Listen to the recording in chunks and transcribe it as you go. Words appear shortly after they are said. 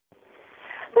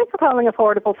you for calling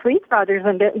Affordable Suites, Rogers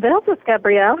and Bill. This is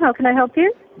Gabrielle. How can I help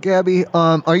you? Gabby,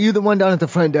 are you the one down at the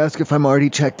front desk if I'm already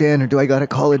checked in, or do I gotta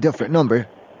call a different number?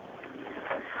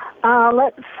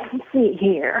 Let's see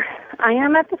here. I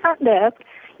am at the front desk.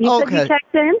 You said you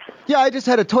checked in? Yeah, I just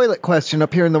had a toilet question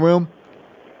up here in the room.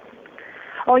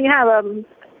 Oh, you have a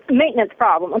maintenance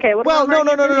problem. Okay. What Well,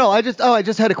 no. I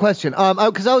just had a question.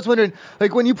 Because I was wondering,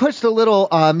 like, when you push the little,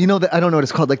 I don't know what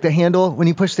it's called, like the handle. When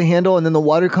you push the handle and then the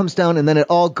water comes down and then it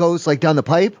all goes like down the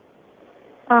pipe.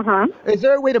 Uh-huh. Is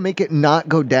there a way to make it not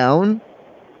go down?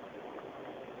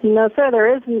 No, sir,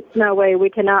 there is no way we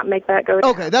cannot make that go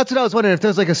down. Okay, that's what I was wondering, if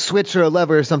there's like a switch or a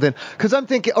lever or something. Because I'm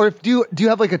thinking, or if do you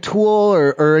have like a tool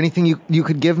or anything you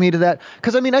could give me to that?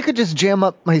 Because, I mean, I could just jam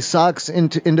up my socks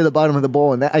into the bottom of the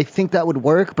bowl, and I think that would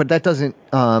work, but that doesn't,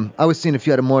 I was seeing if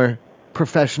you had a more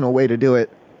professional way to do it.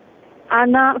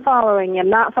 I'm not following you. I'm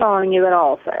not following you at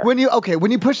all, sir. When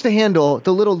you push the handle,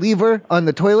 the little lever on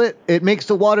the toilet, it makes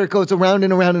the water goes around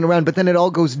and around and around, but then it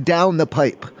all goes down the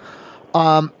pipe.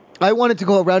 I want it to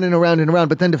go around and around and around,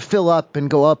 but then to fill up and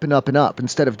go up and up and up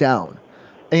instead of down.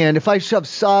 And if I shove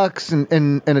socks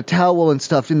and a towel and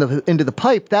stuff into the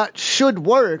pipe, that should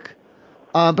work.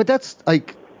 But that's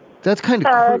kind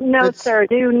of no, sir.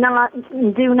 Do not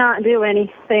do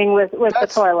anything with the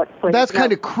toilet, please. That's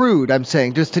kind of crude, I'm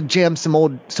saying, just to jam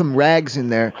some rags in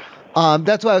there.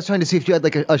 That's why I was trying to see if you had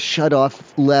like a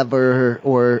shut-off lever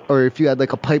or if you had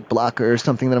like a pipe blocker or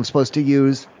something that I'm supposed to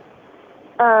use.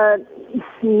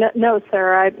 No,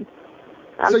 sir. I'm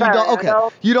so sorry, you don't?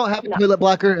 Okay. You don't have a toilet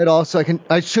blocker at all, so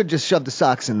I should just shove the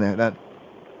socks in there then.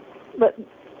 But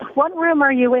what room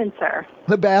are you in, sir?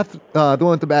 The one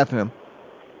with the bathroom.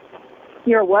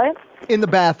 You're what? In the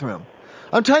bathroom.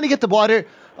 I'm trying to get the water.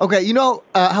 Okay, you know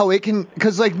how it can,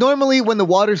 because like normally when the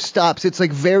water stops, it's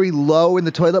like very low in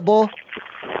the toilet bowl.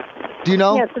 Do you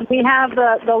know? Yes, we have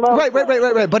the low.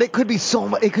 Right. But it could be so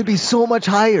much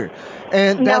higher,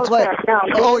 and that's why. Sir, no.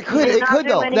 Oh, it could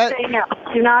though.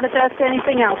 Do not adjust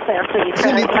anything else there, please.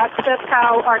 Cindy, that's just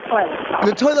how our toilets are.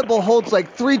 The toilet bowl holds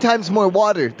like 3 times more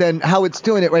water than how it's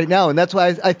doing it right now, and that's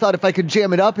why I thought if I could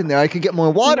jam it up in there, I could get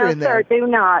more water in there. No,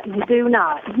 sir, do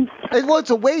not. Well, it's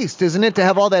a waste, isn't it, to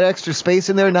have all that extra space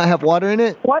in there and not have water in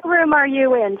it? What room are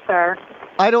you in, sir?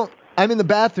 I'm in the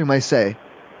bathroom, I say.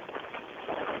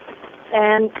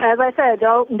 And as I said,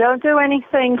 don't do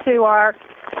anything to our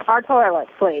toilet,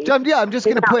 please. I'm just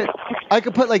gonna I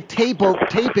could put like tape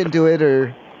into it,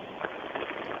 or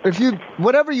if you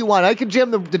whatever you want. I could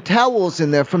jam the towels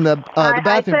in there from the bathroom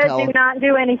I said towel. Do not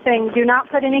do anything. Do not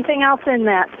put anything else in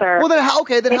that, sir. Well, then how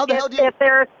the hell do you?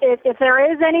 If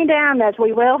there is any damage,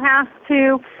 we will have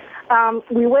to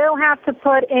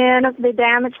put in the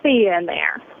damage fee in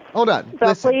there. Hold on. So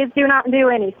listen. Please do not do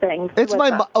anything. It's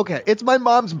my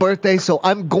mom's birthday, so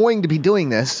I'm going to be doing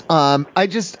this.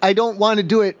 I don't want to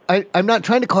do it. I'm not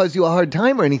trying to cause you a hard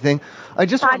time or anything. I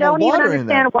just want more water in there. I don't even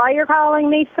understand why you're calling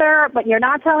me, sir, but you're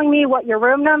not telling me what your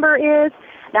room number is.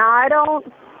 Now, I don't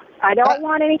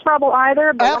want any trouble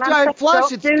either, but after I flush,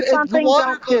 the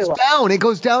water goes down. It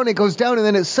goes down, and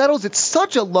then it settles. It's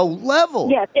such a low level.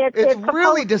 Yes, it's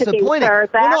really disappointing. Sir.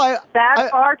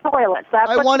 That's our toilets.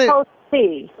 That's what's supposed to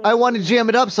be. I want to jam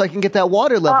it up so I can get that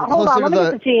water level hold closer on,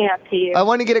 let me get the GM to you. I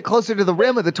want to get it closer to the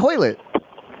rim of the toilet.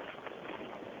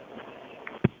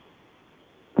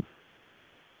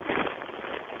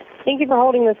 Thank you for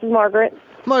holding. This is Margaret.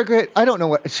 Margaret, I don't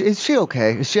know is she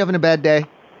okay? Is she having a bad day?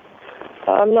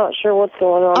 I'm not sure what's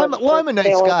going on. I'm a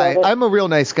nice guy. I'm a real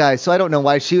nice guy, so I don't know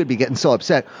why she would be getting so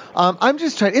upset. I'm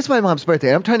just trying. It's my mom's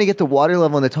birthday. I'm trying to get the water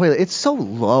level in the toilet. It's so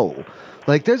low.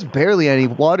 Like, there's barely any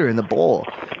water in the bowl.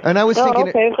 And I was thinking...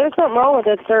 okay. If there's something wrong with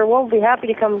it, sir, we'll be happy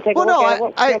to come and take a look at it.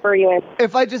 What step are you in?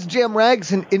 If I just jam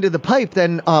rags into the pipe,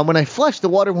 then when I flush, the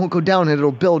water won't go down and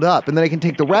it'll build up. And then I can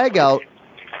take the rag out.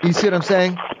 You see what I'm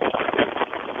saying?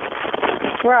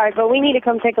 Right, but we need to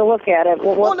come take a look at it.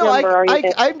 What number are you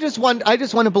in? I just want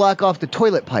to block off the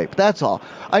toilet pipe. That's all.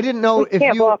 I didn't know if you...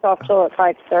 can't block off toilet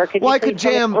pipes, sir. I could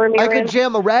jam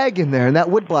a rag in there, and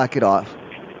that would block it off.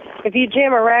 If you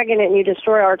jam a rag in it and you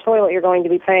destroy our toilet, you're going to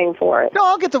be paying for it. No,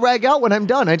 I'll get the rag out when I'm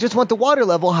done. I just want the water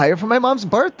level higher for my mom's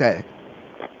birthday.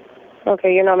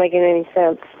 Okay, you're not making any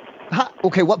sense.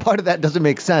 Okay, what part of that doesn't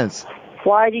make sense?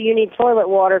 Why do you need toilet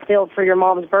water filled for your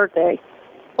mom's birthday?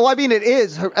 Well, I mean, it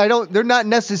is. They're not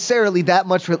necessarily that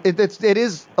much. It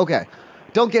is. Okay.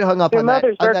 Don't get hung up on that.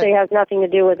 Your mother's birthday has nothing to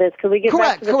do with this. Could we get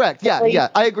back to this? Correct. Yeah.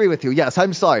 I agree with you. Yes,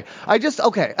 I'm sorry.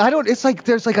 It's like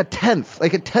there's like a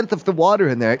tenth of the water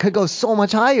in there. It could go so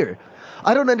much higher.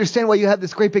 I don't understand why you have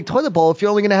this great big toilet bowl if you're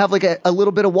only going to have like a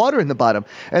little bit of water in the bottom.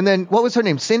 And then, what was her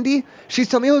name? Cindy? She's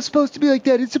telling me, oh, it's supposed to be like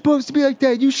that. It's supposed to be like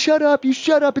that. You shut up. You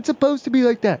shut up. It's supposed to be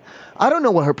like that. I don't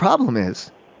know what her problem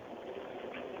is.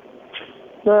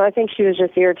 Well, I think she was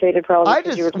just irritated probably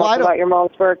because you were talking about your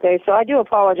mom's birthday. So I do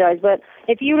apologize, but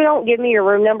if you don't give me your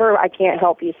room number, I can't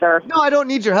help you, sir. No, I don't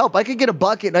need your help. I could get a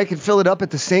bucket and I could fill it up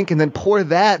at the sink and then pour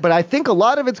that. But I think a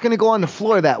lot of it's going to go on the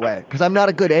floor that way because I'm not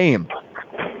a good aim.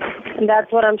 And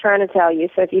that's what I'm trying to tell you.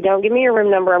 So if you don't give me your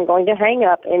room number, I'm going to hang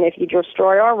up. And if you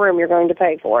destroy our room, you're going to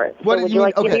pay for it. What so would you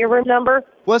like to give me your room number?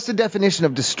 What's the definition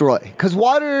of destroy? Because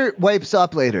water wipes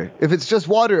up later. If it's just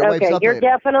water, it wipes up later. Okay, you're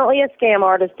definitely a scam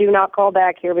artist. Do not call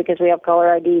back here because we have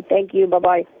caller ID. Thank you.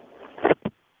 Bye-bye.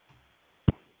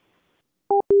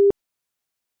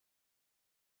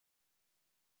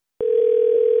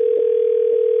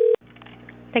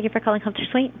 Thank you for calling Hunter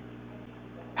Suite.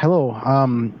 Hello.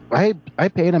 I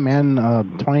paid a man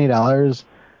 $20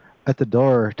 at the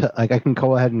door to I can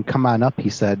go ahead and come on up.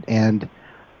 He said, and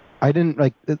I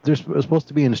didn't There's supposed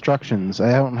to be instructions.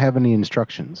 I don't have any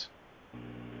instructions.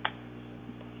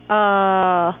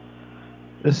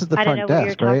 This is the front desk, right? I don't know what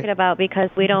you're talking about because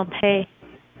we don't pay.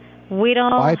 We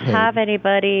don't have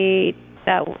anybody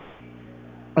that.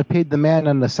 I paid the man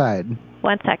on the side.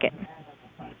 1 second.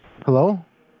 Hello?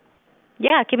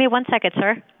 Yeah, give me 1 second,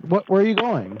 sir. Where are you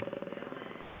going?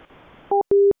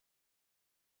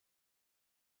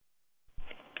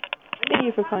 Thank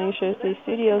you for calling Shirley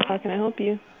Studios. How can I help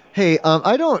you? Hey,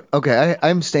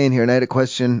 I'm staying here and I had a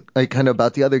question kind of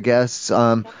about the other guests.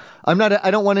 I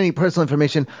don't want any personal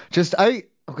information. Do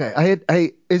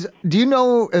you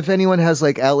know if anyone has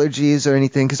like allergies or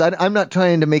anything? Because I'm not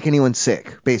trying to make anyone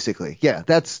sick, basically. Yeah,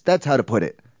 that's how to put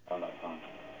it.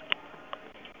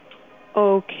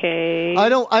 Okay. I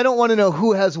don't want to know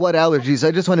who has what allergies.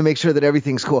 I just want to make sure that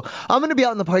everything's cool. I'm going to be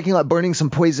out in the parking lot burning some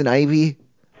poison ivy.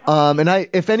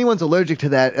 If anyone's allergic to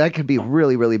that, that could be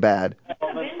really, really bad.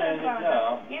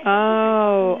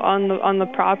 Oh, on the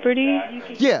property?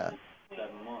 Yeah.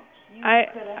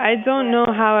 I don't know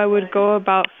how I would go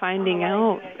about finding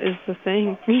out is the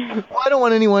thing. Well, I don't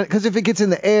want anyone, because if it gets in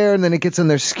the air and then it gets in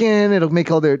their skin, it'll make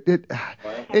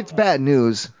it's bad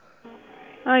news.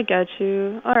 I get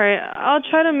you. All right, I'll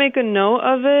try to make a note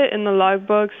of it in the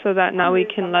logbook so that now we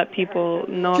can let people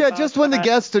know. Yeah, just when the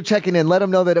guests are checking in, let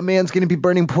them know that a man's going to be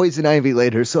burning poison ivy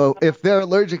later. So if they're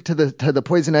allergic to the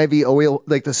poison ivy oil,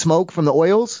 like the smoke from the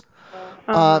oils,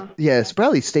 yes,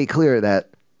 probably stay clear of that.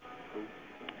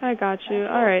 I got you.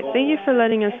 All right, thank you for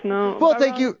letting us know. Well,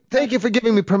 thank you for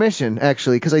giving me permission,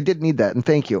 actually, because I did need that, and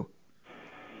thank you.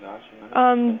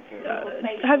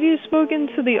 Have you spoken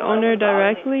to the owner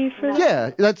directly for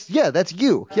that? That's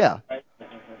you. Yeah.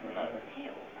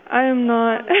 I am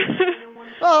not.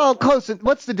 Oh, close.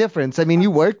 What's the difference? I mean,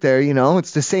 you work there,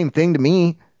 it's the same thing to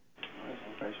me.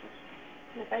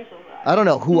 I don't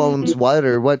know who owns what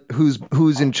or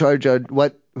who's in charge of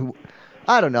what.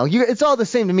 I don't know. It's all the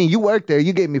same to me. You work there.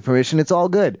 You gave me permission. It's all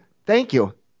good. Thank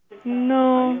you.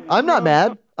 No. I'm not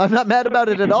mad. I'm not mad about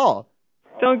it at all.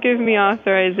 Don't give me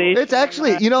authorization. It's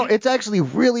actually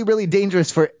really, really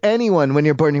dangerous for anyone when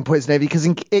you're burning poison ivy because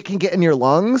it can get in your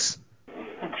lungs.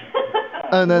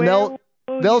 And then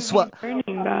they'll swell.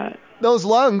 Those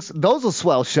lungs, those will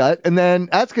swell shut, and then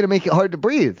that's going to make it hard to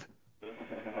breathe.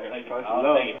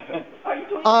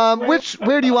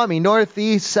 Where do you want me? North,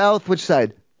 east, south, which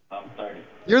side?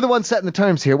 You're the one setting the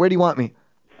terms here. Where do you want me?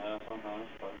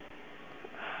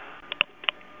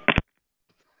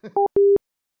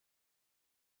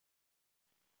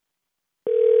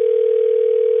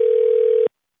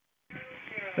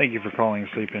 Thank you for calling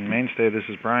Sleep In Mainstay. This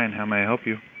is Brian. How may I help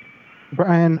you?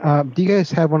 Brian, do you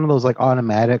guys have one of those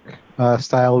automatic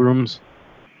style rooms?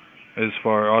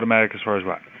 Automatic as far as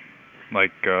what?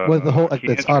 With the whole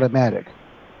that's automatic,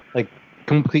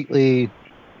 completely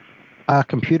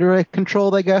computer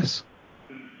controlled, I guess.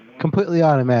 Completely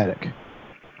automatic.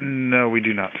 No, we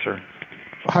do not, sir.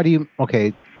 How do you?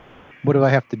 Okay, what do I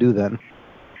have to do then?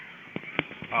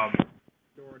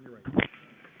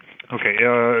 Okay.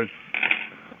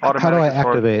 How do I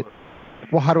activate?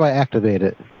 Well, how do I activate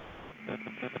it?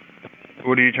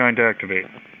 What are you trying to activate?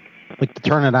 To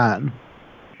turn it on.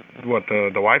 What,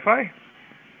 the Wi-Fi?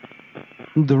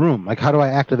 The room. How do I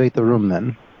activate the room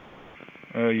then?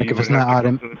 If it's not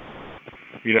automatic.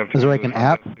 Is there an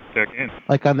app? Check in.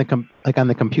 On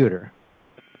the computer.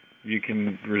 You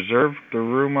can reserve the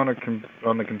room on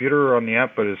the computer or on the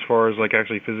app, but as far as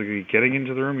actually physically getting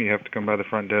into the room, you have to come by the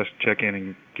front desk, check in,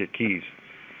 and get keys.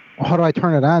 Well, how do I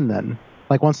turn it on then?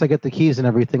 Once I get the keys and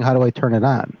everything, how do I turn it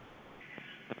on?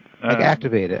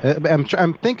 Activate it.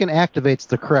 I'm thinking activate's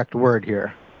the correct word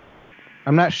here.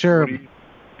 I'm not sure.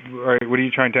 All right, what are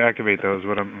you trying to activate, though?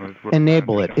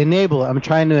 Enable it. Enable it. I'm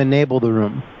trying to enable the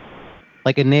room.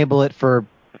 Like, enable it for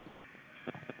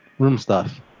room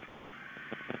stuff.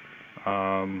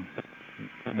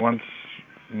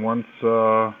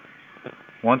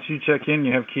 Once you check in,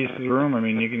 you have keys to the room. I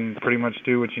mean, you can pretty much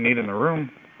do what you need in the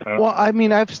room. Well, I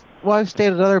mean, I've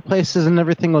stayed at other places and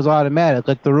everything was automatic.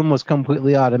 Like, the room was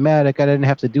completely automatic. I didn't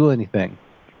have to do anything.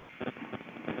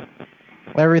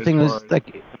 Everything was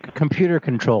like computer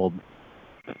controlled.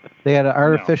 They had an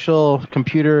artificial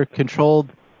computer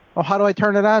controlled. Oh, how do I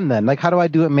turn it on then? Like, how do I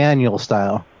do it manual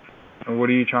style? What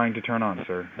are you trying to turn on,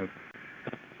 sir?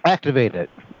 Activate it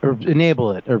or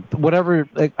enable it or whatever.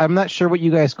 Like, I'm not sure what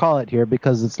you guys call it here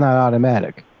because it's not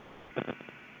automatic.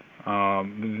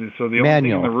 So the only thing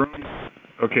in the room.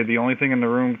 Okay, the only thing in the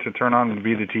room to turn on would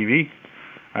be the TV.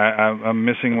 I'm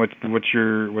missing what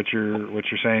you're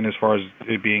saying as far as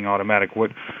it being automatic.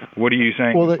 What are you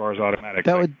saying as far as automatic?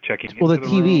 That would checking into the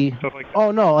TV. Room, stuff like that?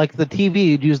 Oh no, like the TV,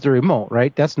 you'd use the remote,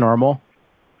 right? That's normal.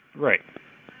 Right.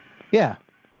 Yeah.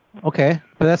 Okay,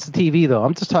 but that's the TV though.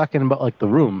 I'm just talking about like the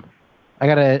room.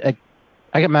 I'm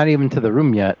not even to the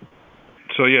room yet.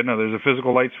 So yeah, no, there's a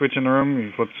physical light switch in the room.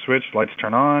 You flip the switch, lights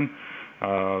turn on.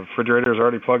 Refrigerator is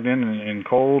already plugged in and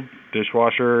cold.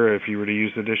 Dishwasher, if you were to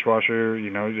use the dishwasher,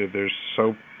 you know, there's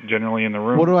soap generally in the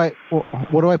room. What do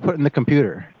I put in the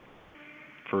computer?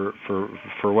 For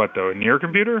what though? In your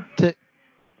computer?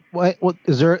 What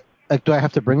is there? Like, do I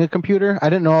have to bring a computer? I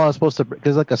didn't know I was supposed to.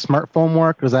 Does like a smartphone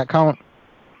work? Does that count?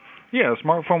 Yeah, a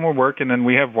smartphone will work, and then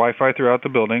we have Wi-Fi throughout the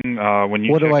building. When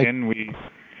you check in, we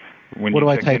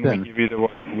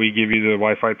give you the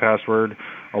Wi-Fi password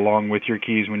along with your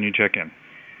keys when you check in.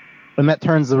 And that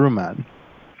turns the room on.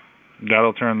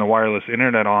 That'll turn the wireless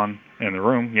internet on in the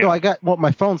room. Yeah. No,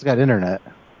 my phone's got internet.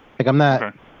 Like, I'm not.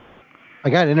 Okay. I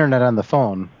got internet on the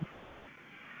phone,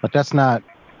 but that's not.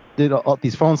 All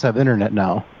these phones have internet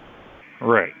now.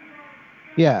 Right.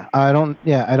 Yeah, I don't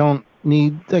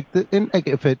need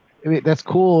that's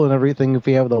cool and everything. If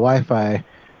you have the Wi-Fi,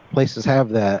 places have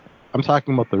that. I'm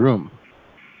talking about the room.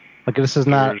 Like, this is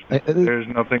not. There's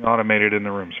nothing automated in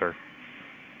the room, sir.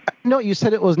 No, you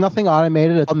said it was nothing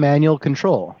automated. It's a manual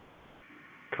control.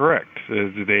 Correct.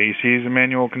 The AC is a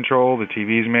manual control. The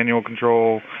TV is manual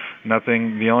control.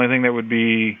 Nothing. The only thing that would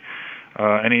be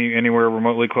anywhere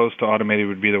remotely close to automated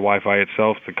would be the Wi-Fi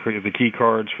itself. The key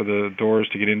cards for the doors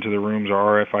to get into the rooms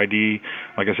are RFID.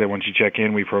 Like I said, once you check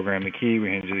in, we program the key. We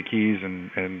hand you the keys,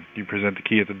 and you present the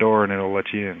key at the door, and it'll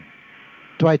let you in.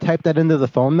 Do I type that into the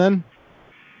phone then?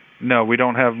 No, we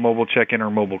don't have mobile check-in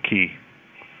or mobile key.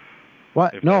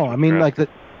 What? No, I mean to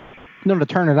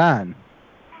turn it on.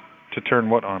 To turn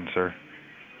what on, sir?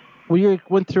 Well, you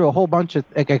went through a whole bunch of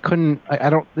I don't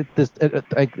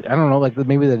know, like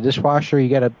maybe the dishwasher you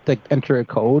gotta enter a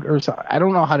code or something. I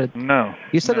don't know how to. No.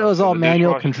 You said it was all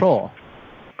manual control.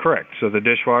 Correct. So the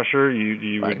dishwasher,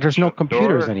 you would. There's no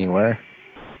computers anywhere.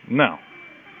 No,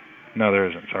 there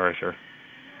isn't. Sorry, sir.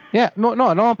 Yeah, no,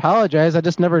 don't apologize. I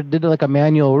just never did like a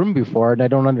manual room before, and I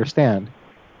don't understand.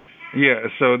 Yeah,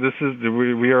 so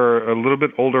we are a little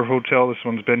bit older hotel. This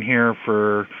one's been here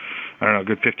for, I don't know, a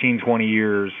good 15, 20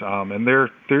 years. And they're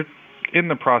in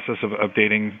the process of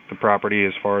updating the property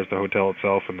as far as the hotel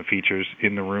itself and the features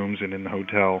in the rooms and in the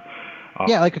hotel.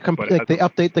 Yeah, like they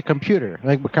update the computer.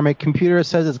 Like my computer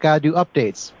says it's got to do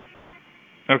updates.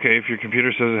 Okay, if your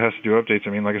computer says it has to do updates,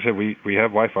 I mean, like I said, we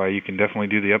have Wi-Fi. You can definitely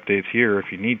do the updates here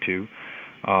if you need to.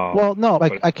 Well, no,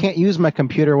 I can't use my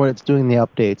computer when it's doing the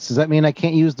updates. Does that mean I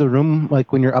can't use the room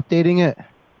like when you're updating it?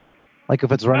 Like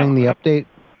if it's running the update?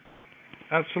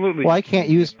 Absolutely. Well, I can't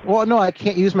use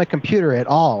my computer at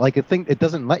all. Like it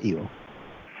doesn't let you.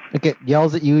 Like it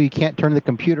yells at you. You can't turn the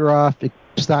computer off.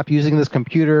 Stop using this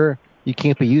computer. You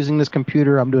can't be using this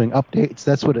computer. I'm doing updates.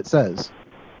 That's what it says.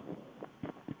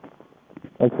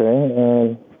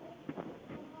 Okay.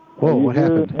 Whoa, what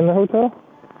happened? In the hotel?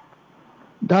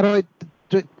 How do I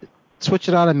switch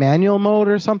it on a manual mode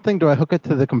or something? Do I hook it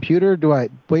to the computer? Do I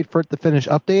wait for it to finish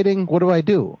updating? What do I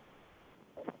do?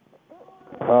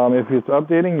 If it's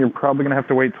updating, you're probably going to have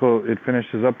to wait till it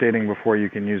finishes updating before you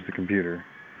can use the computer.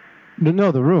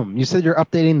 No, the room. You said you're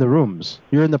updating the rooms.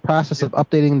 You're in the process of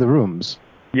updating the rooms.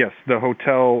 Yes, the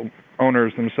hotel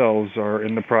owners themselves are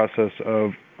in the process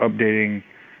of updating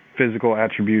physical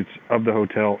attributes of the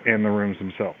hotel and the rooms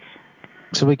themselves.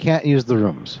 So we can't use the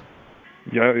rooms?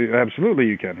 Yeah, absolutely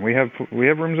you can. We have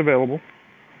rooms available.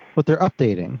 But they're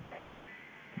updating.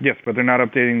 Yes, but they're not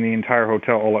updating the entire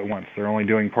hotel all at once. They're only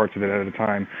doing parts of it at a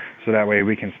time, so that way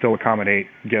we can still accommodate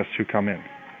guests who come in.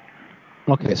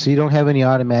 Okay, so you don't have any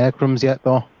automatic rooms yet,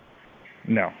 though?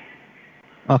 No.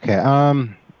 Okay,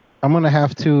 I'm gonna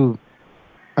have to.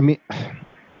 I mean,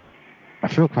 I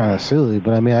feel kind of silly,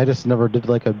 but I mean, I just never did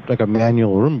like a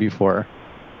manual room before.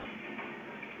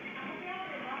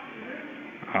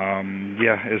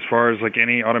 Yeah, as far as like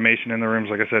any automation in the rooms,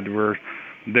 like I said,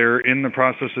 they're in the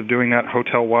process of doing that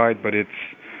hotel wide, but it's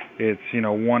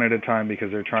one at a time because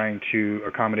they're trying to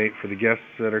accommodate for the guests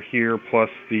that are here. Plus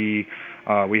we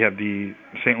have the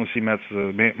St. Lucie Mets,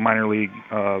 the minor league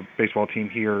baseball team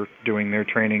here doing their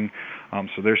training,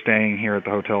 so they're staying here at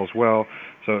the hotel as well.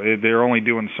 So they're only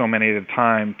doing so many at a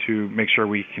time to make sure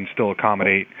we can still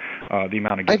accommodate the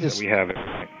amount of guests that we have.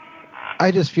 I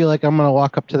just feel like I'm going to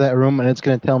walk up to that room and it's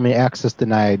going to tell me access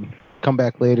denied. Come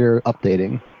back later,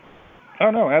 updating. Oh,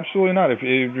 no, absolutely not. If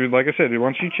like I said,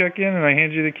 once you check in and I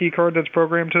hand you the key card that's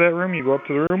programmed to that room, you go up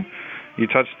to the room, you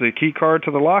touch the key card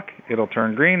to the lock, it'll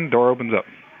turn green, door opens up.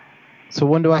 So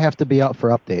when do I have to be out for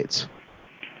updates?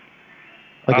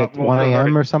 Like at 1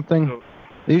 a.m. or something?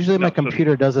 Usually my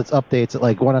computer does its updates at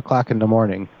like 1 o'clock in the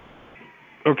morning.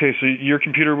 Okay, so your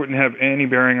computer wouldn't have any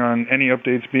bearing on any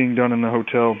updates being done in the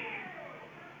hotel.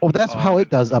 Oh, that's how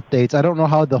it does updates. I don't know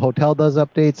how the hotel does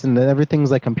updates, and everything's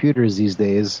like computers these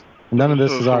days. None of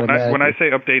this is automatic. When I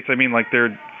say updates, I mean like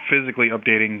they're physically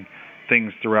updating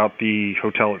things throughout the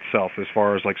hotel itself, as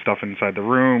far as like stuff inside the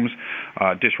rooms,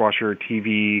 dishwasher,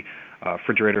 TV,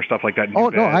 refrigerator, stuff like that. Oh,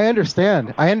 no, I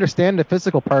understand. I understand the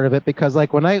physical part of it because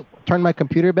like when I turned my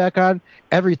computer back on,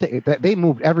 they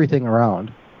moved everything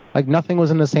around. Like nothing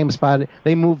was in the same spot.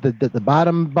 They moved the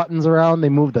bottom buttons around. They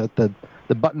moved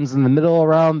the buttons in the middle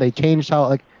around. They changed all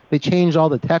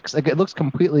the text. Like it looks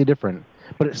completely different,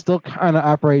 but it still kind of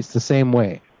operates the same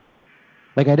way.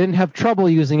 Like I didn't have trouble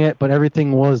using it, but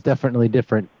everything was definitely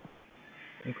different.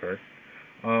 Okay.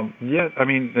 Yeah, I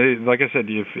mean, like I said,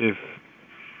 if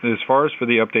as far as for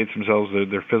the updates themselves,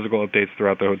 they're physical updates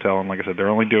throughout the hotel, and like I said, they're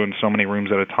only doing so many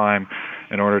rooms at a time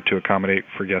in order to accommodate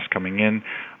for guests coming in.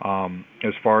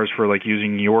 As far as for like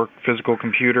using your physical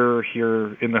computer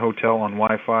here in the hotel on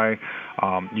Wi-Fi,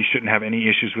 you shouldn't have any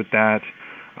issues with that,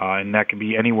 and that can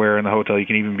be anywhere in the hotel. You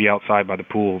can even be outside by the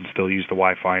pool and still use the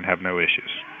Wi-Fi and have no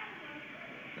issues.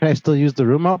 Can I still use the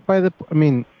room out by the? I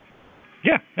mean.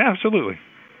 Yeah, absolutely.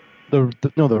 The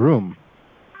room.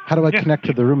 How do I connect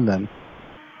to the room then?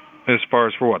 As far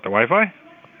as for what, the Wi-Fi?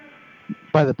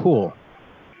 By the pool.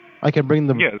 I can bring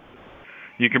the... Yeah.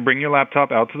 You can bring your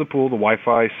laptop out to the pool. The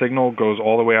Wi-Fi signal goes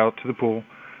all the way out to the pool.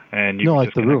 And you can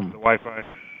just the connect room. to the Wi-Fi.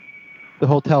 The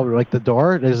hotel, like the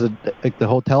door? There's like the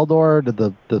hotel door,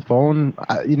 the phone.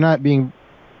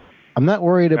 I'm not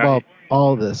worried about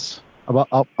all this.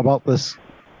 About this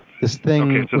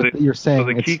thing you're saying.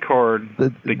 So the key card... The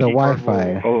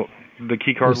Wi-Fi. The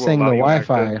key card will allow the you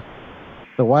Wi-Fi. access.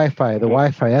 The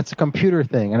Wi-Fi, that's a computer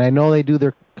thing, and I know they do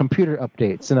their computer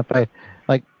updates. And if I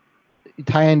like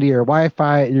tie into your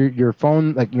Wi-Fi, your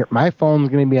phone, like my phone's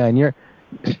going to be on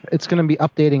it's going to be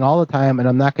updating all the time, and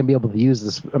I'm not going to be able to use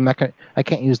this. I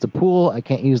can't use the pool. I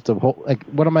can't use the whole. Like,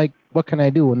 what can I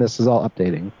do when this is all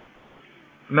updating?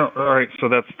 No, all right. So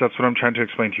that's what I'm trying to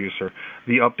explain to you, sir.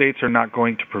 The updates are not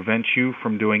going to prevent you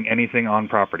from doing anything on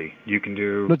property. You can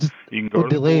go to the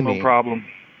pool, no problem.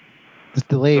 Just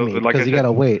delay me because you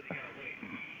gotta wait.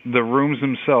 The rooms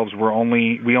themselves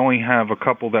we only have a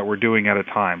couple that we're doing at a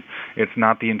time. It's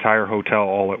not the entire hotel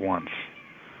all at once.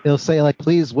 It'll say like,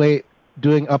 please wait,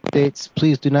 doing updates.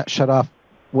 Please do not shut off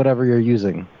whatever you're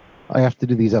using. I have to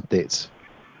do these updates.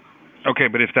 Okay,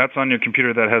 but if that's on your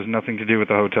computer, that has nothing to do with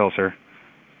the hotel, sir.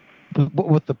 But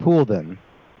with the pool, then?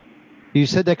 You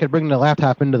said I could bring the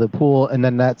laptop into the pool, and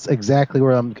then that's exactly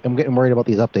where I'm getting worried about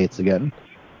these updates again.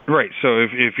 Right. So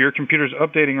if your computer's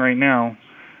updating right now,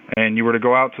 and you were to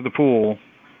go out to the pool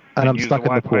and I'm use stuck the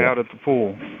in the Wi-Fi pool out at the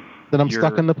pool, then I'm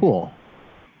stuck in the pool.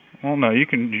 Well, no, you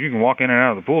can walk in and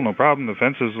out of the pool, no problem. The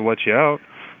fences will let you out.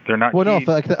 They're not. Well, no, if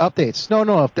like the updates.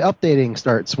 No, if the updating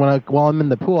starts while I'm in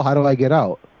the pool, how do I get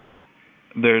out?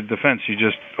 The fence. You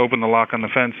just open the lock on the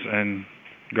fence and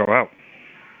go out.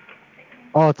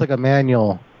 Oh, it's like a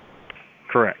manual.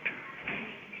 Correct.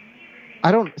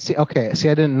 I don't see. Okay, see,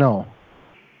 I didn't know.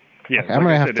 Yeah, okay, I'm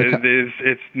gonna have to.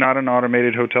 It's not an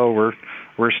automated hotel.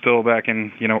 We're still back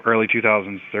in early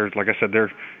 2000s. Like I said,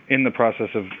 they're in the process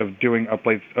of doing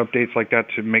updates like that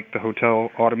to make the hotel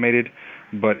automated,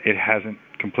 but it hasn't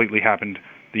completely happened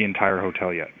the entire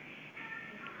hotel yet.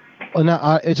 Well,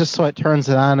 no, it's just so it turns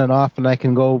it on and off, and I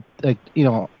can go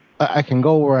I can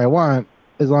go where I want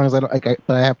as long as I don't.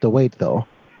 But I have to wait though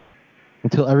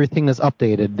until everything is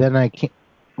updated. Then I can't.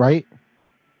 Right?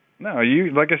 No,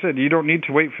 like I said, you don't need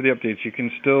to wait for the updates. You can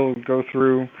still go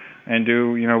through and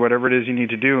do whatever it is you need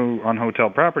to do on hotel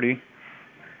property.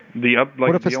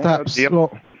 What if it stops?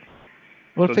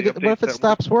 What if it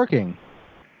stops working?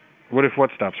 What if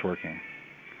what stops working?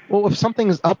 Well, if something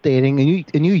is updating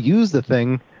and you use the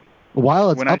thing while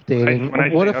it's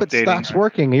updating, what if it stops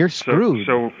working? You're screwed.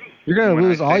 So you're going to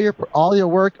lose all your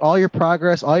work, all your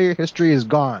progress, all your history is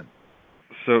gone.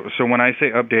 So when I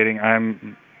say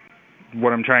updating,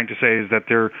 what I'm trying to say is that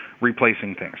they're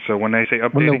replacing things. So when they say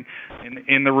updating,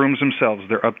 in the rooms themselves,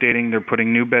 they're updating, they're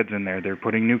putting new beds in there, they're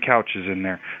putting new couches in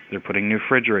there, they're putting new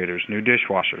refrigerators, new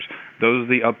dishwashers. Those are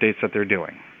the updates that they're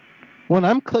doing. When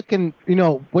I'm clicking,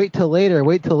 wait till later,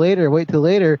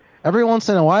 every once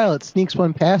in a while it sneaks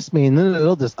one past me and then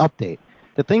it'll just update.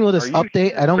 The thing will just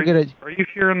update. I don't get it. Are you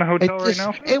here in the hotel right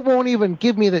now? It won't even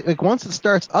give me once it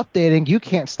starts updating, you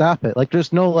can't stop it.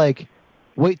 There's no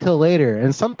wait till later.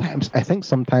 And sometimes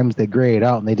they gray it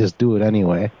out and they just do it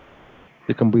anyway.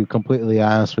 To be completely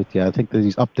honest with you, I think that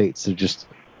these updates are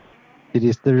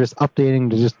they're just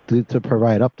updating to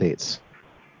provide updates.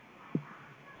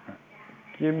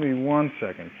 Give me 1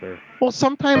 second, sir. Well,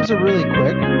 sometimes they're really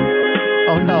quick.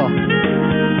 Oh no.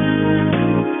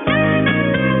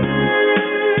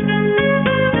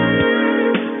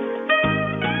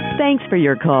 Thanks for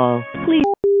your call. Please.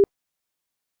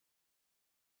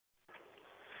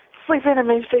 Sleep in and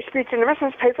Mainstay Streets and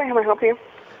Residence. Paisley, how may I help you?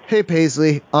 Hey,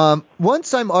 Paisley.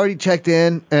 Once I'm already checked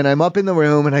in and I'm up in the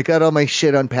room and I got all my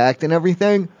shit unpacked and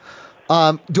everything,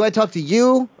 do I talk to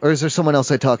you or is there someone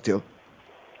else I talk to?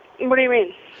 What do you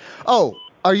mean? Oh,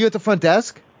 are you at the front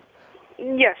desk?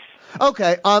 Yes.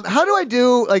 Okay. How do I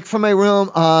do from my room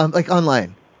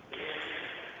online?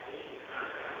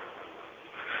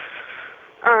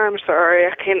 I'm sorry,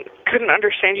 I couldn't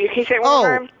understand you. Can you say it one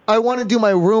more time? I want to do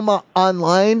my room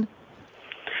online.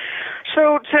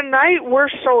 So tonight we're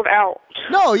sold out.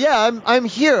 No, yeah, I'm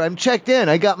here. I'm checked in.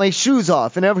 I got my shoes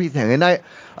off and everything, and I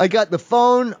got the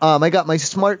phone. I got my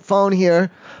smartphone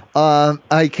here.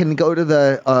 I can go to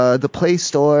the Play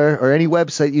Store or any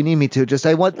website you need me to.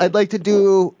 I'd like to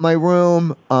do my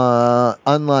room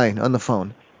online on the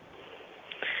phone.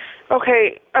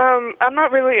 Okay, I'm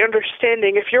not really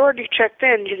understanding. If you're already checked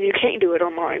in, you can't do it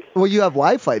online. Well, you have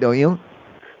Wi-Fi, don't you?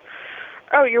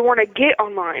 Oh, you want to get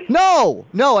online? No,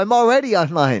 I'm already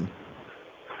online.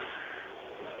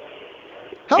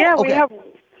 We have.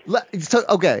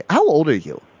 Okay, how old are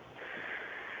you?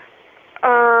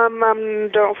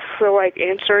 Don't feel like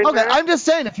answering that. I'm just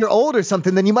saying, if you're old or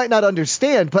something, then you might not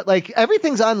understand. But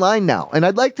everything's online now, and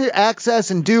I'd like to access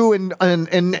and do and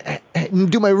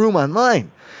do my room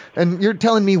online. And you're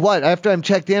telling me what? After I'm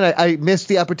checked in, I missed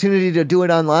the opportunity to do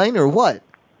it online, or what?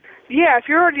 Yeah, if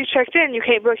you're already checked in, you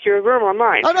can't book your room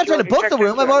online. I'm not trying to book the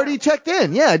room. I'm already checked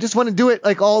in. Yeah, I just want to do it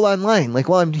all online,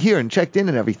 while I'm here and checked in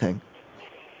and everything.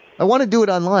 I want to do it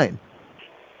online.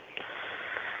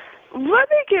 Let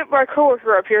me get my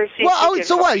coworker up here and see.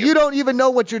 So what? You don't even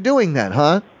know what you're doing then,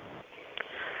 huh?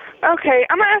 Okay,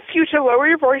 I'm gonna ask you to lower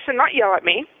your voice and not yell at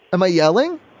me. Am I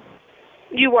yelling?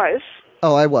 You was.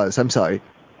 Oh, I was. I'm sorry.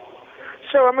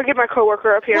 So I'm gonna get my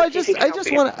coworker up here. Well, I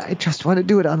just want to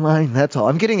do it online. That's all.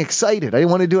 I'm getting excited. I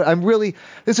want to do it.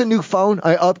 This is a new phone.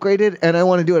 I upgraded and I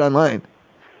want to do it online.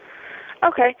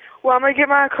 Okay. Well, I'm gonna get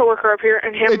my coworker up here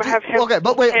and have him. Okay,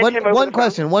 but wait. One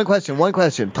question,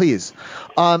 please.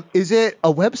 Is it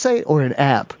a website or an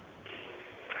app?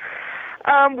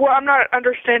 Well, I'm not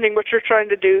understanding what you're trying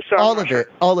to do. So all of it.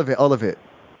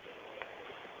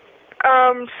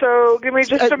 So give me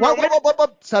just a moment.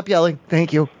 Stop yelling.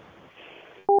 Thank you.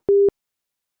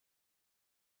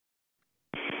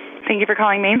 Thank you for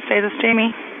calling Mainstay. This is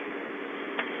Jamie.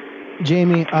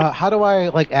 Jamie, how do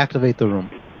I activate the room?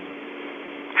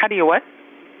 How do you what?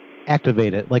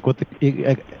 Activate it.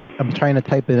 I'm trying to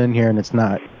type it in here and it's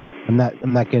not. I'm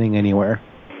not getting anywhere.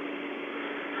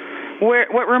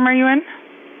 What room are you in?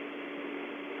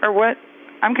 Or what?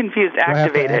 I'm confused.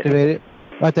 Activate it.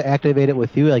 I have to activate it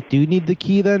with you. Do you need the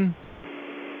key then?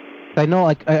 I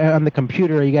know on the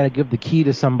computer you got to give the key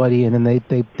to somebody and then they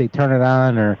turn it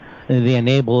on or they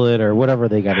enable it or whatever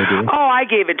they got to do. Oh, I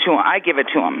gave it to him. I give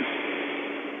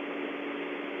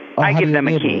them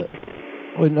a key.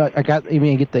 I got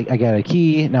a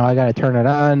key. Now I got to turn it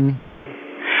on.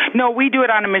 No, we do it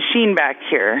on a machine back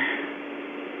here.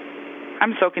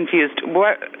 I'm so confused.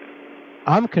 What?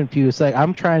 I'm confused.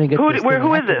 I'm trying to get this thing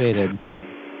activated. Who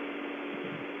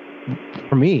is this?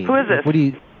 For me. Who is this? What do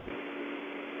you...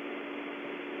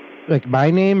 my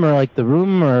name or the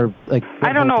room or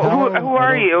I don't know. Who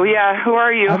are you? Yeah, who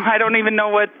are you? I don't even know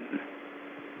what.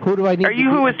 Who do I need? Are you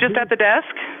who was just at the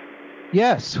desk?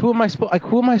 Yes. Who am I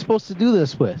supposed to do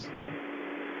this with?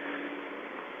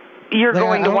 You're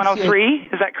going to 103.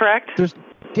 Is that correct?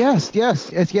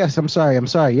 Yes. I'm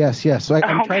sorry. Yes. So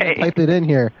I'm trying to type it in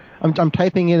here. I'm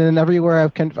typing it in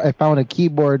everywhere I found a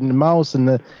keyboard and a mouse,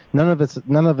 and none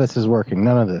of this is working.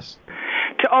 None of this.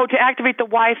 To activate the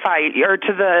Wi-Fi or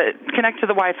connect to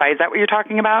the Wi-Fi. Is that what you're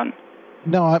talking about?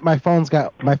 No, my phone's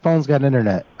got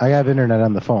internet. I have internet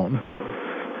on the phone.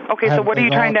 Okay, so what are you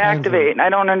trying to activate? I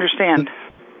don't understand.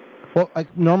 Well,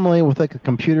 normally with a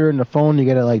computer and the phone, you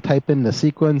gotta type in the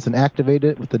sequence and activate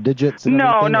it with the digits. And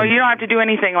no, everything. You don't have to do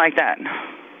anything like that.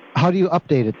 How do you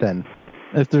update it then?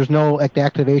 If there's no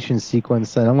activation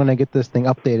sequence, then I'm gonna get this thing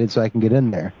updated so I can get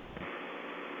in there.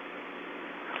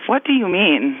 What do you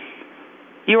mean?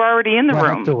 You're already in the room. Do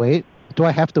I have to wait? Do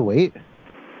I have to wait?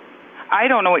 I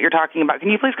don't know what you're talking about. Can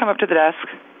you please come up to the desk?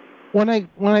 When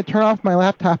I turn off my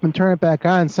laptop and turn it back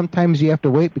on, sometimes you have to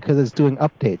wait because it's doing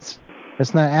updates.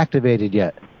 It's not activated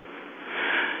yet.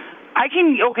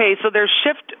 Okay, so there's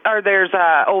there's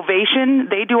Ovation.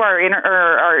 They do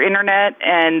our internet,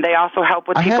 and they also help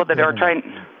with people that are trying.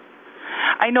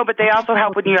 I know, but they also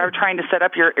help when you are trying to set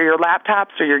up your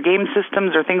laptops or your game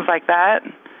systems or things like that.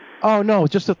 Oh no,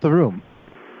 just at the room.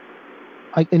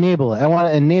 I enable it. I want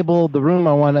to enable the room.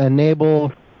 I want to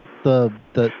enable the.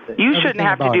 You shouldn't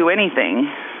have to do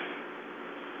anything.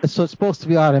 So it's supposed to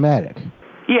be automatic.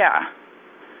 Yeah,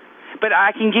 but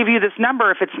I can give you this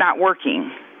number if it's not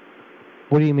working.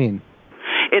 What do you mean?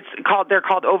 They're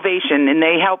called Ovation, and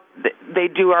they help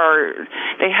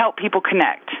people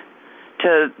connect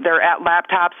to their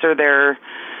laptops or their,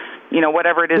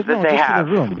 whatever it is that they have.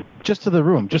 Just to the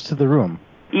room.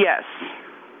 Yes.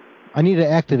 I need to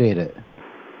activate it.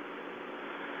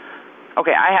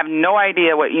 Okay, I have no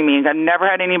idea what you mean. I've never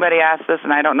had anybody ask this,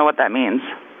 and I don't know what that means.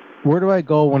 Where do I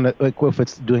go if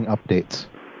it's doing updates?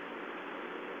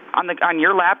 On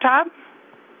your laptop?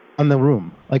 On the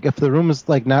room. If the room is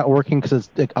not working because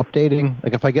it's updating.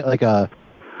 If I get a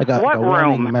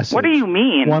warning message. What do you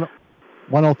mean?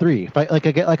 103. If I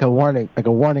get a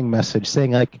warning message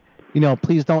saying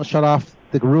please don't shut off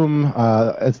the room.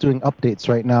 It's doing updates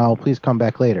right now. Please come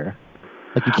back later.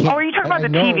 You can't. Oh, are you talking about the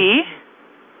TV?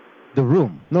 The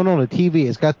room. No, the TV.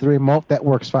 It's got the remote. That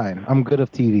works fine. I'm good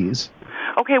with TVs.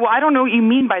 Okay, well, I don't know what you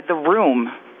mean by the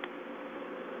room.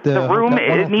 The room,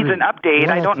 it needs an update.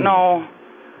 I don't know.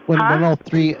 When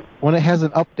 103, when it has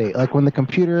an update, when the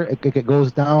computer, it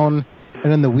goes down,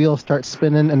 and then the wheel starts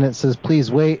spinning, and it says,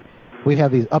 please wait. We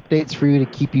have these updates for you to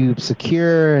keep you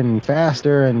secure and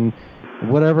faster and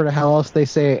whatever the hell else they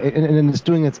say, and it's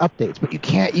doing its updates. But you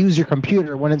can't use your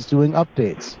computer when it's doing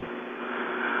updates.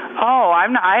 Oh,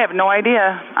 I have no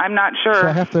idea. I'm not sure. So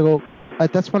I have to go.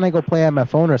 That's when I go play on my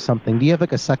phone or something. Do you have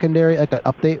a secondary, an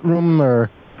update room, or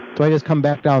do I just come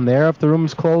back down there if the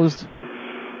room's closed?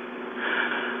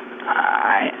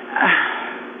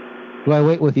 Do I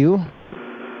wait with you?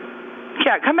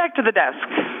 Yeah, come back to the desk,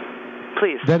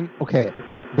 please. Then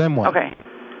what? Okay.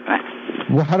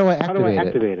 Well, how do I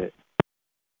activate it?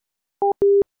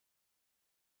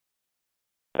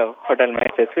 Hello, Hotel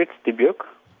Master Suites, Dubuque.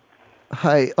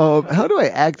 Hi, how do I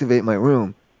activate my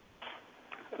room?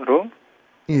 Room?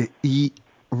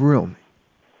 Room.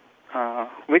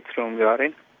 Which room you are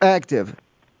in? Active.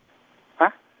 Huh?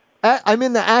 I'm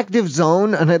in the active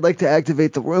zone, and I'd like to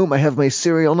activate the room. I have my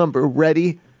serial number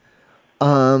ready.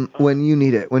 When you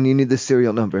need it, when you need the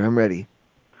serial number, I'm ready.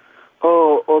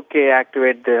 Oh, okay.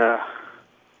 Activate the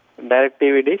direct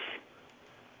TV dish?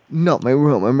 No, my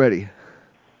room. I'm ready.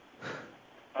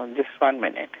 Just 1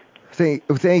 minute.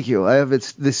 Thank you. I have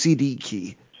the CD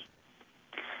key.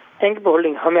 Thank you for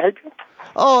holding. How may I help you?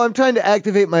 Oh, I'm trying to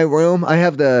activate my room. I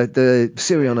have the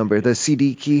serial number, the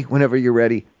CD key, whenever you're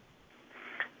ready.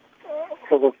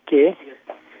 Okay.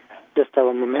 Just have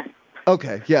a moment.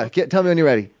 Okay, yeah. Tell me when you're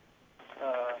ready.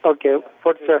 Okay.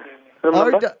 What's the room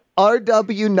number?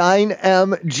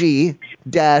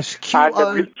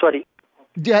 RW9MG-QR... Sorry.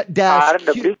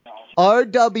 RW...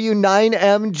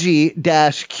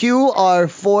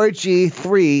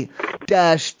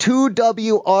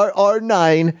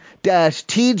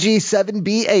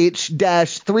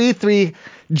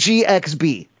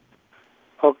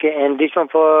 Okay, and this one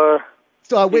for...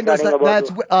 Windows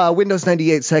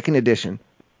 98 second edition.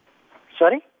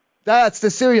 Sorry? That's the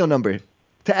serial number.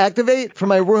 To activate for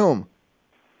my room.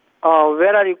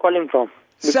 Where are you calling from?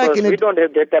 Because we don't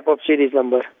have that type of series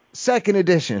number. Second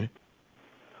edition.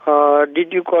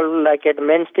 Did you call at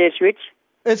main stage switch?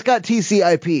 It's got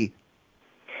TCIP.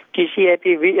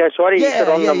 TCIP, sorry, it's the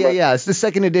wrong number. Yeah, it's the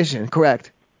second edition,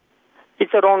 correct.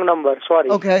 It's a wrong number, sorry.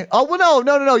 Okay. Oh, well,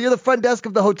 no, you're the front desk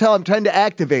of the hotel. I'm trying to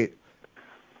activate.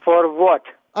 For what?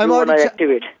 I'm already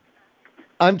activate.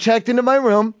 I'm checked into my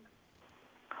room.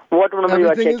 What room are you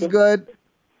checking? Everything is good.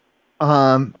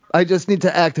 I just need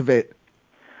to activate.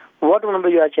 What room number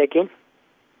you are checking?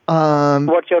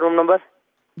 What's your room number?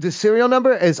 The serial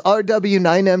number is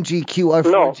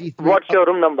RW9MGQR4G3. No, what's your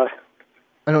room number?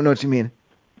 I don't know what you mean.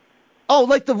 Oh,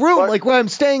 like the room, like where I'm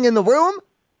staying in the room?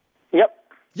 Yep.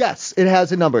 Yes, it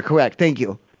has a number, correct. Thank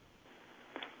you.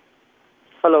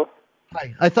 Hello.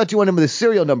 Hi. I thought you wanted the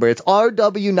serial number. It's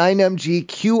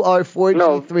RW9MGQR4G3.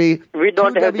 No, we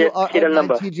don't have this serial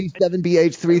number.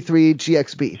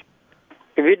 TG7BH33GXB.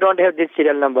 We don't have this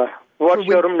serial number. What's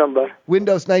your room number?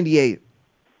 Windows 98.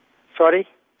 Sorry?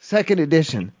 Second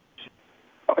edition.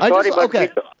 Sorry, but okay.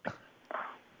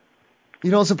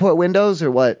 You don't support Windows or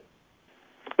what?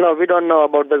 No, we don't know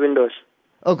about the Windows.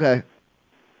 Okay.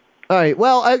 All right.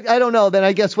 Well, I don't know. Then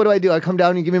I guess what do? I come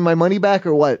down and give me my money back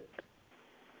or what?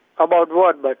 About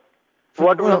what? But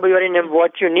what room number you are in and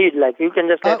what you need? Like you can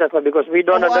just let us know because we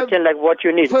don't understand like what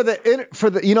you need. For the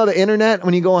the internet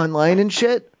when you go online and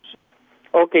shit.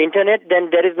 Okay, internet. Then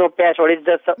there is no password. It's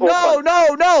just open.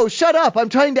 No. Shut up. I'm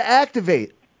trying to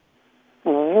activate.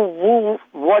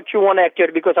 What you want to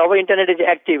activate because our internet is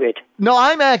activate. No,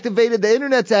 I'm activated. The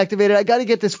internet's activated. I got to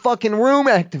get this fucking room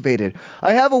activated.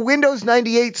 I have a Windows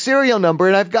 98 serial number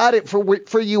and I've got it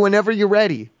for you whenever you're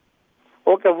ready.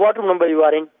 Okay, what room number you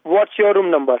are in? What's your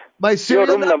room number? My serial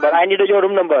your room number. I need your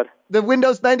room number. The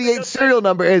Windows 98 serial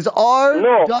number is R.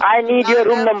 No, I need your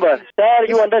room number. Sir,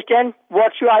 you understand?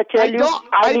 What should I tell you?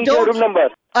 I need your room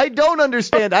number. I don't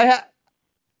understand.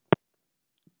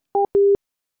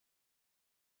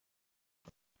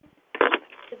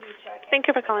 Thank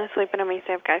you for calling Sleep and Me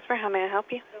Safe Guys. How may I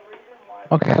help you?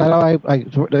 Okay,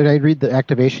 did I read the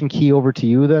activation key over to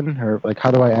you then? Or like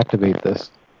how do I activate this?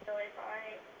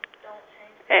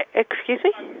 Excuse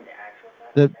me?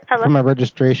 For my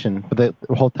registration, for the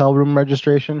hotel room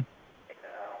registration?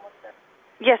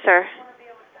 Yes, sir.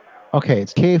 Okay,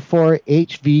 it's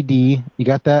K4HVD. You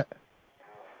got that?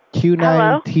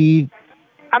 Q9T.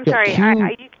 I'm sorry,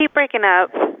 you keep breaking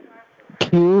up.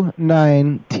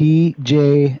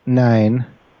 Q9TJ9.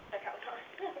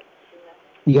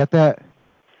 You got that?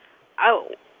 Oh,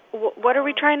 what are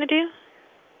we trying to do?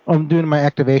 I'm doing my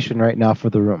activation right now for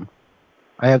the room.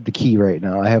 I have the key right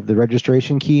now. I have the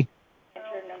registration key.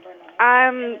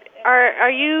 Are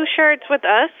you sure it's with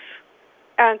us?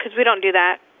 Because we don't do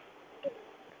that.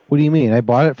 What do you mean? I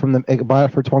bought it for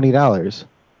 $20.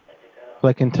 So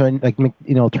I can turn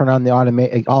on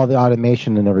the all the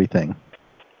automation and everything.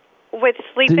 With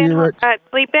Sleep-In?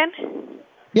 Sleep-In?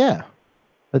 Yeah.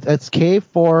 That's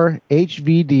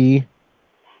K4HVD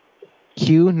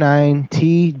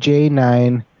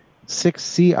Q9TJ9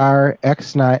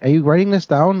 6CRX9. Are you writing this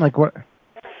down? Like what?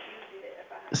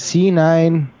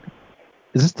 C9.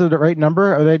 Is this the right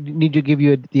number, or do I need to give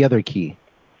you the other key?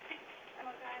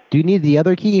 Do you need the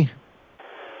other key?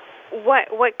 What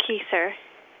key, sir?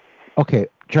 Okay.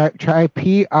 Try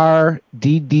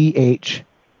PRDDH.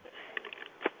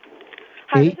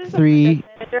 Hi, this is the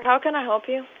manager. How can I help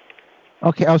you?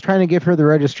 Okay, I was trying to give her the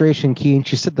registration key, and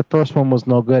she said the first one was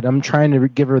no good. I'm trying to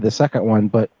give her the second one,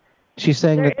 but she's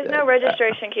saying there is no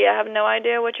registration key. I have no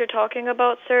idea what you're talking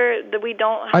about, sir. That we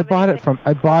don't have. I bought it for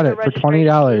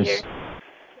 $20.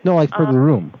 No, like for the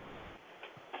room,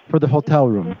 for the hotel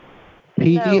room.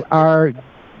 PR.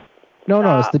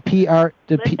 No, it's the PR.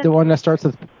 The one that starts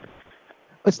with.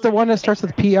 It's the one that starts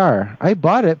with PR. I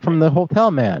bought it from the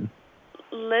hotel man.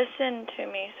 Listen to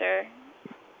me, sir.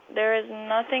 There is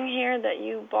nothing here that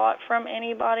you bought from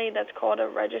anybody that's called a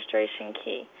registration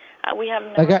key. We have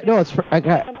no. I got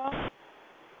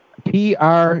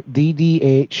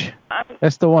PRDDH.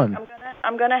 That's the one.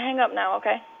 I'm gonna hang up now,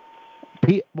 okay?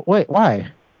 Wait, why?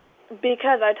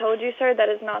 Because I told you, sir, that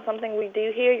is not something we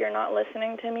do here. You're not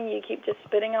listening to me. You keep just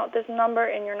spitting out this number,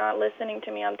 and you're not listening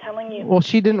to me. I'm telling you. Well,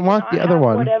 she didn't want the other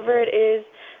one. Whatever it is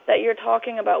that you're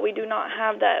talking about, we do not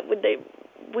have that.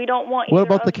 We don't want. What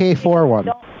about the K4 one?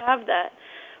 We don't have that.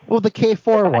 Well, the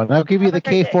K4 one. I'll give you the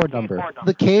K4 number.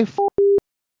 The K4.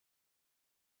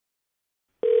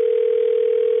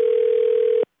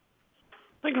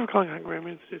 Thank you for calling Grand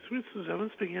Main State Suites. This is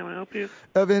Evan speaking. How may I help you?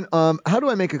 Evan, how do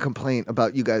I make a complaint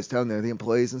about you guys down there, the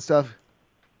employees and stuff?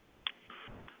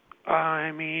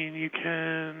 I mean, you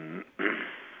can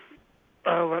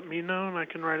let me know and I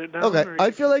can write it down. Okay,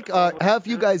 I feel like have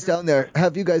you guys down there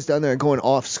going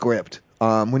off script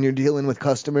when you're dealing with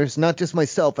customers. Not just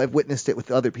myself. I've witnessed it with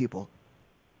other people.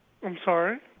 I'm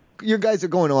sorry? You guys are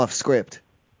going off script.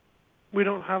 We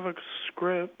don't have a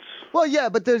script. Well, yeah,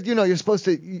 but there's, you're supposed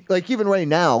to, like, even right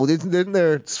now,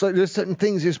 there's certain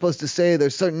things you're supposed to say.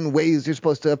 There's certain ways you're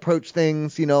supposed to approach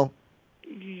things,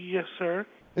 Yes, sir.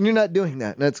 And you're not doing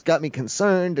that. And that's got me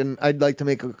concerned, and I'd like to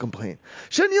make a complaint.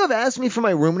 Shouldn't you have asked me for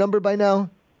my room number by now?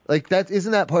 Like,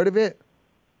 isn't that part of it?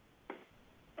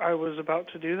 I was about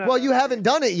to do that. Well, you haven't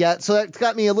done it yet, so that's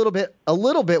got me a little bit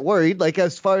worried. Like,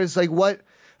 as far as like what?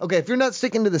 Okay, if you're not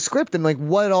sticking to the script, then like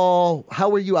how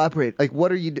are you operate? Like,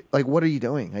 what are you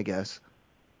doing? I guess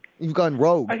you've gone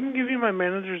rogue. I can give you my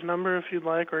manager's number if you'd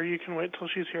like, or you can wait till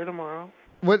she's here tomorrow.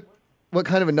 What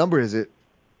kind of a number is it?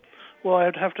 Well,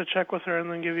 I'd have to check with her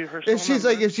and then give you her cell If she's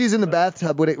number. if she's in the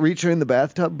bathtub, would it reach her in the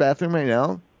bathroom right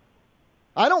now?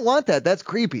 I don't want that. That's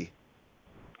creepy.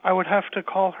 I would have to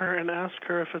call her and ask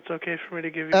her if it's okay for me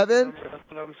to give you Evan? her number. That's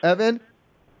what I'm saying. Evan,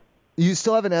 you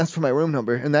still haven't asked for my room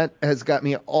number, and that has got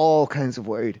me all kinds of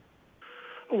worried.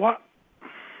 What?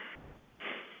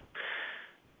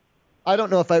 I don't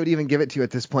know if I would even give it to you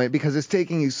at this point because it's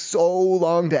taking you so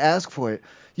long to ask for it.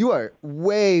 You are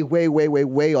way, way, way, way,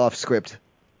 way off script.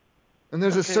 And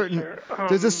there's a certain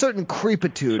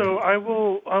creepitude. So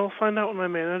I'll find out when my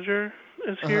manager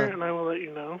is here, and I will let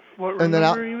you know. What room and then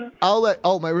number are you in?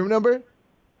 my room number?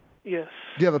 Yes.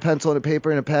 Do you have a pencil and a paper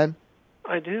and a pen?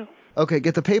 I do. Okay,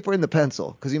 get the paper and the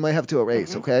pencil, because you might have to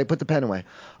erase, okay? Put the pen away.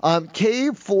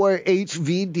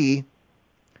 K4HVD,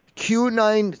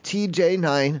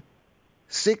 Q9TJ9,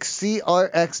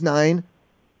 6CRX9,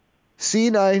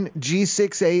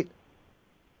 C9G68,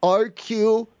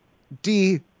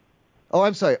 RQD,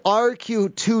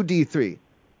 RQ2D3.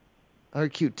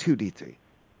 RQ2D3.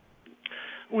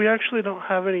 We actually don't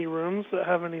have any rooms that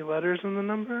have any letters in the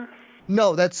number.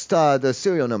 No, that's the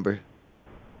serial number.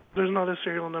 There's not a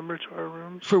serial number to our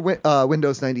rooms. For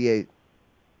Windows 98.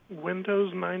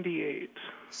 Windows 98.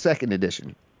 Second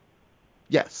edition.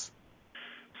 Yes.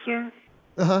 Sir?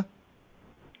 Uh-huh.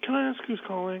 Can I ask who's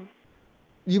calling?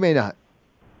 You may not.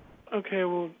 Okay,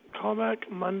 well, call back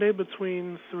Monday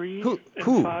between 3 and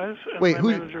 5, and Wait,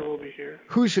 my manager will be here.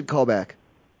 Who should call back?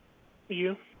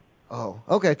 You. Oh,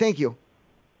 okay, thank you.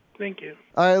 Thank you.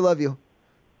 I love you.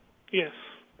 Yes.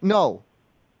 No.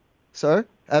 Sir?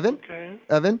 Evan? Okay.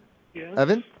 Evan? Yes.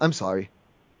 Evan? I'm sorry.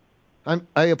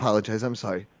 I apologize. I'm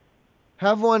sorry.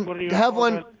 Have one. What are you Have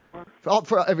one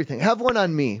for everything. Have one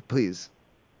on me, please.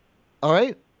 All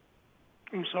right?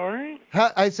 I'm sorry?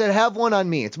 I said have one on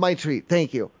me. It's my treat.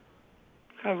 Thank you.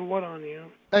 Have what on you?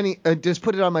 Just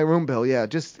put it on my room bill. Yeah,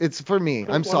 it's for me.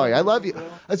 Put I'm what sorry. on I the love room you.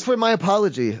 bill? It's for my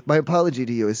apology. My apology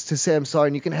to you is to say I'm sorry,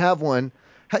 and you can have one.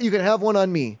 You can have one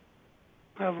on me.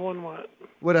 Have one what?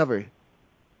 Whatever.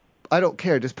 I don't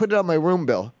care. Just put it on my room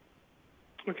bill.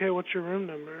 Okay, what's your room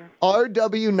number?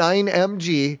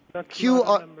 RW9MG That's QR.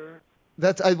 not a number.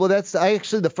 That's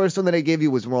actually the first one that I gave you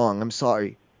was wrong. I'm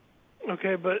sorry.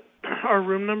 Okay, but our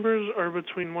room numbers are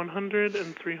between 100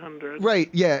 and 300. Right,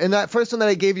 yeah, and that first one that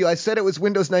I gave you, I said it was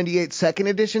Windows 98 second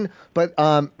edition, but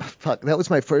that was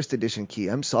my first edition key.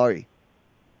 I'm sorry.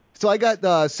 So I got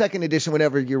the second edition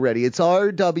whenever you're ready. It's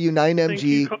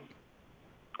RW9MG.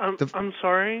 I'm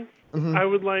sorry. Mhm. I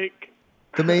would like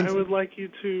The main. I would like you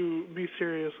to be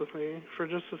serious with me for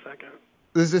just a second.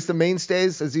 Is this the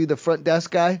mainstays? Is he the front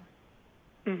desk guy?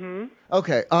 Mhm.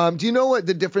 Okay. Do you know what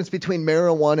the difference between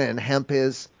marijuana and hemp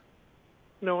is?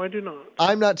 No, I do not.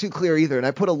 I'm not too clear either, and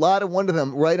I put a lot of one of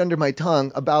them right under my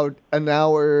tongue about an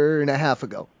hour and a half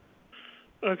ago.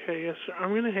 Okay, yes, sir.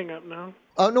 I'm gonna hang up now.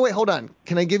 Oh, no, wait, hold on.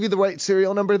 Can I give you the right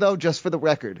serial number, though, just for the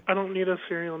record? I don't need a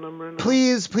serial number. No.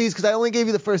 Please, because I only gave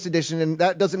you the first edition, and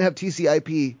that doesn't have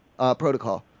TCP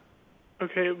protocol.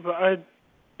 Okay, but I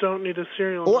don't need a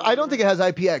serial Or number. I don't think it has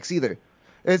IPX either.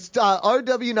 It's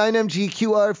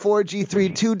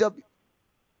RW9MGQR4G32W.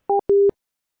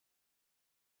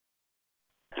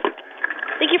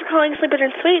 Thank you for calling Sleepers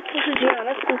and Suites. This is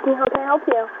Gianna speaking. How can I help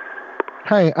you?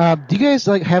 Hi. Do you guys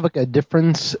have a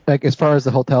difference as far as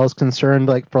the hotel is concerned,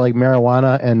 for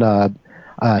marijuana and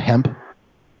hemp?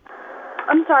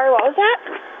 I'm sorry. What was that?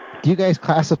 Do you guys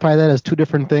classify that as two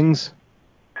different things?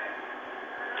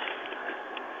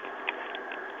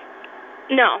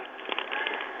 No.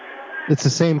 It's the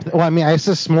same. Well, I mean, I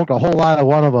just smoked a whole lot of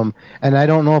one of them, and I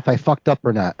don't know if I fucked up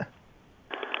or not.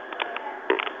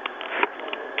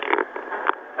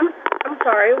 I'm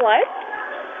sorry. What?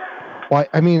 Well,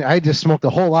 I mean, I just smoked a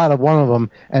whole lot of one of them,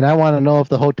 and I want to know if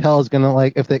the hotel is gonna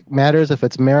if it matters if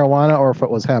it's marijuana or if it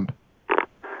was hemp.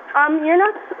 You're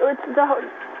not. It's the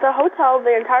hotel.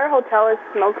 The entire hotel is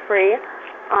smoke free.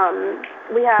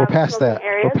 We have We're past smoking that.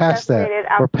 areas We're past that. designated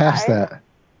We're past outside. that.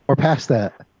 We're past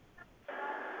that.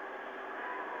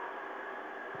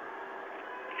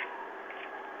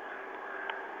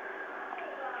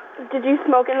 Did you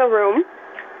smoke in the room?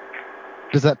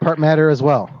 Does that part matter as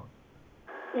well?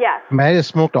 Yes. I mean, I just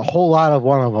smoked a whole lot of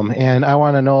one of them, and I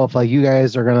want to know if you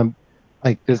guys are gonna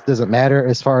Like, does it matter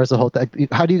as far as the hotel?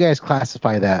 How do you guys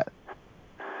classify that?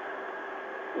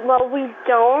 Well, we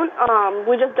don't.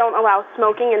 We just don't allow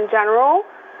smoking in general.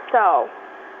 So.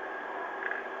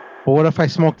 Well, what if I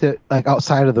smoked it like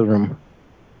outside of the room?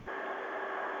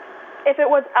 If it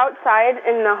was outside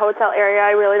in the hotel area,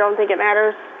 I really don't think it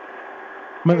matters.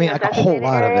 I mean, like a whole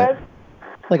lot of it.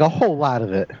 Like a whole lot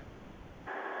of it.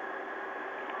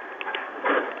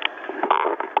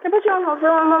 Can I put you on hold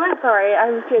for one moment? Sorry,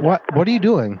 I'm too. What are you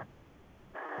doing?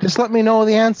 Just let me know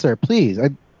the answer, please.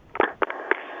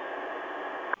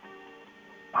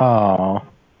 Oh.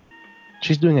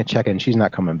 She's doing a check-in. She's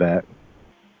not coming back.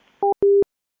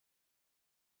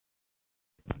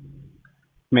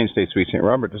 Mainstay Suite St.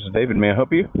 Robert, this is David. May I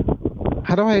help you?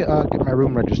 How do I get my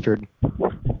room registered?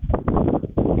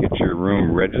 Get your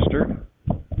room registered?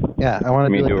 Yeah, I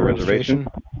want to do, do a reservation?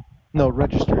 No,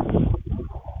 registered.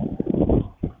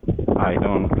 I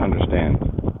don't understand.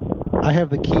 I have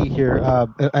the key here.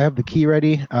 I have the key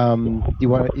ready. Do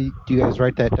you guys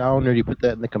write that down, or do you put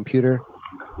that in the computer?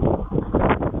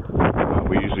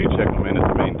 We usually check them in at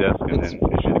the main desk and then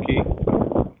issue the key.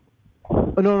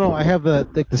 Oh, no, I have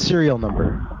the serial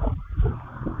number.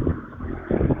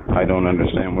 I don't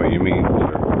understand what you mean,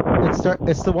 sir.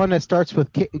 It's the one that starts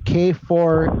with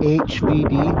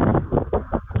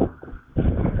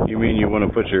K4HVD. You mean you want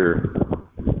to put your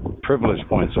privilege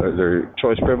points? Are there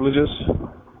choice privileges?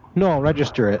 No,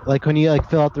 register it. Like when you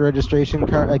fill out the registration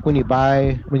card, like when you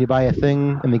buy a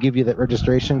thing and they give you that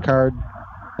registration card,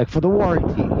 like for the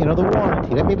warranty. The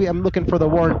warranty. That maybe I'm looking for the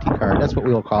warranty card. That's what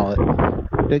we'll call it.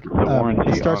 The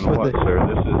warranty it starts on with what, sir?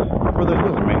 This is a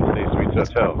Mainstay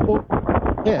Suites hotel.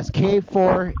 Yes,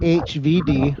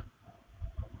 K4HVD.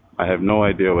 I have no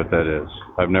idea what that is.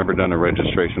 I've never done a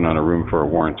registration on a room for a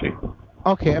warranty.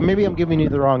 Okay, maybe I'm giving you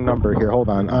the wrong number here. Hold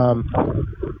on. I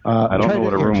don't know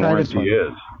what a room warranty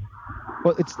is.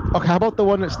 Well, it's okay. How about the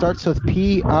one that starts with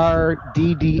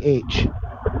PRDDH?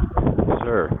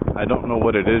 Sir, I don't know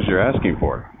what it is you're asking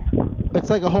for. It's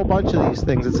like a whole bunch of these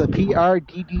things. It's a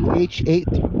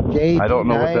PRDDH83JD9. I don't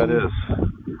know what that is.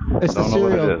 It's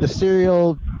the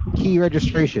serial key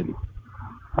registration.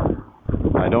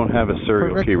 I don't have a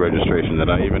serial key registration that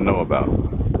I even know about.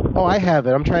 Oh, I have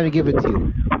it. I'm trying to give it to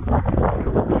you.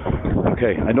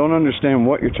 Okay, I don't understand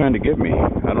what you're trying to give me.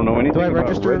 I don't know anything about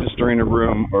registering a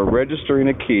room or registering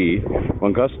a key.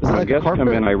 When guests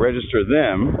come in, I register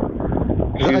them.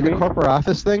 Is that like a corporate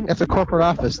office thing? That's a corporate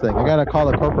office thing. I gotta call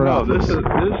the corporate office. No, this is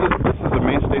a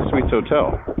Mainstay Suites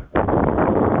hotel.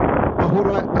 Well, who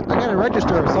do I gotta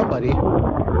register with somebody.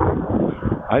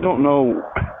 I don't know.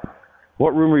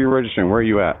 What room are you registering? Where are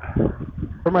you at?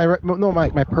 For my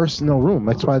personal room.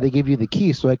 That's why they give you the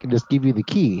key, so I can just give you the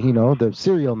key. The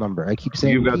serial number. I keep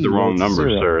saying you've got the wrong number,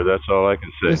 sir. That's all I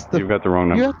can say. You've got the wrong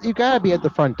number. You gotta be at the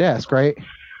front desk, right?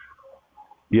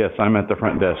 Yes, I'm at the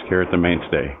front desk here at the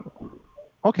Mainstay.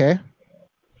 Okay.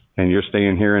 And you're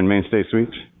staying here in Mainstay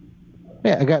Suites?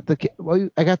 Yeah, I got the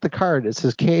card. It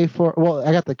says K4. Well,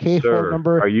 I got the K4 Sir,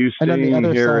 number. Are you staying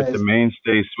here side at the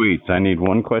Mainstay Suites? I need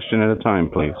one question at a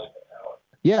time, please.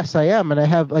 Yes, I am, and I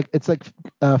have it's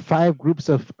 5 groups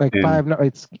of 5. No,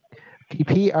 it's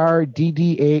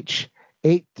PRDDH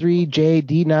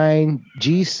 83JD9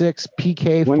 G6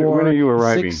 PK4. When are you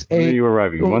arriving? 6, 8, when are you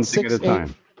arriving? One thing 6, at a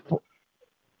time.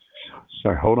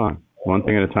 Sorry, hold on. One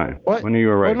thing at a time. What? When are you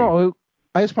arriving? Oh, no,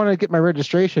 I just wanted to get my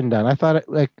registration done. I thought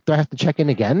do I have to check in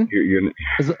again?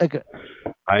 Is it like a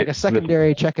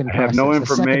secondary check-in process? I have no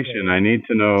information. I need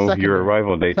to know your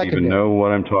arrival date to even know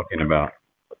what I'm talking about.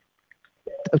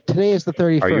 Today is the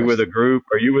 31st. Are you with a group?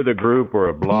 Are you with a group or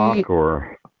a block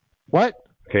or? What?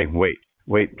 Okay, wait,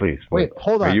 please. Wait,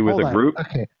 hold on. Are you with a group?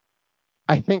 Okay.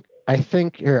 I think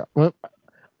here.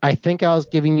 I think I was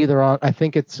giving you the wrong. I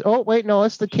think it's. Oh wait, no,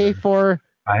 it's the K4.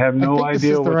 I have no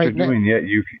idea what you're doing yet.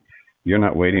 You're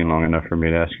not waiting long enough for me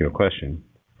to ask you a question.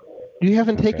 You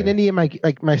haven't taken any of my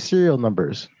serial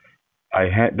numbers.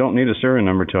 I don't need a serial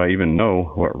number till I even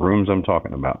know what rooms I'm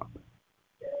talking about.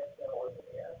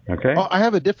 Okay. Oh, I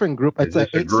have a different group. It's like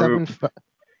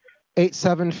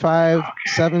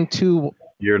 87572.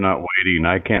 You're not waiting.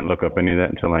 I can't look up any of that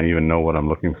until I even know what I'm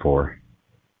looking for.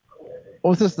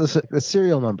 What's this? The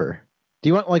serial number? Do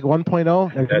you want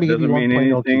 1.0? That doesn't mean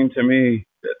anything to me.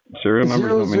 Serial numbers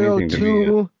don't mean anything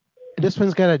to me. This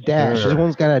one's got a dash. Sure. This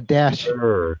one's got a dash.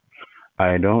 Sure.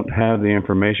 I don't have the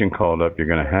information called up. You're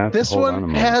going to have to hold on a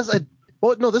moment.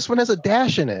 This one has a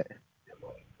dash in it.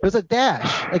 There's a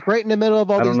dash, right in the middle of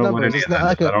all these numbers.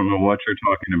 I don't know what you're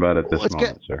talking about at this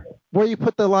moment, sir. Where you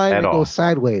put the line that goes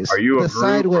sideways. Are you a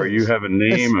group, or you have a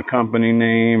name, a company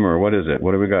name, or what is it?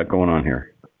 What do we got going on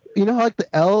here? You know how like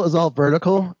the L is all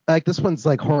vertical? Like this one's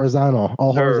like horizontal,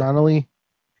 all horizontally.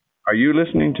 Are you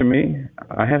listening to me?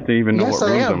 I have to even know Yes, what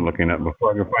I rooms am. I'm looking at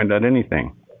before I can find out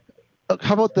anything.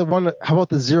 How about the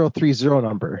 030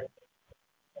 number?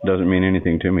 Doesn't mean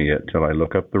anything to me yet till I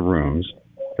look up the rooms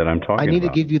that I'm talking about. I need to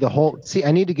give you the whole. See,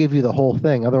 I need to give you the whole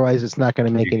thing. Otherwise, it's not going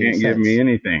to make any sense. You can't give me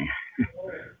anything.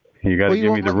 You got to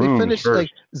give me the rooms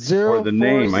first. Like or the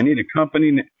name. I need a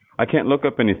company. I can't look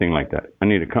up anything like that. I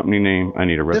need a company name. I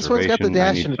need a reservation. This one's got the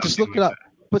dash in it. Just look it up.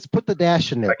 Let's put the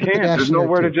dash in there. I can't. There's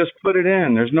nowhere to just put it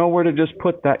in. There's nowhere to just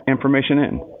put that information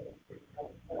in.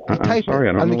 You type it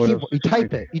on the keyboard. You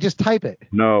type it. You just type it.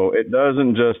 No, it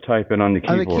doesn't just type it on the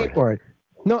keyboard. On the keyboard.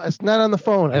 No, it's not on the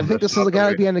phone. I think this has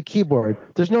got to be on the keyboard.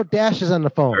 There's no dashes on the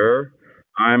phone. Sir,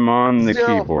 I'm on the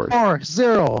keyboard.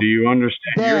 040. Do you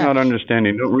understand? Dash. You're not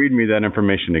understanding. Don't read me that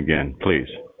information again, please.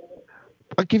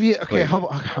 I'll give you. Okay,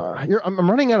 I'm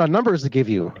running out of numbers to give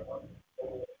you.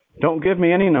 Don't give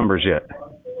me any numbers yet.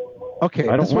 Okay,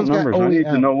 I don't want numbers. I need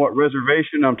to know what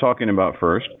reservation I'm talking about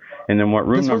first, and then what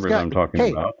room numbers I'm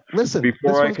talking about. Listen,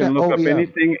 before I can look up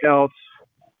anything else.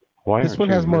 Why this one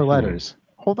has more letters.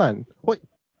 Hold on. What?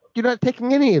 You're not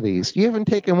taking any of these. You haven't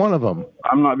taken one of them.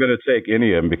 I'm not going to take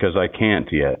any of them because I can't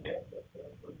yet.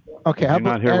 Okay, Did you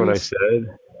not hear what I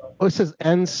said? Oh, it says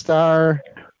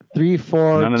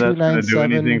N*34297. None of that's going to do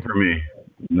anything for me.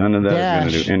 None of that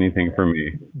is going to do anything for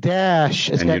me. Dash.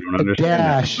 It's and got you don't understand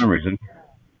that for some reason.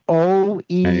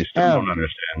 O-E-M. And you still don't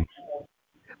understand.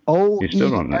 O-E-M. You still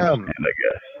don't understand, I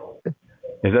guess.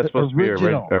 Is that supposed to be a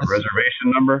reservation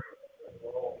number?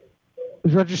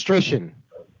 Registration.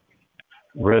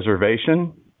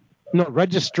 Reservation? No,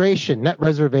 registration, not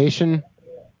reservation.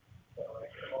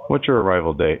 What's your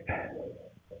arrival date,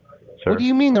 sir? What do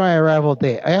you mean my arrival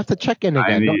date? I have to check in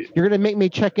again. You're going to make me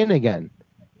check in again.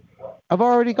 I've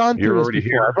already gone through this before.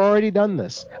 Here. I've already done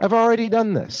this.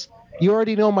 You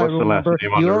already know my room number.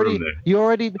 You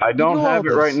already. I don't have it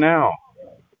right now.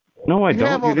 No, I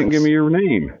don't. You didn't give me your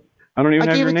name. I don't even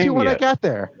have your name yet. I gave it to you when I got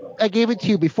there. I gave it to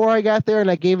you before I got there,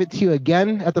 and I gave it to you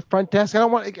again at the front desk. I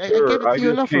don't want. I gave it to you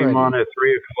enough already. I just came on at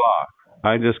 3:00.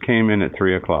 I just came in at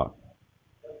 3:00.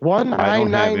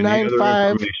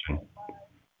 19995.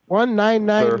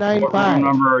 19995. What room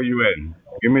number are you in?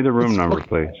 Give me the room number,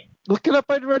 please. Look it up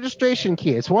by the registration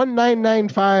key. It's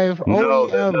 1995. No,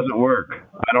 that doesn't work.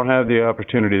 I don't have the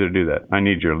opportunity to do that. I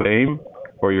need your name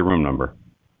or your room number.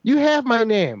 You have my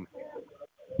name.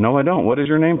 No, I don't. What is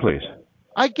your name, please?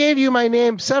 I gave you my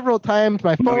name several times,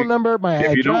 my phone number, my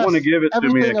address. If you don't want to give it to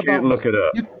me, I can't look it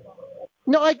up.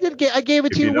 No, I did. I gave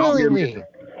it to you willingly.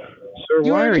 Sir,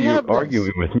 why are you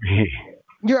arguing with me?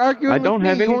 You're arguing with me. I don't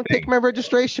have anything. You won't take my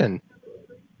registration.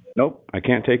 Nope, I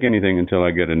can't take anything until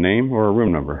I get a name or a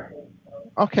room number.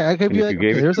 Okay, I give you like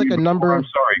there's like a number. I'm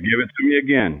sorry, give it to me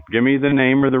again. Give me the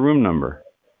name or the room number.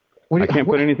 I can't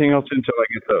put anything else until I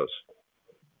get those.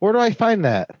 Where do I find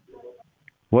that?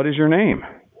 What is your name?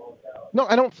 No,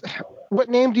 I don't. What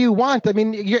name do you want? I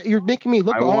mean, you're making me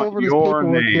look all over this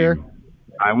paperwork here.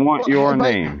 I want your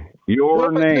name.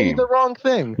 Your name. I tell you the wrong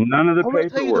thing. None of the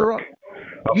paperwork.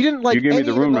 You didn't like. You give me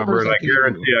the room number, and I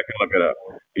guarantee I can look it up.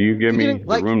 You give me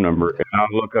the room number, and I'll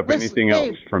look up anything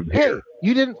else from here. Hey,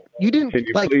 you didn't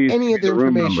like any of the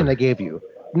information I gave you.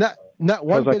 Not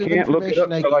one bit of information. I can't look it up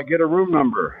until I get a room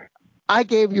number. I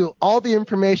gave you all the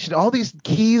information, all these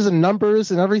keys and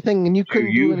numbers and everything, and you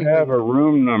couldn't do anything. You have a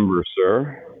room number,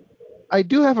 sir. I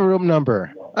do have a room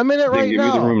number. I'm in it right now.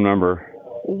 Give me the room number.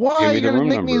 Why give are me you the room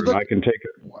make number, me look? And I can take it.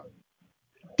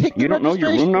 You don't know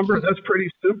your room number? That's pretty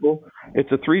simple. It's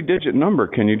a 3-digit number.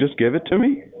 Can you just give it to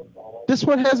me? This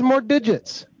one has more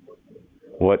digits.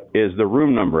 What is the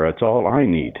room number? That's all I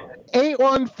need.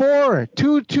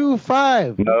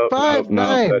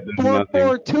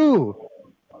 814-225-59442.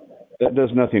 That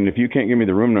does nothing. If you can't give me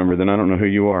the room number, then I don't know who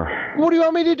you are. What do you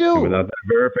want me to do? And without that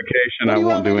verification, I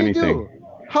won't do anything.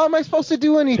 How am I supposed to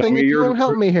do anything if you don't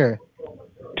help me here?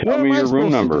 Tell me your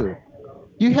room number.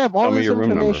 You have all this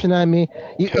information on me.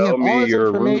 You have all this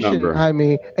information on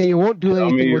me, and you won't do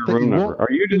anything with it.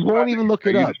 You won't even look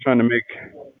it up. Are you just trying to make...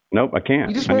 Nope, I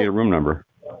can't. I need a room number.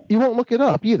 You won't look it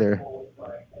up either.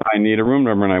 I need a room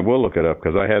number, and I will look it up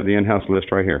because I have the in-house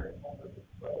list right here.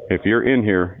 If you're in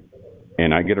here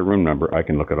and I get a room number, I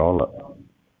can look it all up.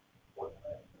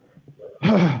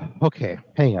 Okay,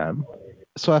 hang on.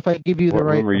 So if I give you the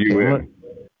right... What room are you in?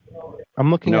 I'm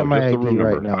looking at my ID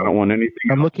right now. I don't want anything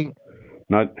else. Looking...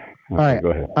 Not... All right. Go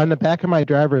ahead. On the back of my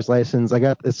driver's license,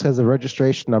 it says a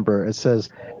registration number. It says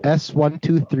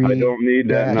S123. I don't need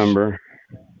that number.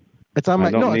 It's on my.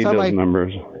 I don't need those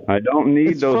numbers. I don't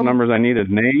need those numbers. I need a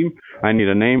name. I need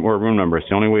a name or a room number. It's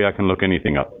the only way I can look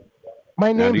anything up.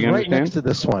 My name's right next to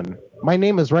this one. My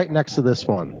name is right next to this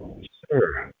one.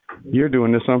 Sir, you're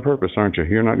doing this on purpose, aren't you?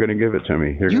 You're not going to give it to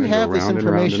me. You're going to go round and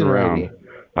round and round.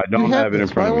 I don't have it in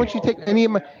front of me. Why won't you take any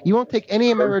of my? You won't take any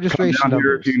of my registration numbers. Come down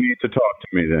here if you need to talk to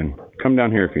me. Then come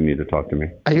down here if you need to talk to me.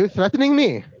 Are you threatening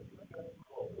me?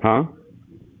 Huh?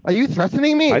 Are you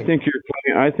threatening me? I think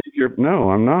you're playing. No,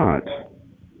 I'm not.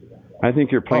 I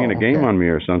think you're playing a game on me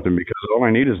or something because all I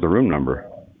need is the room number.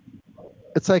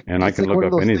 It's like, and I can look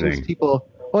up anything.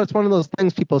 It's one of those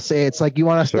things people say. It's like, you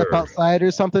want to step outside or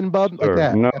something, bub? Sir, like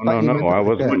that. No. I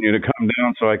was wanting you to come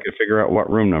down so I could figure out what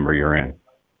room number you're in.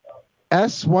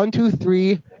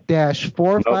 S123-456.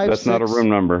 Nope, that's not a room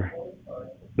number.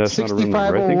 That's not a room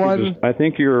number. I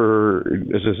think you're.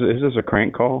 Is this a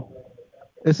crank call?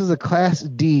 This is a Class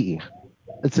D.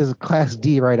 It says Class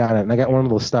D right on it, and I got one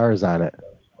of those stars on it.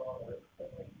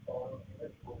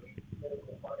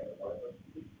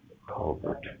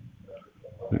 Culvert.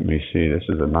 Let me see. This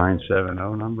is a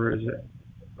 970 number, is it?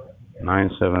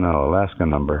 970, Alaska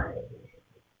number.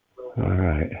 All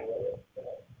right.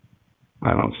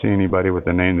 I don't see anybody with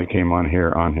the name that came on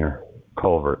here.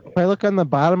 Culvert. If I look on the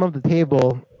bottom of the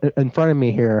table in front of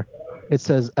me here, it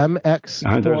says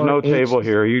MX4H. There's no table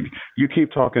here. You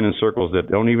keep talking in circles that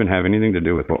don't even have anything to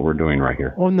do with what we're doing right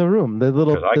here. Oh, in the room.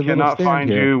 Because I cannot find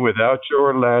you without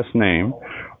your last name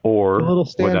or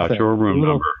without your room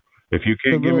number. If you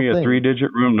can't give me a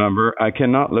 3-digit room number, I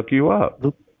cannot look you up.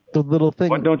 The little thing.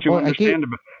 What don't you understand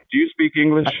about? Do you speak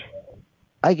English?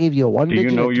 I gave you a 1-digit. Do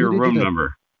you know your room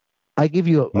number? I give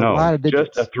you a lot of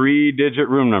digits. Just a 3-digit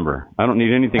room number. I don't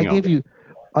need anything else.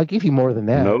 I'll give you more than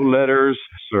that. No letters,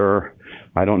 sir.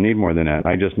 I don't need more than that.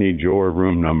 I just need your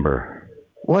room number.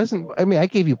 I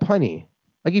gave you plenty.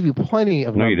 I gave you plenty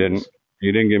of numbers. No, you didn't.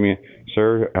 You didn't give me...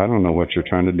 Sir, I don't know what you're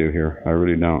trying to do here. I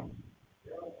really don't.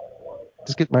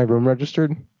 Just get my room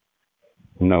registered?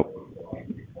 Nope.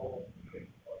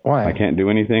 Why? I can't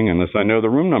do anything unless I know the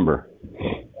room number.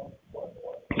 I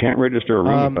can't register a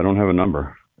room if I don't have a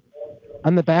number.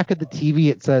 On the back of the TV,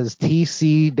 it says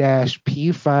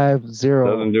TC-P50.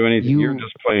 Doesn't do anything. You're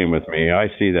just playing with me.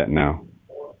 I see that now.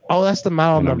 Oh, that's the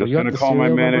model number. I'm just going to call my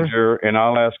manager, and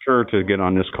I'll ask her to get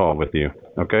on this call with you.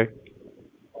 Okay?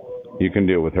 You can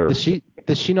deal with her.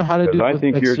 Does she know how to do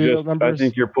serial numbers? I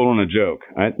think you're pulling a joke.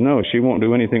 No, she won't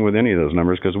do anything with any of those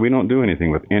numbers because we don't do anything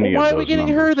with any of those numbers. Why are we getting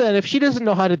her then if she doesn't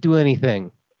know how to do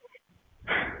anything?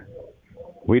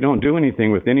 We don't do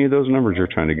anything with any of those numbers you're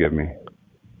trying to give me.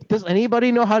 Does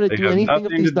anybody know how to do anything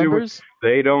with these numbers?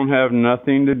 They don't have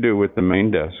nothing to do with the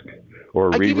main desk or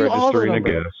re-registering a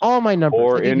guest. All my numbers.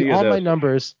 Or I gave you all my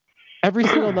numbers. Every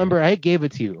single number, I gave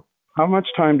it to you. How much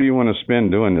time do you want to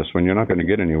spend doing this when you're not going to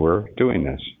get anywhere doing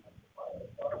this?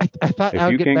 I thought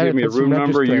if you can't give me a room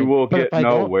number, you will get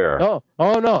nowhere. No.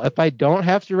 If I don't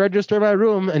have to register my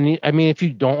room, if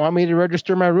you don't want me to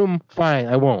register my room, fine,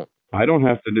 I won't. I don't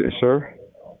have to do, sir.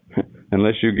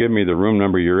 Unless you give me the room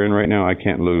number you're in right now, I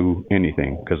can't do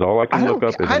anything because all I can look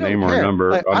up is a name or a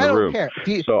number on the room. Care. If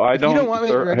you don't want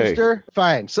me to register,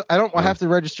 fine. So I don't have to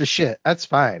register shit. That's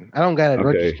fine. I don't gotta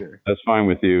register. That's fine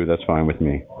with you. That's fine with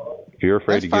me. If you're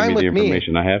afraid to give me the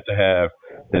information I have to have,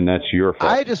 then that's your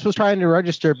fault. I just was trying to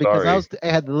register because I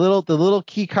had the little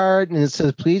key card and it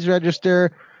says please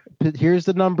register. Here's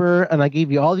the number, and I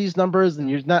gave you all these numbers, and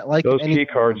you're not like those key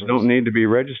cards don't need to be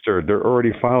registered. They're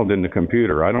already filed in the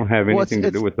computer. I don't have anything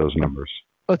to do with those numbers.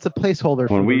 It's a placeholder.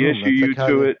 When we issue you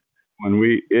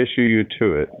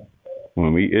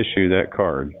that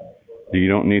card, you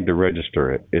don't need to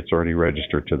register it. It's already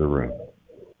registered to the room.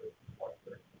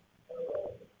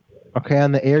 Okay,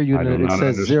 on the air unit it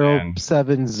says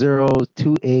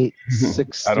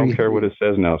 0702863. I don't care what it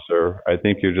says now, sir. I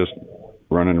think you're just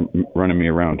running me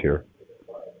around here.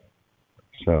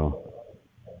 So,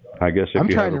 I guess if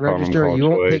you have a problem, call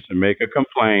Joyce and make a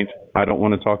complaint. I don't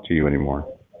want to talk to you anymore.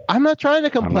 I'm not trying to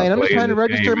complain. I'm just trying to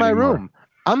register my room.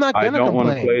 I'm not going to complain. I don't want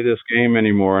to play this game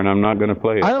anymore, and I'm not going to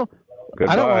play it. I don't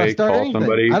want to start anything.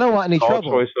 Somebody. I don't want any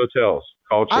trouble. Call Choice Hotels.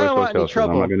 Call Choice Hotels.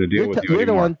 I'm not going to deal with you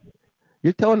anymore.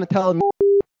 You're telling me.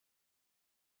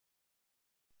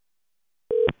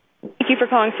 Thank you for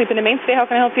calling Sleep in the Mainstay. How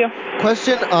can I help you?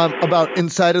 Question about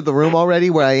inside of the room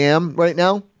already where I am right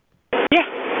now.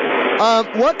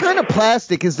 Yeah. What kind of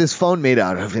plastic is this phone made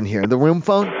out of in here? The room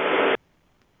phone?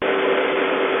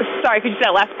 Sorry, could you say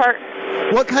that last part?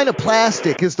 What kind of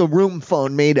plastic is the room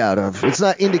phone made out of? It's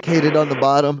not indicated on the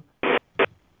bottom.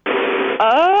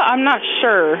 I'm not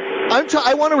sure.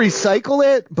 I want to recycle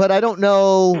it, but I don't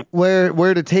know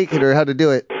where to take it or how to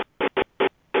do it.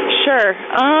 Sure.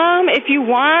 If you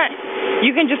want,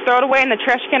 you can just throw it away in the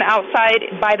trash can outside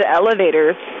by the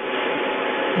elevators.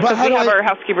 Because we have our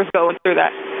housekeepers going through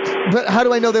that. But how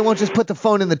do I know they won't just put the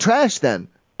phone in the trash then?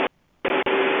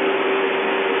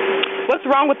 What's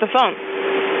wrong with the phone?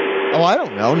 Oh, I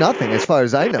don't know. Nothing, as far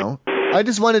as I know. I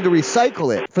just wanted to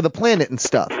recycle it for the planet and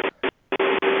stuff.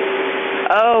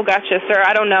 Oh, gotcha, sir.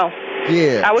 I don't know.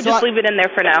 Yeah. I would just leave it in there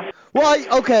for now.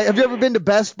 Well, okay. Have you ever been to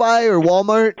Best Buy or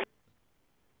Walmart?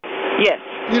 Yes.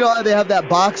 You know how they have that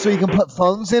box where you can put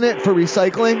phones in it for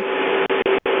recycling?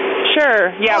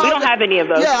 Sure. Yeah, we don't have any of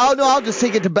those. Yeah, I'll just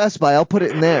take it to Best Buy. I'll put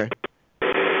it in there.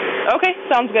 Okay,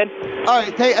 sounds good. All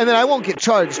right, and then I won't get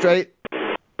charged, right?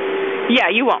 Yeah,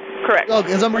 you won't. Correct. Oh,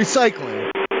 because I'm recycling.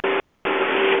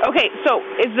 Okay, so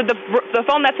is the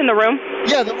phone that's in the room?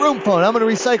 Yeah, the room phone. I'm going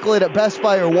to recycle it at Best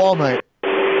Buy or Walmart.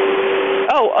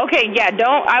 Oh, okay. Yeah,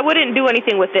 I wouldn't do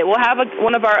anything with it. We'll have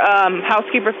one of our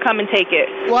housekeepers come and take it.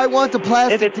 Well, I want the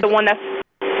plastic. If it's the one that's...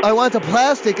 I want the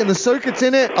plastic and the circuits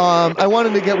in it. I want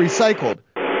them to get recycled.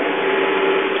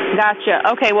 Gotcha.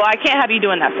 Okay, well, I can't have you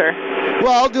doing that, sir.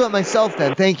 Well, I'll do it myself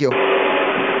then. Thank you.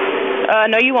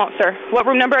 No, you won't, sir. What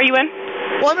room number are you in?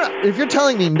 Well, if you're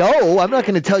telling me no, I'm not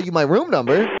going to tell you my room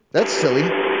number. That's silly.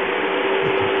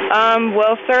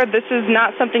 Well, sir, this is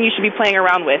not something you should be playing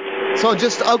around with. So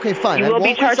okay, fine. You will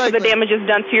be charged for the damages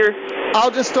done to your...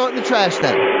 I'll just throw it in the trash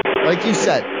then, like you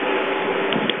said.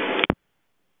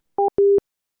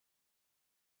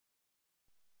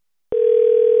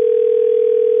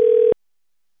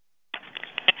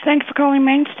 Thanks for calling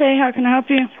Mainstay. How can I help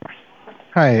you?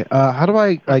 Hi. How do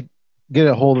I get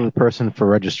a hold of the person for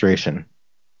registration?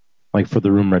 Like for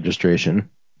the room registration?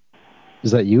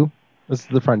 Is that you? This is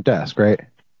the front desk, right?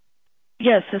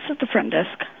 Yes, this is the front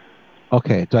desk.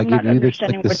 Okay. Do I give you I'm not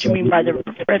understanding what you mean by the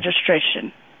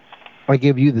registration. I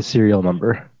give you the serial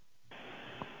number.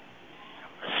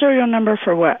 Serial number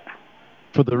for what?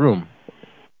 For the room.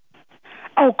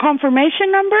 Oh, confirmation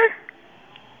number?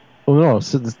 Well, no,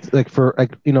 so it's like for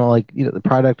the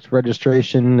product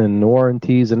registration and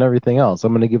warranties and everything else.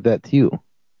 I'm going to give that to you.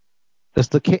 That's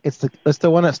the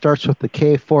one that starts with the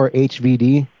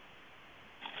K4HVD.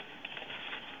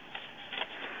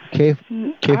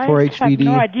 K4HVD. I have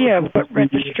no idea what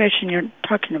registration you're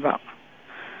talking about.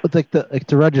 It's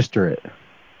to register it.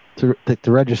 To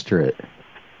register it.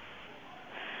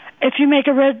 If you make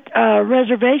a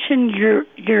reservation, you're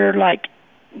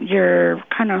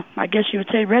kind of, I guess you would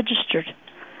say, registered.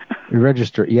 You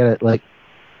register. You gotta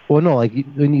when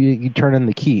you turn in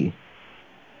the key.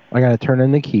 I gotta turn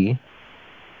in the key.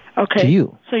 Okay. To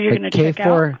you. So you're gonna check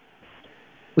out.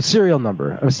 With serial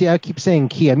number. See, I keep saying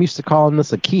key. I'm used to calling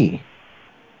this a key,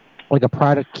 like a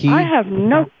product key. I have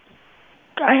no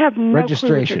clue what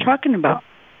you're talking about.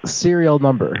 Serial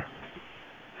number.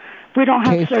 We don't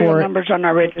have serial numbers on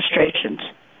our registrations.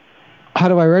 How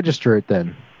do I register it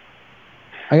then?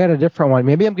 I got a different one.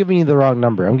 Maybe I'm giving you the wrong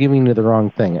number. I'm giving you the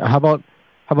wrong thing. How about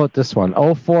this one?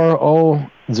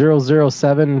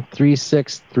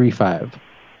 040-007-3635.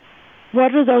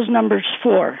 What are those numbers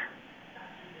for?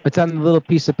 It's on the little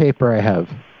piece of paper I have.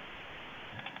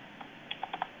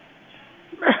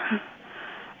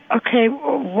 Okay,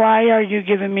 why are you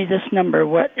giving me this number?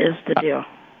 What is the deal?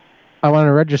 I want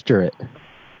to register it.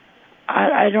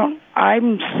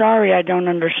 I'm sorry, I don't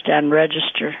understand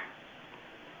register.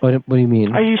 What do you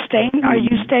mean? Are you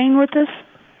staying with us?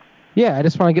 Yeah, I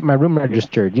just want to get my room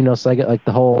registered, so I get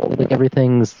the whole,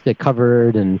 everything's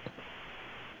covered, and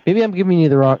maybe I'm giving you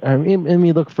the wrong, let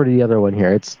me look for the other one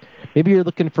here. Maybe you're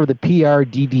looking for the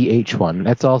PRDDH one.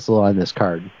 That's also on this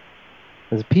card.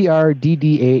 It's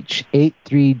PRDDH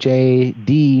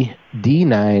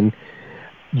 83JDD9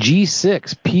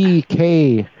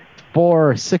 G6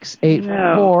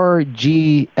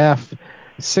 PK4684GF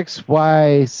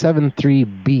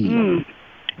 6Y73B.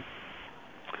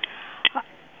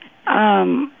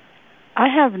 I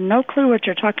have no clue what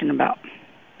you're talking about.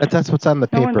 That's what's on the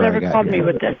paper. No one's ever called me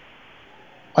with this.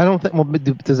 I don't think. Well,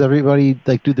 does everybody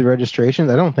do the registrations?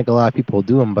 I don't think a lot of people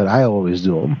do them, but I always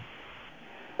do them.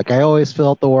 I always fill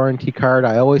out the warranty card.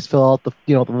 I always fill out the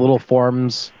the little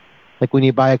forms. Like when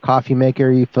you buy a coffee maker,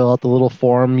 you fill out the little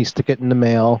form. You stick it in the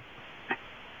mail.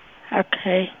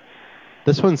 Okay.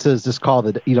 This one says just call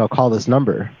this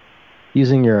number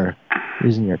using your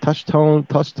touch tone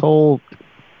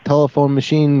telephone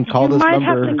machine. Call this number. You might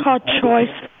have to call Choice.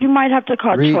 You might have to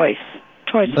call Choice.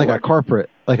 Like a corporate.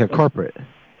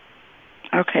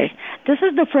 Okay. This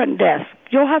is the front desk.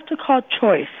 You'll have to call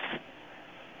Choice.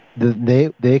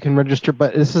 They can register,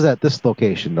 but this is at this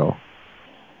location though.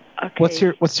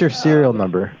 Okay. What's your serial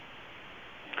number?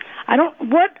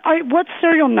 What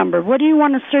serial number? What do you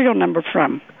want a serial number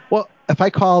from? Well, if I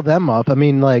call them up, and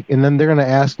then they're gonna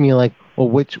ask me well,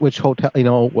 which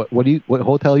hotel, what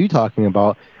hotel are you talking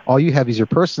about? all you have is your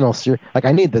personal like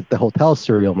I need the hotel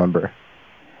serial number.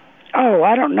 Oh,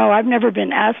 I don't know. I've never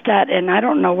been asked that, and I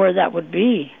don't know where that would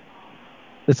be.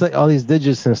 It's like all these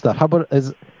digits and stuff. How about I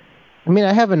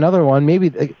have another one.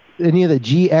 Maybe any of the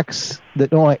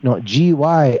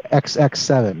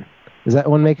GYXX7. Does that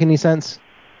one make any sense?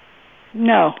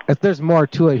 No. If there's more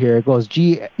to it here, it goes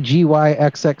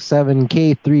GYXX7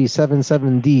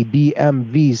 K377D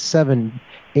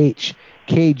BMV7H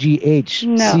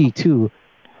KGHC2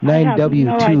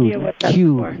 9W2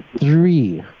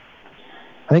 Q3. I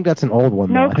think that's an old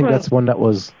one, though. I think that's one that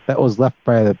was left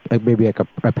by maybe like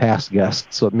a past guest,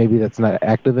 so maybe that's not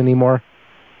active anymore.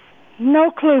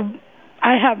 No clue.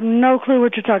 I have no clue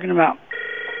what you're talking about.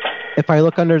 If I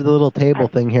look under the little table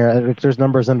thing here, I think there's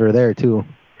numbers under there too.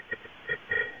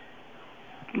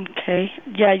 Okay.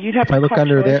 Yeah, you'd have to. If I look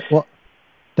under choice. there, well,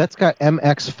 that's got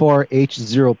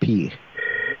MX4H0P.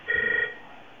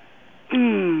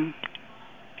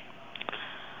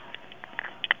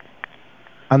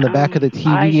 On the back of the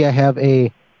TV, I have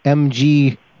a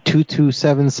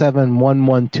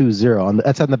MG22771120.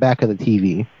 That's on the back of the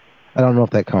TV. I don't know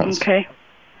if that counts. Okay.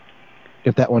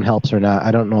 If that one helps or not,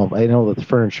 I don't know. I know that the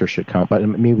furniture should count, but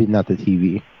maybe not the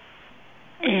TV.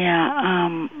 Yeah,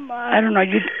 I don't know.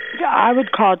 I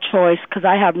would call choice because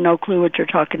I have no clue what you're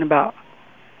talking about.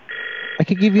 I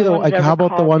could give you how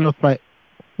about the one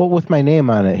with my name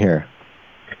on it here?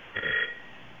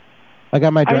 I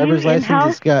got my driver's license.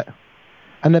 It's got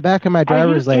on the back of my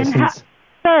driver's license.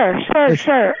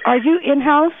 Sir, are you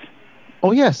in-house?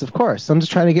 Oh yes, of course. I'm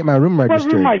just trying to get my room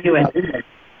registered. What room are you in?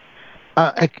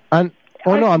 I'm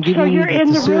giving you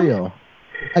the serial.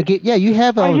 You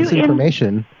have all this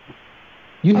information.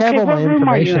 You have all my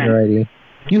information already.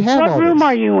 You have all this. What room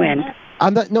are you in?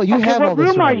 You have all this already. What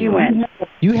room are you in?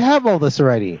 You have all this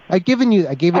already. I gave it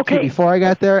to you before I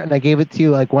got there, and I gave it to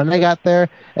you when I got there.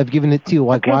 I've given it to you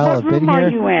while I've been here. What room are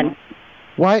you in?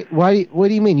 Why? What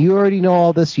do you mean? You already know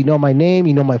all this. You know my name.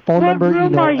 You know my phone number. You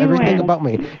know everything about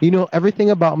me. You know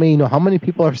everything about me. You know how many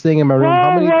people are staying in my room.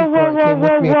 How many people came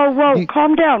with me. Whoa.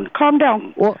 Calm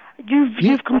down. Well,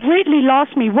 you've completely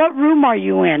lost me. What room are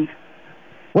you in?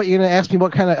 What, you're gonna ask me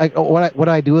what kind of what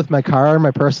I do with my car in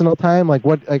my personal time?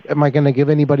 Am I gonna give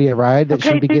anybody a ride that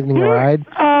shouldn't be giving a ride?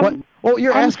 What?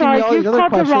 You're asking me all these other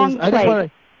questions. I just want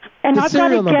to. And I've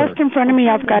got a guest in front of me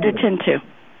I've got to attend to.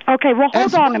 Okay, well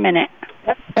hold on a minute.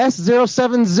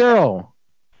 S070.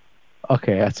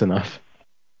 Okay, that's enough.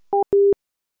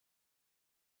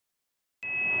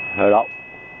 Hello.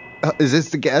 Is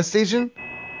this the gas station?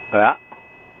 Yeah.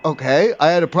 Okay, I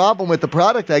had a problem with the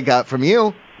product I got from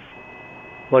you.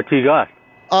 What you got?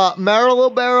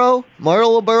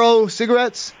 Marlbarrow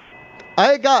cigarettes.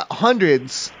 I got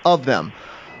hundreds of them.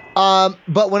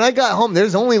 But when I got home,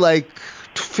 there's only like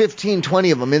 15,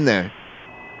 20 of them in there.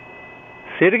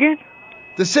 Say it again?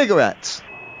 The cigarettes.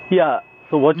 Yeah.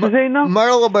 So what you saying now?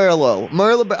 Marlbarrow.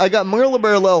 I got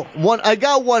Marlbarrow. I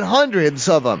got 100s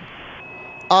of them.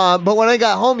 But when I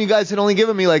got home, you guys had only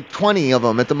given me like 20 of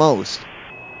them at the most.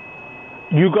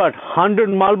 You got 100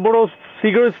 Marlboro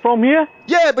cigarettes from here?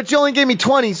 Yeah, but you only gave me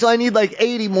 20, so I need like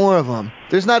 80 more of them.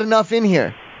 There's not enough in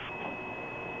here.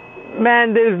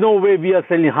 Man, there is no way we are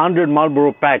selling 100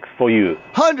 Marlboro packs for you.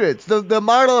 Hundreds. The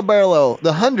Marlbarrow.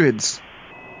 The hundreds.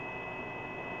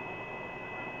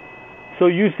 So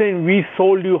you saying we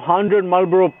sold you 100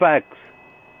 Marlboro packs?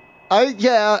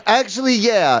 Yeah,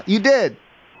 you did.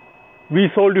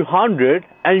 We sold you 100,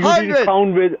 and you didn't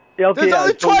count with... Okay, there's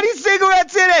only 20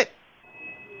 cigarettes in it!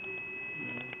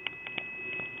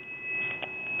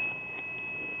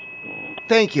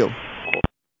 Thank you.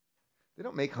 They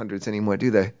don't make hundreds anymore,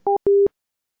 do they?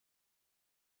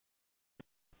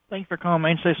 Thank you for calling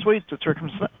Mainstay Suites. It's Rick.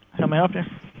 How may I help you?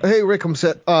 Hey, Rick,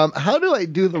 how do I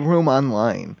do the room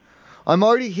online? I'm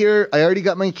already here. I already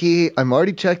got my key. I'm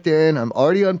already checked in. I'm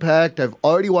already unpacked. I've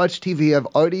already watched TV. I've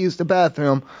already used the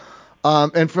bathroom.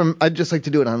 I'd just like to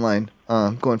do it online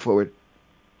going forward.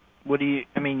 You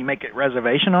make a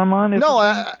reservation online? No,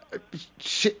 I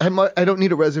don't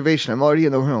need a reservation. I'm already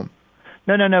in the room.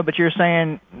 No, but you're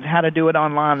saying how to do it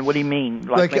online. What do you mean?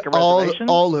 Like make a reservation?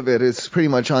 All of it is pretty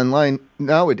much online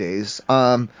nowadays.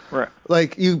 Right.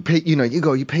 Like you pay,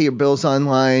 you pay your bills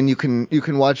online. You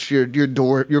can watch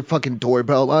your fucking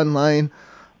doorbell online.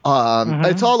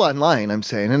 It's all online, I'm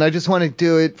saying, and I just want to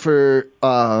do it for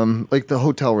like the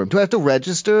hotel room. Do I have to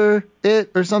register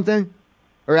it or something?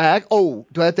 Or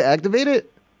do I have to activate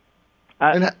it?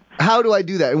 And how do I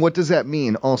do that? And what does that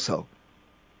mean also?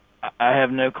 I have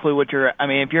no clue what you're...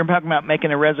 if you're talking about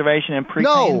making a reservation and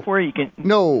pre-paying for it, you can...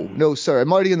 No, sir.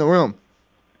 I'm already in the room.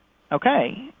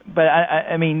 Okay. But,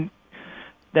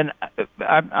 Then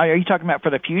are you talking about for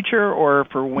the future or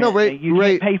for when? No, right. You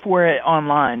can't pay for it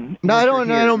online. No, I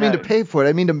don't mean to pay for it.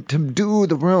 I mean to do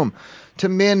the room, to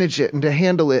manage it and to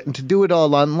handle it and to do it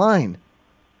all online,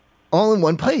 all in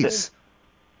one place.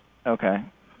 Okay.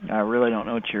 I really don't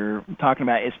know what you're talking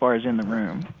about as far as in the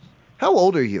room. How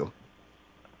old are you?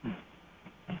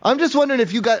 I'm just wondering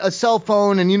if you got a cell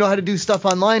phone and you know how to do stuff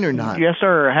online or not. Yes,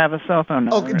 sir. I have a cell phone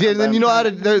now. Okay, then you know how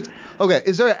to. Okay,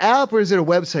 is there an app or is it a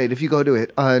website if you go to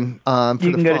it on for the phone?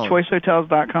 You can go to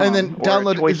choicehotels.com and then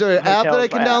download. Is there an app that I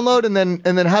can download?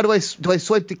 And then how do I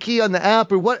swipe the key on the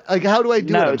app or what? Like how do I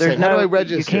do it? No, there's how do I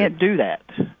register? You can't do that.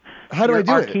 How do I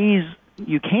do our it? Keys.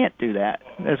 You can't do that.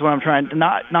 That's what I'm trying to.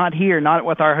 Not here. Not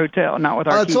with our hotel. Not with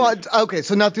our keys.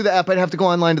 So not through the app. I'd have to go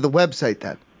online to the website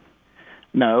then.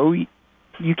 No, you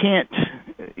can't.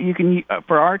 You can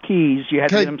for our keys. You have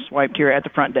to get them swiped here at the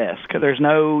front desk. There's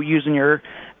no using your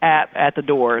app at the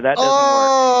door. That doesn't work.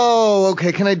 Oh,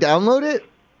 okay. Can I download it?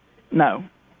 No.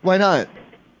 Why not?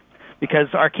 Because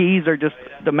our keys are just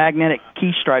the magnetic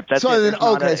key stripe. That's so it. Then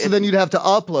so then you'd have to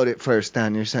upload it first.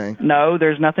 Then you're saying? No,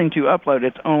 there's nothing to upload.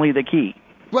 It's only the key.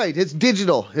 Right. It's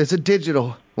digital. It's a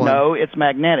digital one. No, it's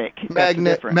magnetic.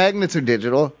 Magnets are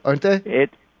digital, aren't they?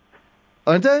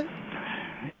 Aren't they?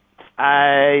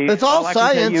 It's all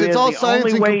science. It's all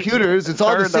science and computers. It's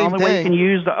all the same thing.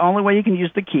 The only way you can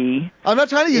use the key. I'm not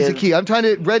trying to use the key. I'm trying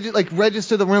to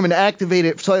register the room and activate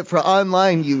it for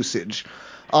online usage.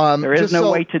 There is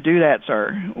no way to do that,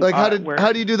 sir. Like how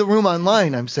do you do the room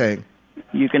online? I'm saying.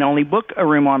 You can only book a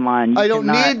room online. I don't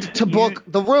need to book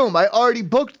the room. I already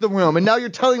booked the room, and now you're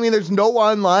telling me there's no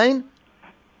online?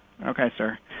 Okay,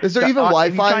 sir. Is there even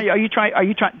Wi-Fi? Are you trying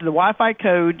the Wi-Fi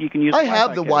code? You can use. I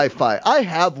have the Wi-Fi. I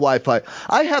have Wi-Fi.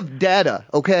 I have data.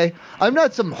 Okay, I'm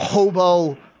not some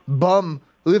hobo bum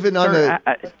living on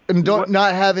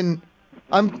not having.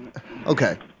 I'm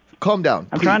okay. Calm down.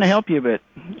 I'm trying to help you, but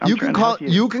you can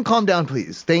calm down,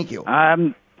 please. Thank you.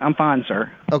 I'm fine,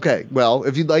 sir. Okay. Well,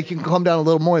 if you'd like, you can calm down a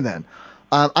little more then.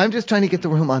 I'm just trying to get the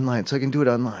room online so I can do it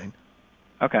online.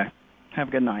 Okay. Have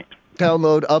a good night.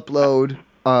 Download, upload.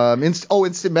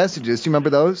 Instant messages. Do you remember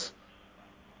those?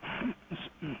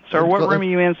 Sir, what room are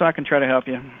you in so I can try to help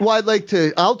you? Well, I'd like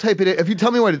to. I'll type it in. If you tell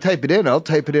me where to type it in, I'll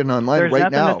type it in online right now.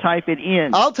 There's nothing to type it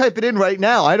in. I'll type it in right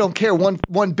now. I don't care one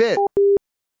bit.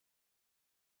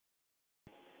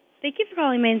 Thank you for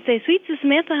calling Mainstay Suites. This is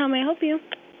Samantha. How may I help you?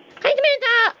 Hi,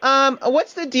 Samantha.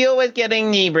 What's the deal with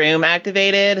getting the room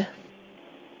activated?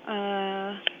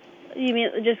 You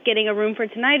mean just getting a room for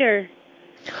tonight, or?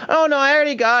 Oh, no, I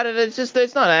already got it.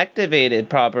 It's not activated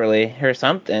properly or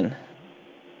something.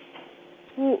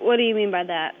 What do you mean by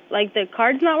that? Like the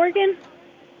card's not working?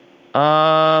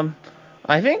 I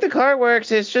think the card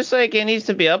works. It's just like it needs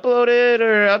to be uploaded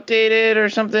or updated or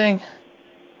something.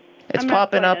 It's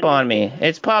popping up on me.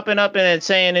 It's popping up and it's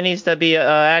saying it needs to be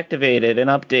activated and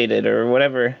updated or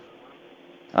whatever.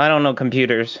 I don't know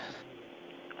computers.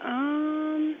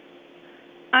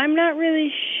 I'm not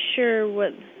really sure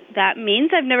what that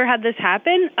means. I've never had this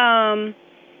happen.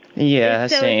 Yeah,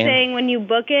 so same. It's saying when you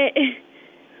book it,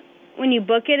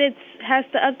 it has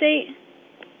to update?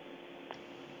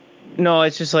 No,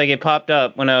 it's just like it popped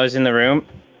up when I was in the room,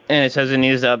 and it says it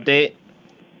needs to update.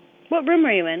 What room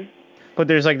are you in? But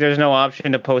there's no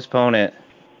option to postpone it.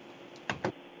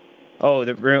 Oh,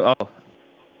 the room. Oh,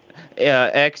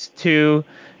 yeah, X2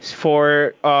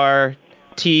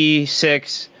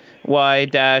 4RT6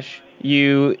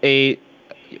 Y-U8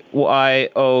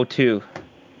 YO2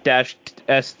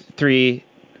 S3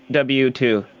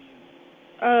 W2.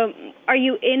 Are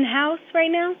you in-house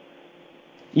right now?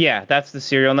 Yeah, that's the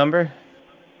serial number.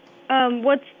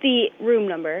 What's the room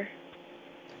number?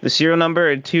 The serial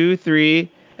number is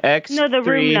 23X. No, the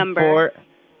room number. 4.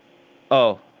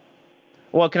 Oh.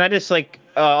 Well, can I just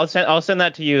I'll send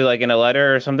that to you in a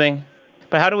letter or something.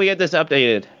 But how do we get this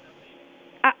updated?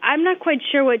 I'm not quite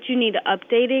sure what you need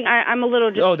updating. I'm a little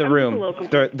just. Oh, the room.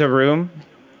 The room.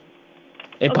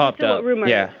 It popped up. What room are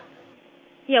you?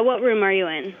 Yeah, what room are you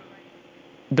in?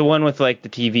 The one with the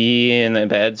TV and the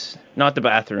beds, not the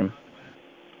bathroom.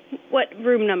 What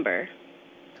room number?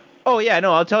 Oh yeah,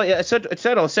 no, I'll tell you. I said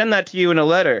I'll send that to you in a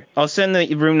letter. I'll send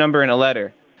the room number in a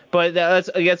letter. But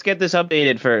let's get this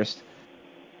updated first.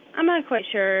 I'm not quite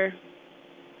sure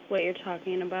what you're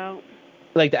talking about.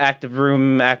 Like the active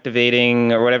room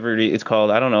activating or whatever it's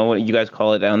called. I don't know what you guys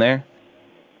call it down there.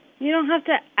 You don't have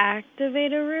to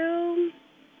activate a room.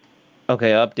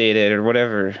 Okay, update it or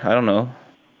whatever. I don't know.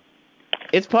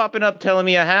 It's popping up telling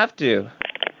me I have to.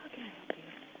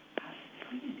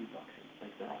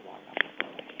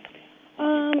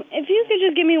 If you could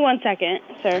just give me 1 second,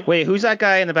 sir. Wait, who's that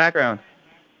guy in the background?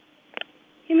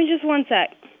 Give me just 1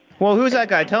 sec. Well, who's that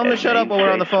guy? Tell him to shut up while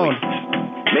we're on the phone.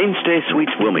 Mainstay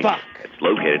Suites Wilmington. Fuck. It's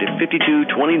located at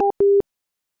 5220.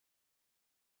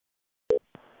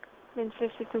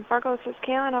 Mainstay Suites in Fargo. This is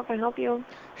Kaylin. How can I help you?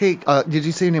 Hey, did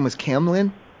you say your name was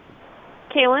Camlin?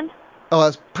 Kaylin? Oh,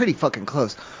 that's pretty fucking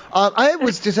close. I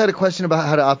just had a question about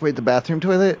how to operate the bathroom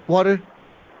toilet water.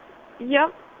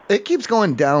 Yep. It keeps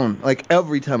going down, like,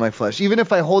 every time I flush. Even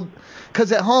if I hold...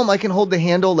 Because at home, I can hold the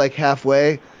handle, like,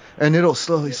 halfway, and it'll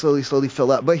slowly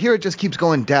fill up. But here, it just keeps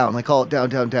going down, like, all down,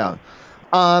 down, down.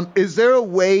 Is there a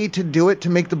way to do it to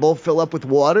make the bowl fill up with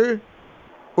water?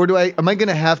 Or am I going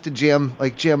to have to jam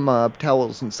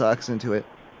towels and socks into it?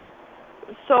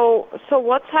 So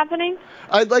what's happening?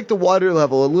 I'd like the water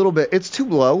level a little bit. It's too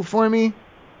low for me.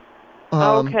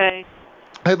 Okay.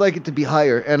 I'd like it to be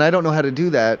higher, and I don't know how to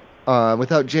do that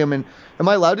without jamming. Am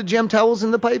I allowed to jam towels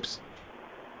in the pipes?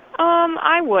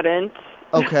 I wouldn't.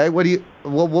 Okay. What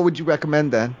would you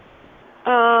recommend then?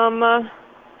 I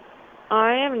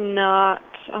am not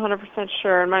 100%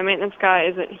 sure, and my maintenance guy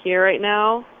isn't here right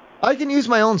now. I can use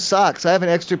my own socks. I have an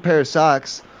extra pair of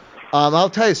socks. I'll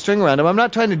tie a string around them. I'm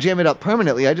not trying to jam it up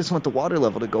permanently. I just want the water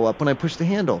level to go up when I push the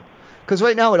handle. Because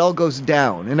right now it all goes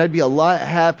down, and I'd be a lot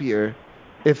happier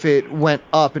if it went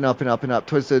up and up and up and up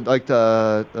towards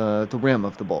the rim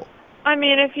of the bowl. I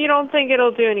mean, if you don't think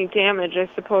it'll do any damage, I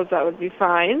suppose that would be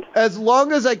fine. As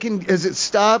long as as it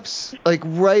stops, like,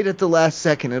 right at the last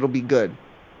second, it'll be good.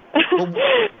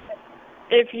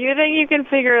 If you think you can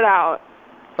figure it out,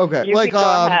 okay. you can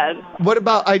go ahead. What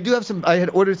about, I had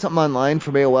ordered something online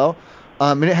from AOL,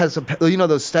 and it has,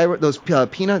 those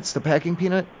peanuts, the packing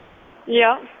peanut.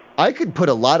 Yeah. I could put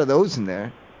a lot of those in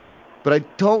there, but I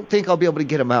don't think I'll be able to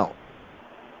get them out.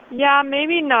 Yeah,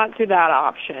 maybe not do that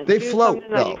option. They do float,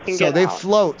 though. So they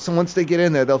float, so once they get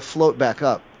in there, they'll float back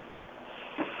up.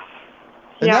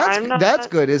 And yeah, that's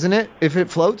good, isn't it? If it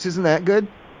floats, isn't that good?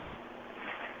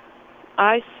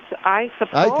 I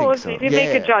suppose. I think so. Maybe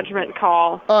make a judgment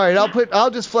call. All right,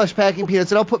 I'll just flush packing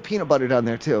peanuts, and I'll put peanut butter down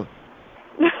there, too.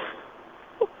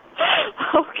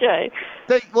 Okay.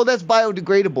 Well, that's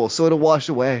biodegradable, so it'll wash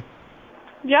away.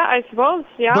 Yeah, I suppose,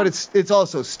 yeah. But it's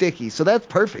also sticky, so that's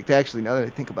perfect, actually, now that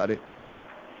I think about it.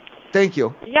 Thank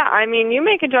you. Yeah, I mean, you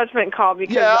make a judgment call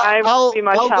because I won't be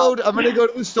much help. I'm going to go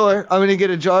to the store. I'm going to get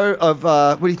a jar of,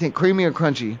 what do you think, creamy or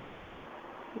crunchy?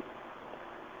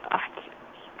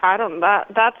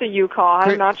 That's a you call.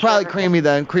 I'm not sure. Probably creamy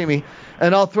then, creamy.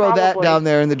 And I'll throw that down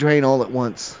there in the drain all at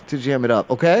once to jam it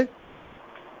up, okay?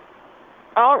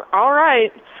 All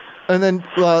right. And then,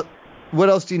 what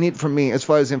else do you need from me as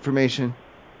far as information?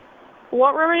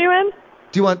 What room are you in?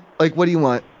 Do you want, what do you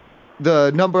want?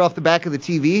 The number off the back of the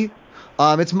TV?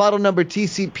 It's model number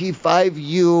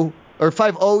TCP50U, or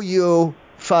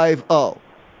 50U50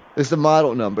 is the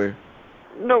model number.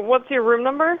 No, what's your room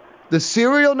number? The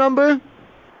serial number?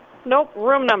 Nope,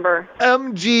 room number.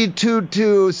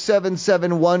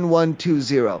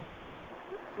 MG22771120.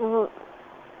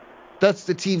 That's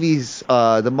the TV's,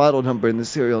 the model number and the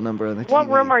serial number on the TV. What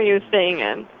room are you staying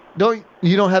in?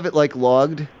 You don't have it,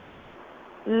 logged?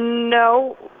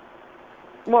 No.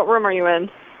 What room are you in?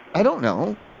 I don't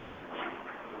know.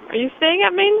 Are you staying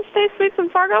at Mainstay Suites in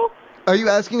Fargo? Are you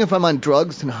asking if I'm on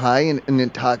drugs and high and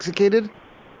intoxicated?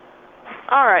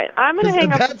 All right, I'm going to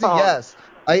hang up the phone. That's a yes.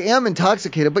 I am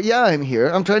intoxicated, but yeah, I'm here.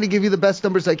 I'm trying to give you the best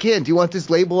numbers I can. Do you want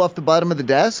this label off the bottom of the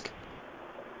desk?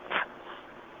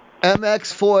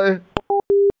 MX4.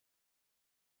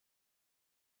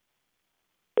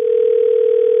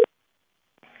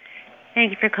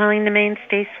 Thank you for calling the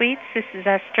Mainstay Suites. This is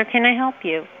Esther. Can I help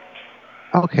you?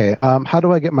 Okay. How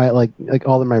do I get my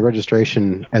all of my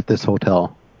registration at this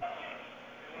hotel?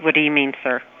 What do you mean,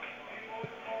 sir?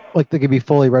 They could be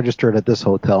fully registered at this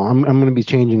hotel. I'm going to be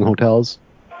changing hotels.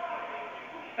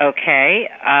 Okay.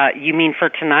 You mean for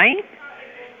tonight?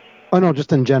 Oh no,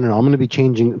 just in general. I'm going to be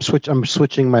I'm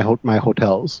switching my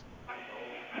hotels.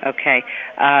 Okay.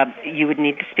 You would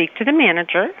need to speak to the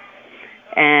manager,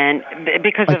 and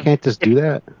because I can't just do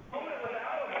that.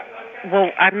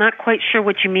 Well, I'm not quite sure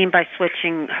what you mean by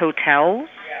switching hotels.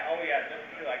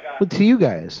 Well, to you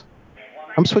guys.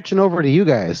 I'm switching over to you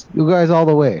guys. You guys all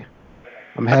the way.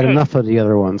 I've had enough of the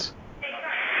other ones.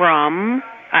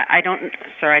 I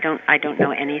don't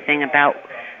know anything about,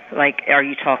 are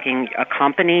you talking a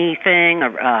company thing,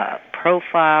 a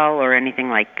profile, or anything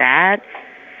like that?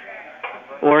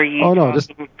 Or are you no,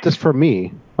 just for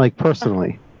me,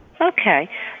 personally. Okay.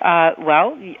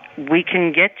 Well, we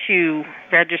can get you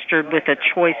registered with a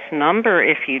choice number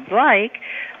if you'd like.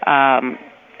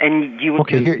 And you would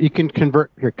here you can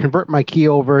convert my key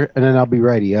over, and then I'll be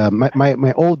ready.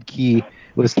 My old key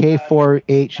was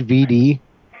K4HVD.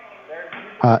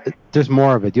 There's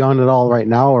more of it. Do you want it all right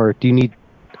now, or do you need...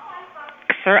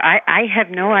 Sir, I have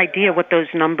no idea what those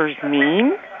numbers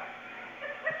mean.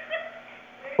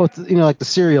 Well, it's, like the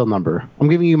serial number. I'm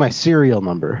giving you my serial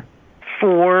number.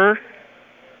 For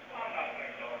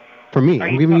me.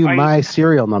 I'm giving you my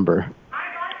serial number.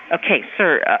 Okay,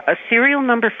 sir, a serial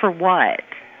number for what?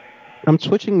 I'm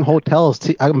switching hotels.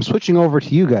 I'm switching over to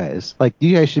you guys. Like,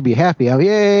 you guys should be happy.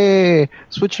 Yay!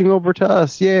 Switching over to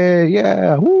us. Yay!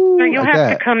 Yeah! Woo! Sir, you'll like have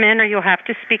that. to come in, or you'll have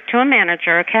to speak to a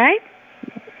manager. Okay?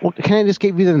 Well, can I just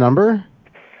give you the number?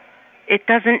 It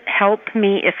doesn't help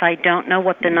me if I don't know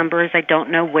what the number is. I don't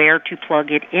know where to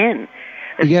plug it in.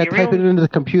 You gotta type it into the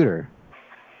computer.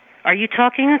 Are you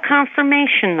talking a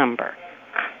confirmation number?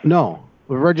 No,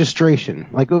 a registration.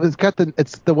 Like,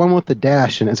 it's the one with the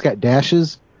dash, and it's got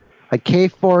dashes. Like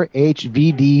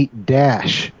K4HVD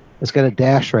dash. It's got a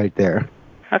dash right there.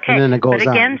 Okay. And then it goes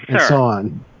but again, on, sir, and so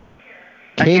on.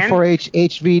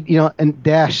 K4HHV, and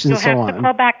dash, and so on. You'll have to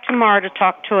call back tomorrow to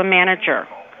talk to a manager.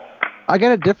 I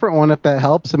got a different one if that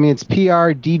helps. I mean, it's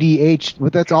PRDDH,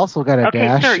 but that's also got a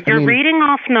dash. Okay, sir, you're reading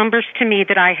off numbers to me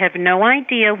that I have no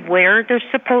idea where they're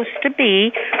supposed to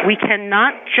be. We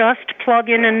cannot just plug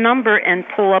in a number and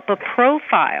pull up a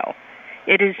profile.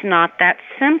 It is not that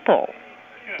simple.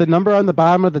 The number on the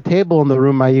bottom of the table in the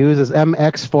room I use is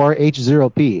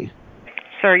MX4H0P.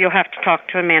 Sir, you'll have to talk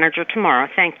to a manager tomorrow.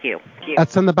 Thank you.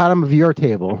 That's on the bottom of your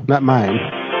table, not mine.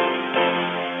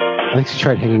 I think she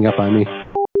tried hanging up on me.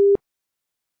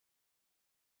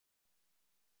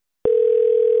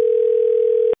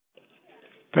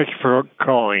 Thank you for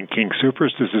calling King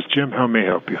Supers. This is Jim. How may I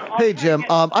help you? Hey, Jim.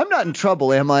 I'm not in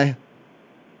trouble, am I?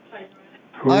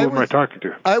 Who am I talking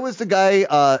to? I was the guy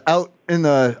out in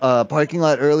the parking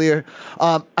lot earlier.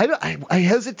 I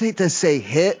hesitate to say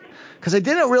hit because I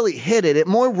didn't really hit it. It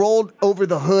more rolled over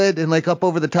the hood and like up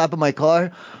over the top of my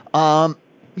car.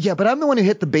 Yeah, but I'm the one who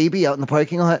hit the baby out in the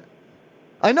parking lot.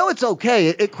 I know it's okay.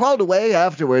 It crawled away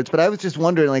afterwards, but I was just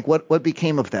wondering like what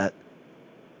became of that.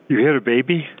 You hit a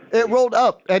baby? It rolled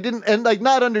up. I didn't, and like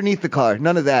not underneath the car.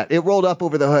 None of that. It rolled up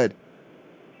over the hood.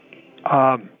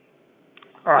 I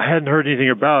hadn't heard anything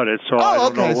about it, so I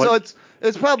don't know what... So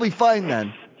it's probably fine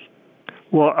then.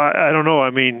 Well, I don't know.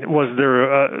 I mean, wasn't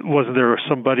there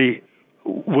somebody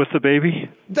with the baby?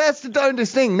 That's the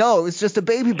darndest thing. No, it was just a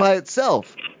baby by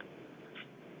itself.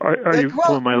 Are you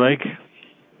pulling my leg?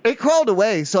 It crawled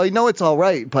away, so I know it's all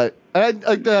right. But so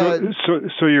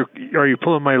are you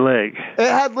pulling my leg? It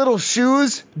had little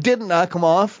shoes. Didn't knock them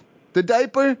off. The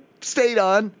diaper stayed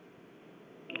on.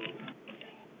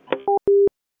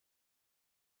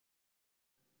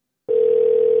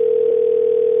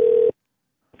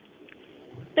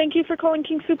 Thank you for calling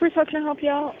King Supers. How can I help you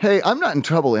out? Hey, I'm not in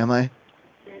trouble, am I?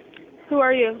 Who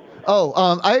are you?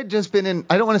 Oh, I had just been in,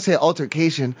 I don't want to say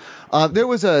altercation. There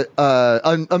was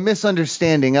a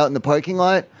misunderstanding out in the parking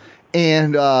lot,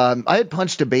 and I had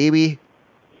punched a baby.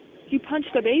 You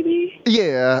punched a baby?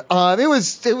 Yeah, it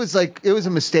was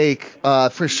a mistake,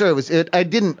 for sure. It was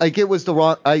the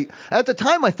wrong, at the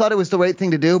time I thought it was the right thing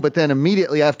to do, but then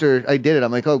immediately after I did it,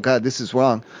 I'm like, oh God, this is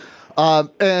wrong.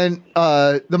 And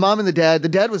the mom and the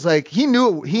dad was like, he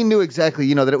knew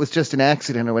exactly, that it was just an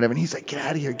accident or whatever. And he's like, get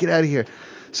out of here.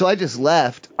 So I just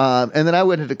left. And then I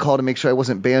went to call to make sure I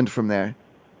wasn't banned from there.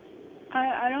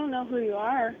 I don't know who you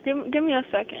are. Give me a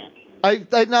second. I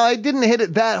didn't hit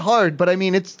it that hard, but I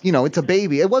mean, it's a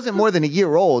baby. It wasn't more than a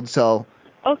year old, so.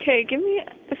 Okay, give me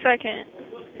a second.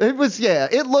 It was, yeah,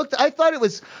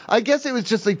 I guess it was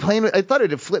just like playing with, I thought it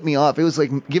had flipped me off. It was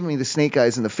like giving me the snake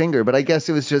eyes in the finger, but I guess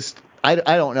it was just, I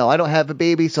don't know. I don't have a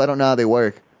baby, so I don't know how they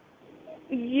work.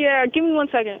 Yeah, give me 1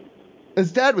 second.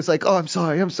 His dad was like, oh, I'm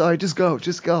sorry, just go.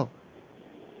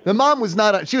 The mom was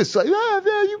not, she was like,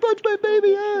 yeah, you punched my baby,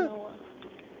 yeah.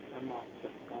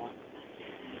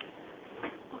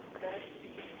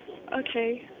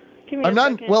 Okay, give me a second.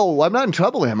 I'm not in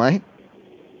trouble, am I?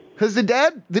 Because the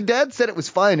dad said it was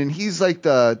fine, and he's like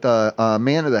the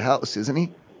man of the house, isn't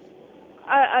he?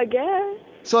 I guess.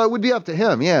 So it would be up to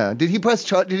him, yeah. Did he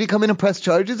come in and press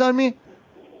charges on me?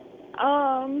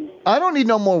 I don't need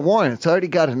no more warrants. I already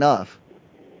got enough.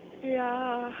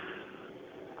 Yeah.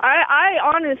 I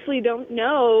honestly don't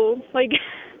know. Like.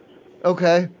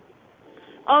 Okay.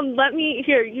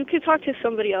 You could talk to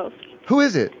somebody else. Who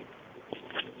is it?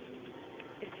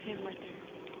 It's him right there.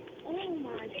 Oh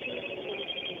my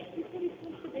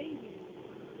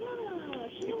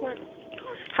God.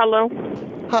 Hello.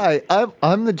 Hi,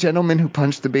 I'm the gentleman who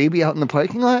punched the baby out in the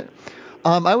parking lot.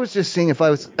 I was just seeing if I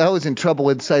was in trouble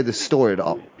inside the store at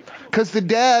all. Because the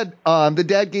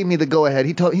dad gave me the go ahead.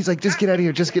 He's like, just get out of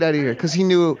here, because he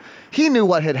knew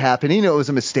what had happened. He knew it was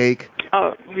a mistake.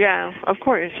 Oh yeah, of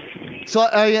course. So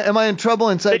am I in trouble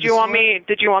inside? Did you want me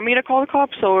to call the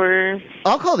cops or?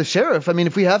 I'll call the sheriff. I mean,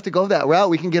 if we have to go that route,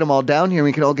 we can get them all down here.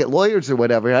 We can all get lawyers or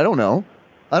whatever. I don't know.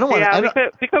 I don't want. Yeah,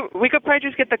 we could probably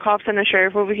just get the cops and the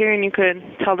sheriff over here, and you could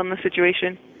tell them the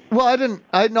situation. Well, I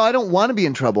don't want to be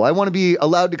in trouble. I want to be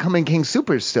allowed to come in King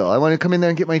Soopers still. I want to come in there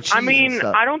and get my cheese. I mean, and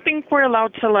stuff. I don't think we're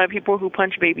allowed to let people who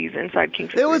punch babies inside King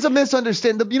Soopers. It was a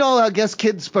misunderstanding. You know, I guess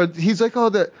kids. He's like, oh,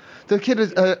 the kid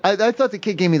is. I thought the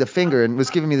kid gave me the finger and was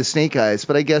giving me the snake eyes,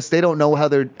 but I guess they don't know how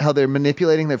they're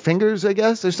manipulating their fingers. I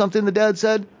guess or something. The dad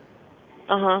said.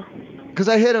 Because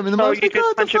I hit him and the mom's like,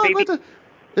 oh, punch a baby.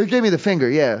 It gave me the finger.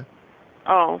 Yeah.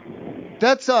 Oh.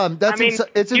 It's I mean,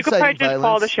 it's you could probably inciting just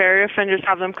call the sheriff and just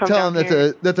have them come Tell down him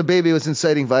here. that the baby was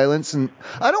inciting violence, and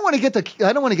I don't want to get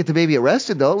the baby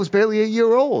arrested though. It was barely a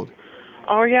year old.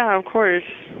 Oh yeah, of course.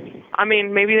 I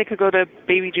mean, maybe they could go to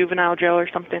baby juvenile jail or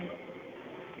something.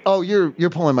 Oh, you're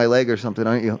pulling my leg or something,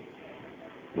 aren't you?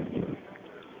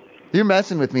 You're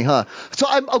messing with me, huh? So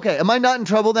I'm okay. Am I not in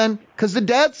trouble then? Because the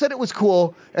dad said it was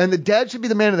cool, and the dad should be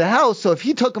the man of the house. So if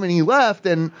he took him and he left,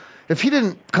 then if he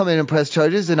didn't come in and press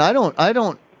charges, then I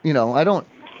didn't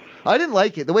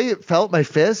like it. The way it felt, my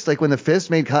fist, like when the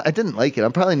fist I didn't like it.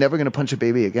 I'm probably never gonna punch a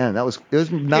baby again. It was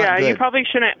not yeah, good. You probably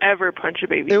shouldn't ever punch a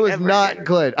baby. It was not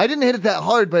good. I didn't hit it that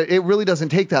hard, but it really doesn't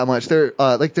take that much. Their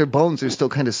bones are still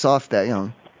kind of soft that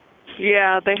young.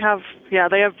 Yeah, they have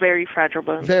very fragile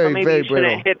bones. Very, so maybe very you shouldn't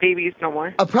brittle. hit babies no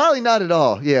more. Probably not at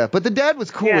all. Yeah, but the dad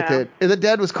was cool with it. The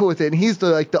dad was cool with it, and he's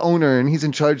the owner, and he's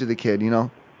in charge of the kid. You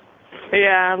know.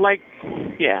 Yeah,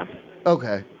 yeah.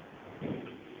 Okay.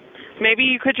 Maybe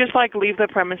you could just leave the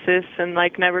premises and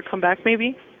never come back.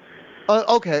 Maybe.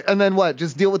 Okay, and then what?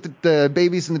 Just deal with the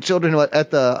babies and the children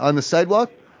on the sidewalk?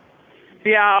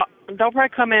 Yeah, they'll probably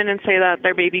come in and say that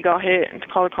their baby got hit and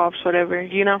call the cops, whatever,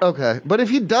 you know? Okay, but if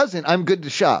he doesn't, I'm good to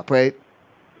shop, right?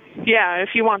 Yeah, if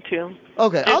you want to.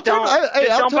 Okay, Just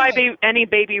don't buy any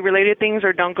baby-related things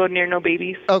or don't go near no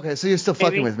babies. Okay, so you're still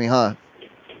fucking with me, huh?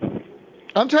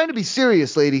 I'm trying to be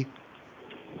serious, lady.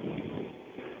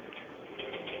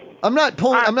 I'm not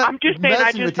pulling. I'm just saying,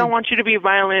 I just don't want you to be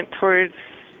violent towards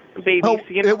babies. Oh,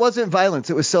 you know? It wasn't violence.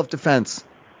 It was self-defense.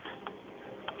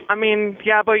 I mean,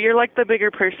 yeah, but you're the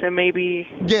bigger person, maybe.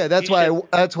 Yeah, that's why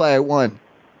I won.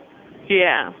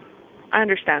 Yeah, I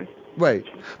understand. Right,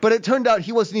 but it turned out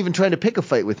he wasn't even trying to pick a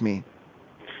fight with me.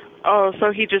 Oh,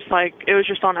 so he just it was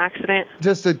just on accident.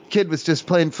 Just a kid was just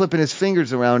flipping his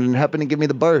fingers around and happened to give me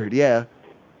the bird. Yeah.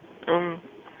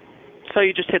 So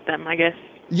you just hit them, I guess.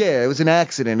 Yeah, it was an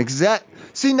accident.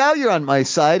 See, now you're on my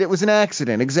side. It was an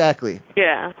accident. Exactly.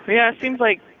 Yeah. Yeah. It seems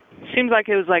like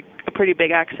it was a pretty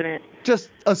big accident. Just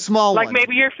a small one.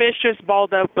 Maybe your fist just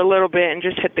balled up a little bit and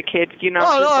just hit the kid. You know.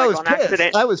 Oh no, I was on pissed.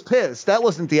 Accident. I was pissed. That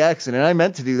wasn't the accident. I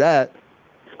meant to do that.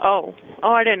 Oh,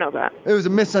 I didn't know that. It was a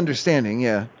misunderstanding.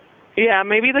 Yeah. Yeah,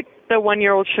 maybe the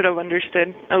 1-year-old should have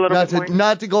understood a little bit more.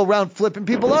 Not to go around flipping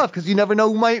people off, because you never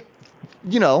know who might,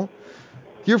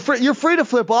 you're free to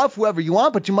flip off whoever you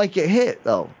want, but you might get hit,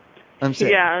 though. I'm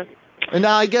saying. Yeah. And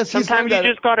now I guess sometimes you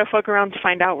just gotta fuck around to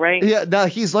find out, right? Yeah. Now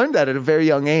he's learned that at a very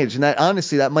young age, and that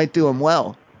honestly that might do him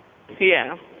well.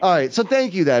 Yeah. All right. So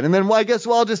thank you then, and then I guess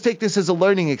I'll just take this as a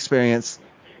learning experience.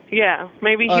 Yeah.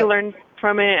 Maybe he learned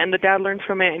from it, and the dad learned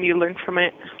from it, and you learned from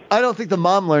it. I don't think the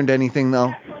mom learned anything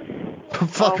though.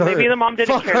 Fuck her. Maybe the mom didn't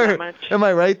fuck care her. that much. Am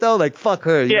I right though? Fuck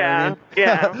her. You know what I mean?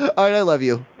 Yeah. All right. I love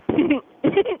you.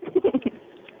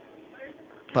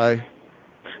 Bye.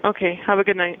 Okay. Have a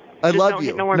good night. I love don't you.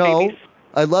 Hit no more babies.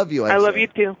 I love you. I love you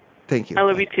too. Thank you. I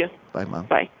love you too. Bye, Mom.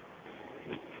 Bye.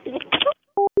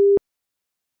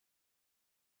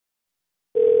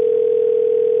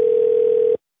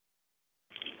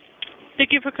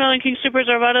 Thank you for calling King Supers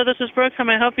Arvada. This is Brooke. How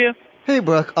may I help you? Hey,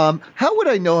 Brooke. How would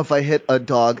I know if I hit a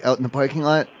dog out in the parking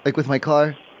lot, with my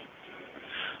car?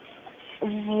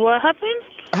 What happened?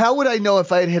 How would I know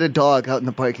if I had hit a dog out in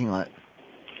the parking lot?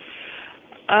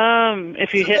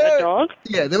 If you hit a dog?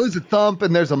 Yeah, there was a thump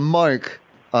and there's a mark.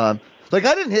 I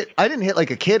didn't hit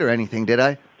a kid or anything, did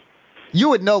I? You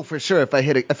would know for sure if I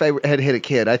had hit a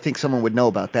kid. I think someone would know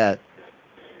about that.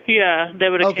 Yeah, they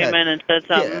would have came in and said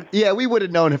something. Yeah, we would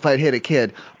have known if I'd hit a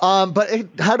kid. But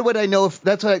how would I know if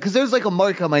that's what? Because there's a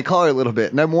mark on my car a little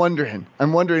bit, and I'm wondering,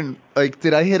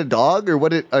 did I hit a dog or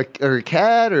or a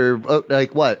cat or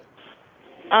what?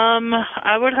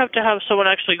 I would have to have someone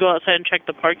actually go outside and check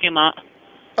the parking lot.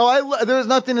 Oh, there was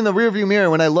nothing in the rearview mirror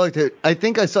when I looked. I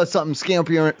think I saw something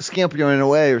scampering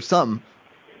away or something.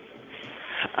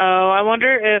 Oh, I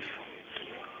wonder if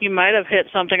you might have hit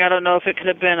something. I don't know if it could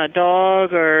have been a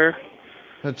dog or...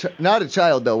 Not a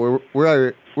child, though.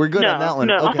 We're good on that one.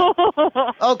 No.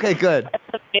 Okay, good.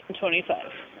 25.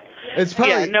 It's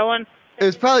probably... Yeah, no one...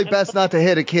 It's probably best not to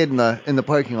hit a kid in the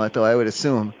parking lot, though, I would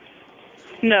assume.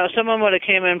 No, someone would have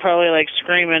came in probably, like,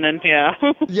 screaming and, yeah.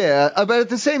 Yeah, but at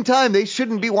the same time, they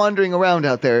shouldn't be wandering around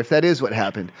out there if that is what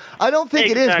happened. I don't think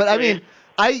it is, but I mean...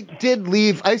 I did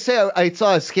leave. I saw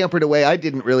it scampered away. I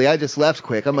didn't really. I just left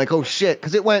quick. I'm like, oh shit,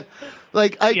 because it went,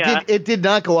 like it did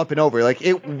not go up and over. Like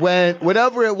it went,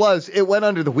 whatever it was, it went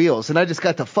under the wheels, and I just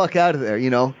got the fuck out of there,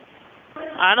 you know.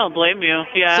 I don't blame you.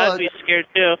 Yeah, I'd be scared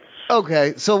too.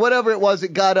 Okay, so whatever it was,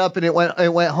 it got up and it went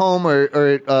home, or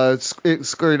it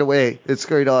scurried away. It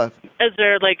scurried off. Is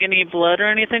there like any blood or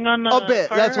anything on the A bit.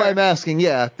 car, That's why I'm asking.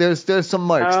 Yeah, there's some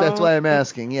marks. That's why I'm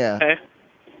asking. Yeah. Okay.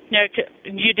 Yeah,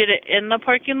 you did it in the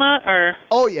parking lot, or?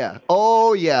 Oh yeah.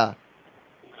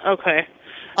 Okay.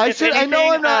 I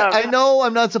know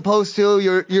I'm not supposed to.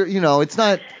 You're it's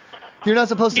not. You're not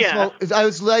supposed to smoke. I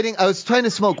was trying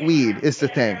to smoke weed. Is the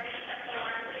thing.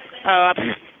 Oh,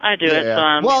 I do it.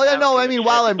 So well, yeah, no, I mean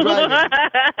while I'm driving.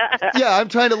 Yeah, I'm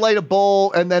trying to light a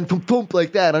bowl and then boom, boom,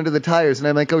 like that under the tires, and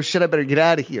I'm like, oh shit, I better get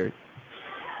out of here.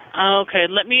 Okay,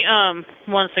 let me 1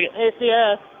 second.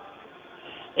 ACS.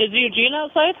 Is Eugene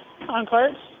outside on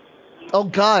carts? Oh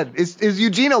God, is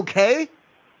Eugene okay?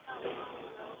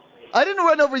 I didn't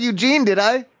run over Eugene, did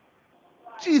I?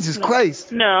 Jesus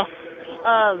Christ. No.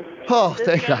 Oh,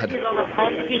 thank God. He's on the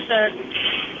phone. He said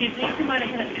he thinks he might have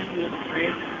hit a kid who was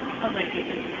afraid. I was like,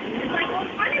 he's like, well,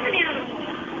 funny when you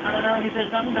I don't know. He said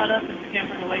something got up and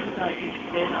scampered away. He thought he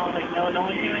did. And I was like, no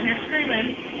one came in here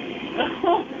screaming.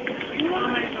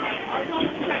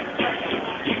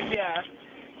 Yeah.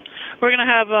 We're gonna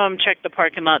have check the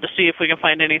parking lot to see if we can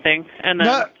find anything, and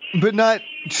then.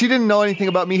 She didn't know anything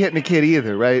about me hitting a kid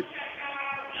either, right?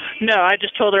 No, I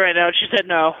just told her right now. She said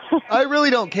no. I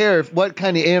really don't care what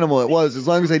kind of animal it was, as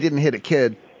long as I didn't hit a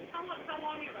kid.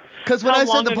 Because when How I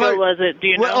said long the ago was it? Do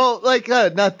you know? Oh, like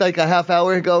not like a half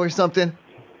hour ago or something.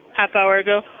 Half hour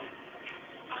ago.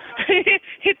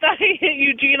 He thought he hit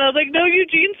Eugene. I was like, no,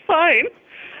 Eugene's fine.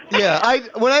 Yeah,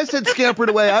 when I said scampered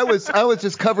away, I was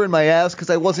just covering my ass because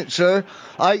I wasn't sure.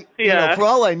 You know, for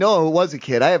all I know, it was a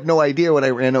kid. I have no idea what I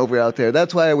ran over out there.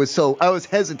 That's why I was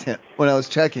hesitant when I was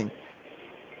checking.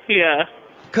 Yeah.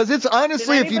 Because it's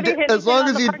honestly, if you did, as long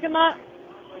as you. Parking lot?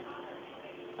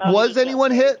 Was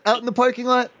anyone hit out in the parking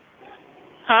lot?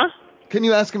 Huh? Can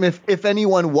you ask him if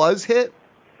anyone was hit?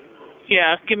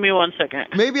 Yeah, give me 1 second.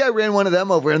 Maybe I ran one of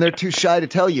them over and they're too shy to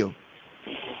tell you.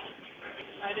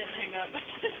 I didn't hang up.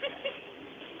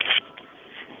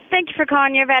 Thank you for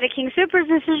calling your Vatican King Supers.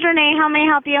 This is Renee. How may I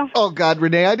help you? Oh, God,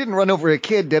 Renee, I didn't run over a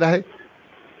kid, did I?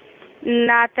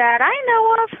 Not that I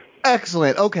know of.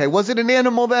 Excellent. Okay, was it an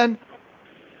animal then?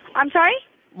 I'm sorry?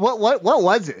 What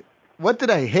was it? What did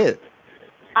I hit?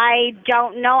 I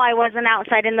don't know. I wasn't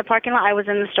outside in the parking lot. I was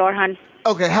in the store, hon.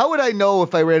 Okay, how would I know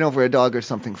if I ran over a dog or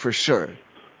something for sure?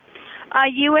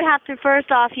 You would have to,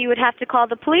 first off, you would have to call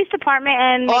the police department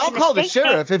and make I'll call the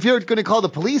sheriff. If you're going to call the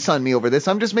police on me over this,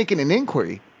 I'm just making an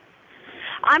inquiry.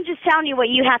 I'm just telling you what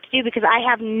you have to do because I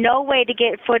have no way to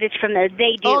get footage from there.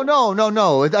 They do. Oh,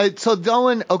 no. So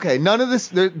going, okay, none of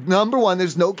this, number one,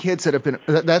 there's no kids that have been,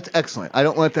 that's excellent. I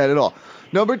don't want that at all.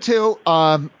 Number two,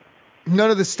 none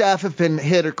of the staff have been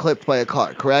hit or clipped by a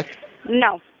car, correct?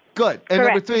 No. Good. And correct.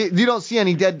 Number three, you don't see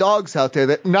any dead dogs out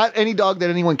there, not any dog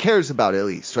that anyone cares about at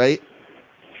least, right?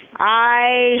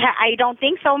 I don't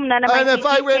think so. None of my And if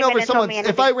I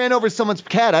ran over someone's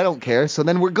cat, I don't care. So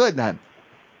then we're good then.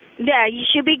 Yeah, you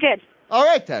should be good. All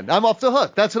right then. I'm off the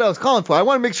hook. That's what I was calling for. I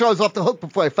want to make sure I was off the hook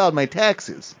before I filed my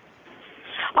taxes.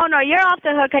 Oh no, you're off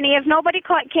the hook, honey. If nobody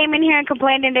came in here and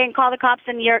complained and didn't call the cops,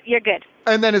 then you're good.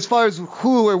 And then as far as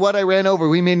who or what I ran over,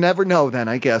 we may never know then,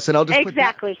 I guess. And I'll just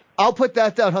I'll put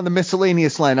that down on the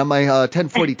miscellaneous line on my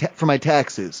 1040 for my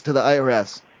taxes to the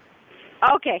IRS.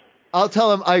 Okay. I'll tell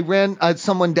them I ran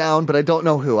someone down, but I don't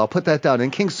know who. I'll put that down.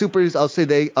 And King Supers, I'll say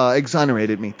they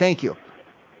exonerated me. Thank you.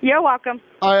 You're welcome.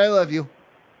 All right, I love you.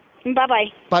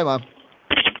 Bye-bye. Bye, Mom.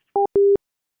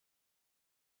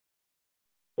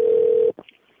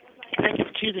 Thank you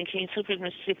for choosing King Supers,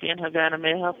 Mississippi and Havana.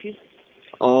 May I help you?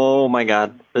 Oh, my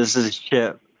God. This is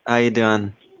Chip. How you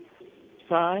doing?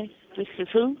 Fine. This is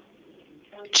who?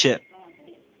 Chip.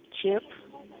 Chip?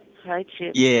 Hi,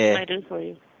 Chip. Yeah. What can I do for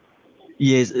you?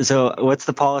 Yes. So what's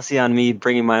the policy on me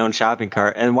bringing my own shopping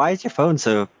cart? And why is your phone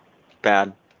so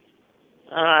bad?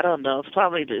 I don't know. It's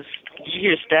probably this. Did you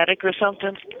hear static or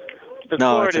something?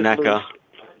 No, it's an echo. Loose.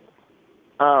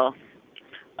 Oh.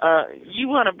 You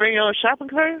want to bring your own shopping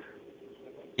cart?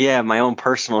 Yeah, my own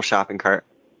personal shopping cart.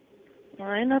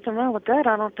 Well, ain't nothing wrong with that,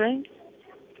 I don't think.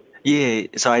 Yeah,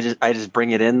 so I just bring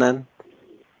it in then?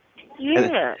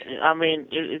 Yeah, I mean,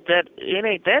 it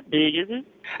ain't that big, is it?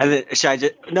 And then should I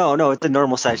just no, it's a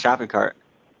normal size shopping cart.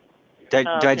 Do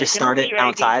I just Can I start see it your ID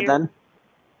outside here? then?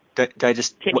 Do I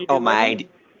just Can you do my what? ID?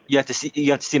 You have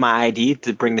to see my ID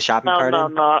to bring the shopping cart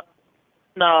in?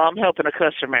 No, I'm helping a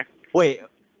customer. Wait,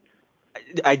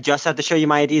 I just have to show you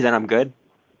my ID, then I'm good?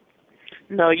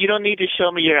 No, you don't need to show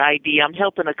me your ID. I'm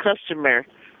helping a customer.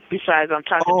 Besides, I'm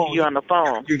talking to you on the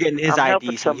phone. You're getting his I'm ID,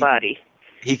 helping so somebody.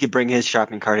 he could bring his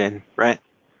shopping cart in, right?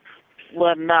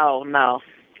 Well, no.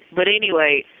 But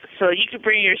anyway, so you can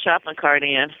bring your shopping cart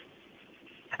in.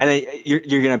 And then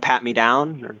you're gonna pat me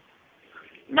down? Or?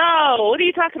 No, what are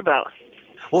you talking about?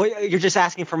 Well, you're just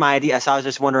asking for my ID, so I was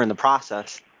just wondering the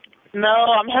process. No,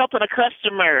 I'm helping a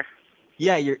customer.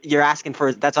 Yeah, you're asking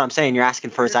for. That's what I'm saying. You're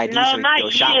asking for his ID, No, so he can go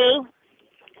not shop. you.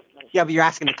 Yeah, but you're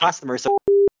asking the customer, so.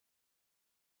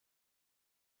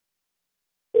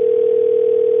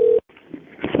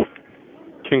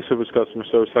 King Service Customer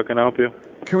Service, how can I help you?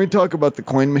 Can we talk about the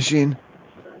coin machine?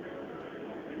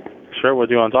 Sure, what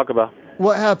do you want to talk about?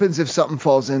 What happens if something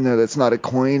falls in there that's not a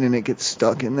coin and it gets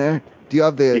stuck in there? Do you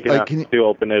have the... You can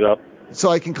open it up. So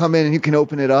I can come in and you can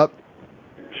open it up?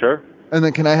 Sure. And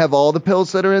then can I have all the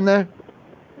pills that are in there?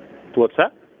 What's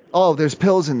that? Oh, there's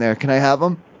pills in there. Can I have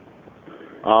them?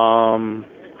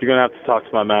 You're going to have to talk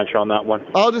to my manager on that one.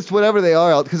 I'll just, whatever they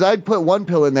are, because I'd put one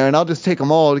pill in there and I'll just take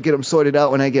them all to get them sorted out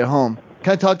when I get home.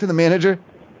 Can I talk to the manager?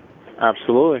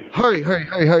 Absolutely. Hurry.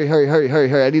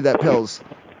 I need that pills.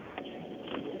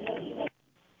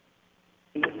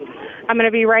 I'm going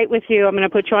to be right with you. I'm going to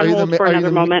put you on hold for another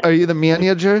moment. Are you the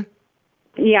manager?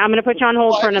 Yeah, I'm going to put you on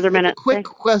hold for another minute. Quick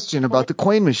question about the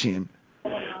coin machine.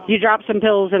 You dropped some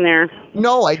pills in there.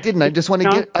 No, I didn't. I just want to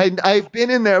get. I've been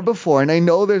in there before, and I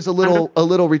know there's a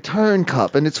little return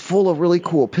cup, and it's full of really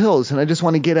cool pills, and I just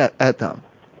want to get at them.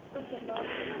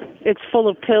 It's full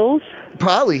of pills?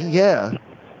 Probably, yeah.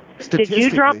 Did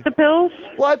you drop the pills?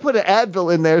 Well, I put an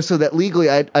Advil in there so that legally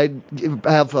I'd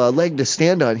have a leg to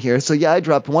stand on here. So yeah, I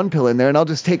dropped one pill in there, and I'll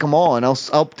just take them all, and I'll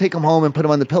take them home and put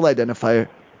them on the pill identifier.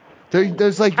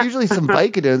 There's like usually some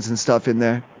Vicodins and stuff in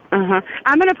there.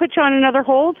 I'm going to put you on another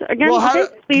hold again. Well,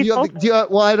 Please hold.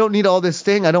 Well, I don't need all this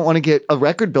thing. I don't want to get a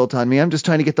record built on me. I'm just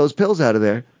trying to get those pills out of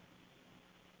there.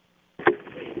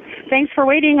 Thanks for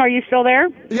waiting. Are you still there?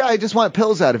 Yeah, I just want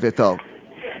pills out of it, though.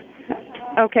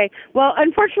 Okay. Well,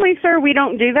 unfortunately, sir, we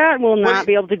don't do that. We'll not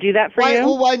be able to do that for you.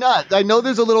 Well, why not? I know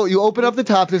there's a little, you open up the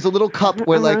top, there's a little cup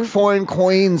where like foreign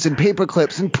coins and paper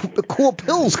clips and cool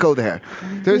pills go there.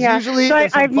 There's usually so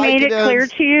I've made it clear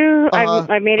to you.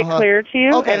 I've made it clear to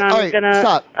you, okay, and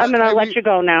I'm gonna let you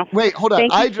go now. Wait, hold on.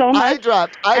 Thank you so much. I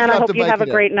dropped and I hope the you have a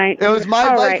Vicodin. great night. It was my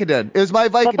All right. Vicodin. It was my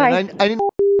Vicodin. Bye-bye. I didn't.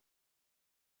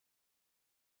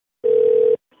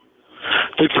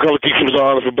 Thanks for calling King Service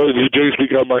Honor for Burton. This is Jerry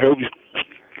speaking. How may I help you?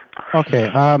 Okay.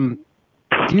 I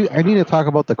need to talk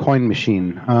about the coin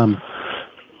machine.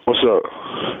 What's up?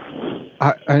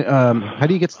 How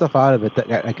do you get stuff out of it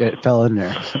that fell in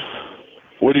there?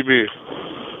 What do you mean?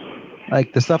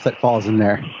 Like the stuff that falls in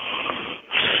there.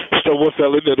 So what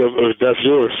fell in there? That's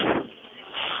yours.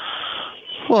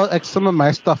 Well, like some of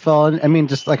my stuff fell in. I mean,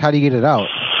 just like how do you get it out?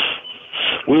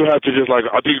 We would have to just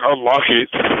unlock it.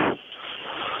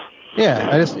 Yeah,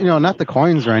 I just not the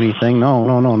coins or anything.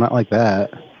 No, not like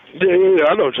that. Yeah,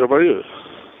 I know what you're talking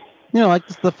about. Like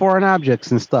just the foreign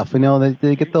objects and stuff.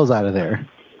 They get those out of there.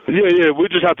 Yeah, we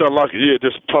just have to unlock it. Yeah,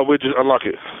 we just unlock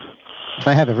it. Can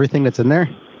I have everything that's in there?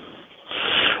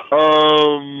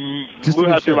 We'll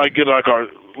have to get our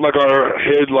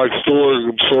head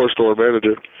store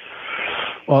manager.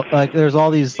 Well, there's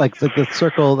all these the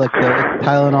circle, the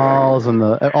Tylenols and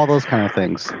all those kind of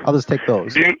things. I'll just take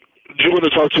those. Do you want to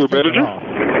talk to a manager?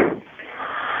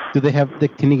 Do they have?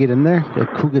 Can you get in there?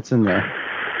 Who gets in there?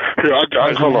 Here,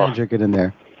 hold on. Manager get in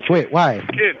there. Wait, why?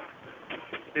 Kid,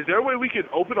 is there a way we can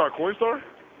open our coin store?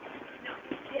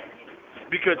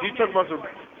 Because he's talking about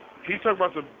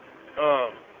some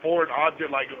foreign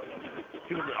object.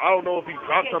 I don't know if he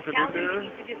got something in there.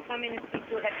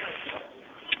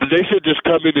 They said just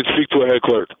come in and speak to a head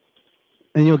clerk.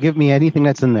 And you'll give me anything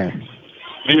that's in there.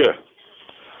 Yeah.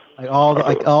 All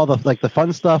the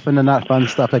fun stuff and the not fun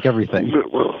stuff, like everything.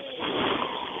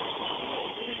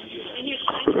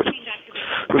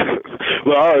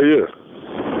 Well, yeah.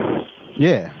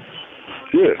 Yeah.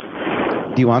 Yeah.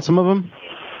 Do you want some of them?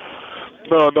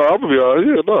 No, I'm gonna be alright.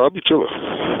 Yeah, no, I'll be chilling.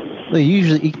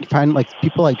 Usually you can find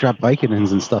people drop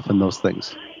Vicodins and stuff in those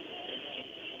things.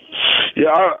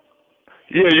 Yeah,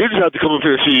 you just have to come up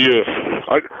here and see.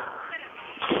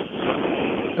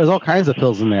 There's all kinds of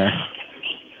pills in there.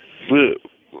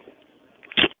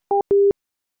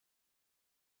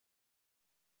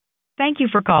 Thank you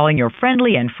for calling your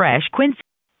friendly and fresh Quincy.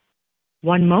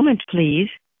 One moment, please.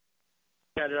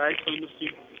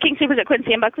 King Supers at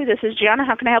Quincy and Buckley. This is Gianna.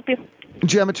 How can I help you?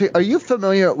 Geometry, are you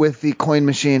familiar with the coin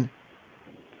machine?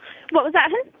 What was that,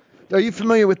 hun? Are you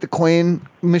familiar with the coin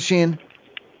machine?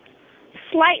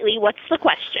 Slightly. What's the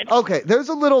question? Okay, there's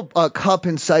a little cup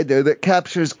inside there that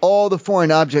captures all the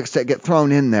foreign objects that get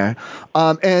thrown in there.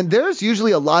 And there's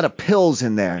usually a lot of pills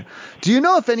in there. Do you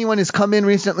know if anyone has come in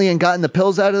recently and gotten the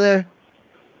pills out of there?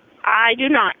 I do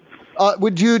not.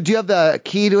 Do you have the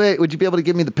key to it? Would you be able to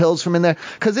give me the pills from in there?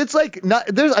 Because it's like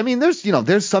there's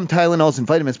some Tylenols and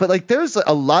vitamins, but like there's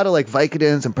a lot of like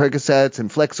Vicodins and Percocets and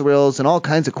Flexerils and all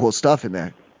kinds of cool stuff in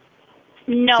there.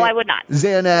 No, I would not.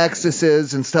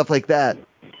 Xanaxes and stuff like that.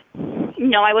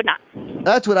 No, I would not.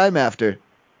 That's what I'm after.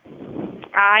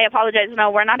 I apologize.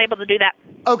 No, we're not able to do that.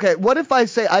 Okay, what if I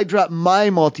say I drop my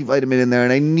multivitamin in there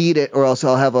and I need it, or else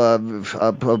I'll have a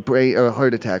brain or a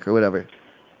heart attack or whatever?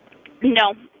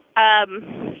 No.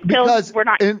 Pills, we're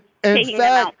not taking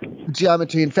them out.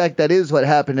 Geometry, in fact, that is what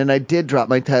happened, and I did drop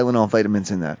my Tylenol vitamins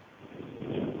in there.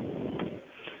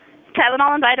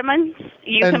 Tylenol and vitamins,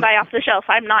 you can buy off the shelf.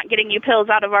 I'm not getting you pills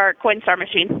out of our Coinstar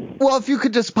machine. Well, if you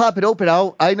could just pop it open,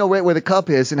 I know right where the cup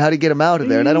is and how to get them out of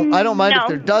there, and I don't mind if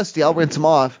they're dusty. I'll rinse them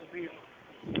off.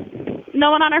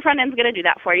 No one on our front end's going to do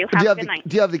that for you. Have a good night.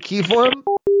 Do you have the key for them?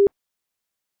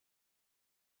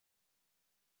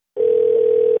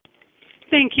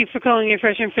 Thank you for calling your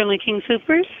fresh and friendly King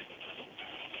Supers.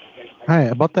 Hi,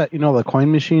 about that, the coin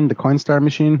machine, the Coinstar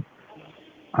machine.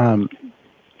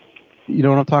 You know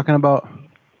what I'm talking about?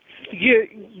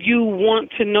 You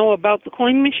want to know about the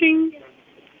coin machine?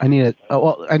 I need it.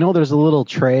 Well, I know there's a little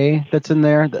tray that's in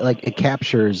there that it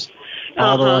captures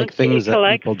all the things that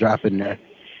people drop in there.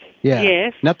 Yeah.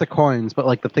 Yes. Not the coins,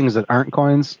 but the things that aren't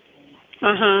coins.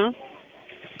 Uh-huh.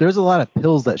 There's a lot of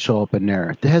pills that show up in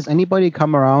there. Has anybody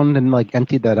come around and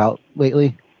emptied that out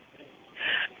lately?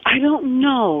 I don't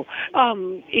know.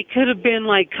 It could have been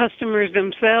customers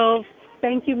themselves.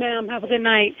 Thank you, ma'am. Have a good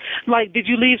night. Did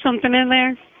you leave something in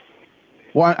there?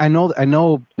 Well, I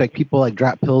know people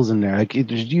drop pills in there.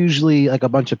 There's usually a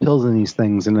bunch of pills in these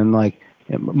things, and then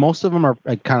most of them are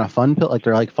kind of fun pills.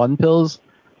 They're fun pills.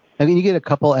 I mean, you get a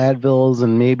couple Advils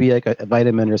and maybe a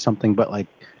vitamin or something, but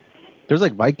there's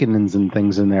Vicodins and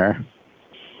things in there.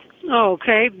 Oh,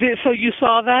 okay. So you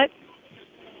saw that?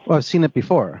 Well, I've seen it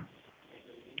before.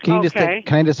 Can Okay.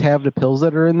 Can I just have the pills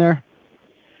that are in there?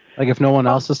 If no one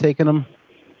else is taking them?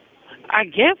 I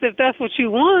guess if that's what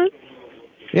you want.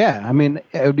 Yeah, I mean,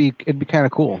 it'd be kind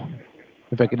of cool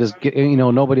if I could just get,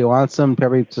 nobody wants them,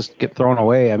 probably just get thrown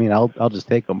away. I mean, I'll just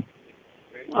take them.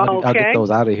 Okay. I'll get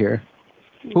those out of here.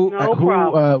 Who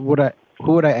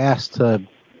would I ask to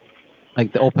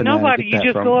to open Nobody. that?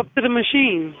 You just go up to the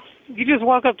machine. You just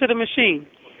walk up to the machine.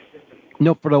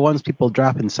 No, for the ones people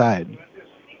drop inside.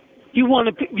 You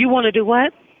want to do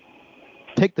what?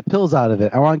 Take the pills out of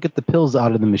it. I want to get the pills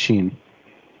out of the machine.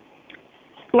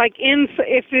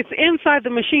 If it's inside the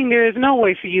machine, there is no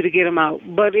way for you to get them out.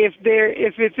 But if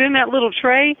it's in that little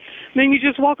tray, then you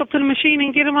just walk up to the machine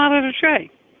and get them out of the tray.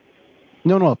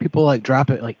 No, people drop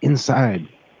it inside.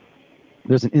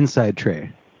 There's an inside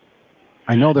tray.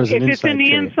 I know there's an inside tray. If it's in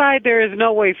the inside, there is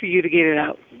no way for you to get it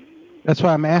out. That's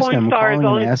why I'm asking. I'm calling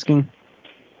and asking.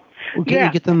 Well, can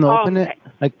you get them to open it?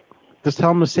 Just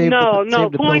tell them to save the pills for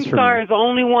me. Coinstar is the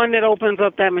only one that opens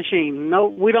up that machine. No,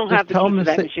 we don't have the key to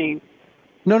that machine.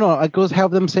 No, I goes have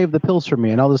them save the pills for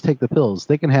me, and I'll just take the pills.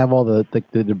 They can have all the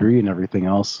debris and everything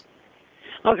else.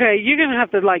 Okay, you're gonna have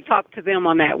to talk to them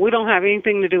on that. We don't have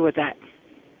anything to do with that.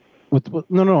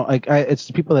 No, it's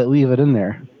the people that leave it in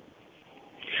there.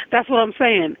 That's what I'm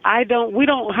saying. We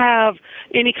don't have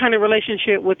any kind of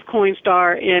relationship with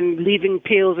Coinstar in leaving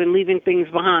pills and leaving things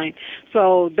behind.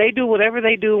 So they do whatever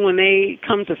they do when they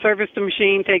come to service the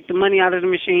machine, take the money out of the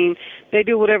machine. They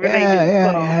do whatever they do.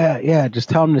 Yeah. Just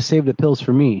tell them to save the pills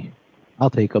for me. I'll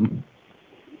take them.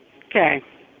 Okay.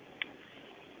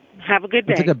 Have a good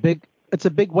day. It's a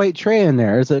big white tray in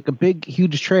there. It's a big,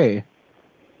 huge tray.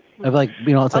 Of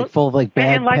it's full of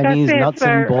bad pennies, nuts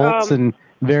and bolts, and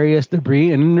various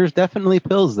debris, and there's definitely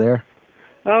pills there.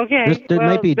 Okay. There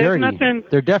might be dirty.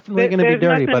 They're definitely going to be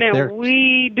dirty, but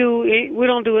we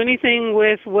don't do anything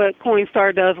with what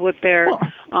Coinstar does with their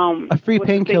a free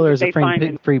painkiller is a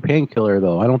free painkiller,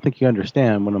 though. I don't think you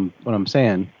understand what I'm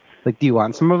saying. Do you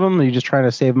want some of them? Or are you just trying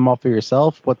to save them all for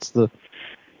yourself? What's the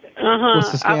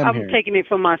scam here? I'm taking it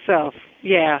for myself.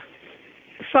 Yeah.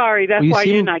 Sorry, that's why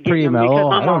you're not getting them,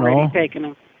 because I'm already taking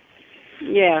them.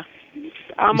 Yeah.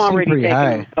 I'm already taking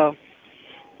them. So.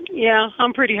 Yeah,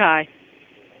 I'm pretty high.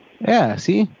 Yeah,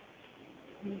 see?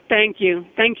 Thank you.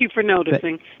 Thank you for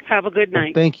noticing. Have a good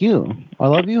night. Thank you. I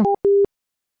love you.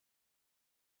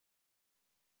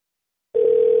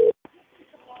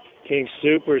 King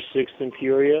Super, Sixth and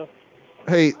Furia.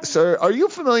 Hey, sir, are you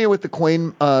familiar with the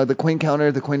coin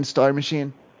counter, the coin star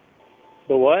machine?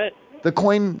 The what? The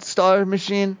coin star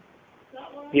machine?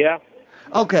 Yeah.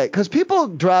 Okay, because people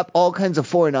drop all kinds of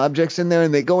foreign objects in there,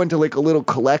 and they go into like a little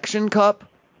collection cup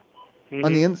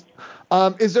on the ins.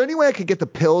 Is there any way I could get the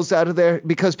pills out of there?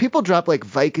 Because people drop like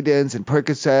Vicodins and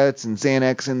Percocets and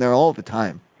Xanax in there all the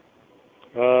time.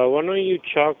 Why don't you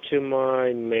talk to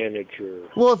my manager?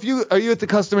 Well, are you at the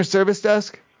customer service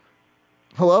desk?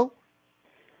 Hello?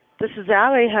 This is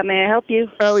Allie. How may I help you?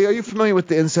 Allie, are you familiar with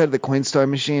the inside of the Coinstar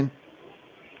machine?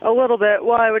 A little bit.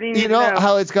 Why? What do you need You to know know?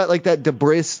 how it's got like that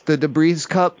the debris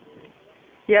cup?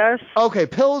 Yes. Okay,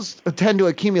 pills tend to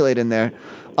accumulate in there.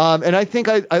 And I think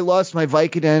I lost my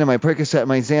Vicodin and my Percocet,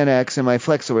 my Xanax, and my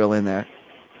Flexeril in there.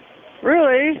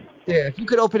 Really? Yeah, if you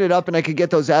could open it up and I could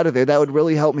get those out of there, that would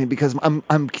really help me because I'm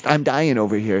dying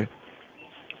over here.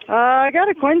 I got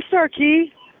a Coinstar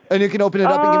key. And you can open it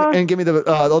up and give me the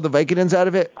all the Vicodins out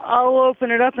of it? I'll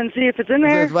open it up and see if it's in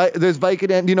there. There's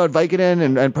Vicodin, you know what Vicodin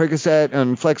and Percocet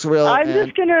and Flexeril. I'm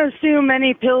just going to assume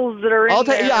any pills that are in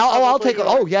there. I'll take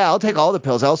all the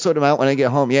pills. I'll sort them out when I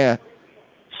get home, yeah.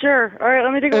 Sure. All right,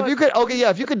 let me take a look.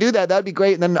 If you could do that, that'd be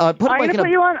great. And then put them like in a...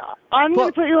 I'm going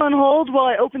to put you on hold while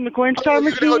I open the Coinstar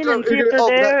machine and see if they're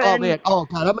there. Oh, man. Oh,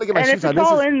 God, I'm going to get my shoes on. And if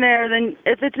it's all in there, then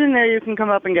if it's in there, you can come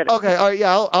up and get it. Okay, all right,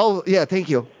 yeah, yeah, thank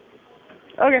you.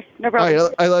 Okay, no problem. All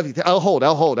right, I love you. I'll hold.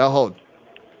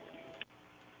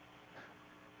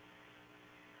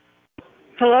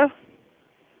 Hello?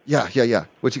 Yeah.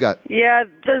 What you got? Yeah,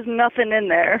 there's nothing in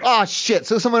there. Oh, shit.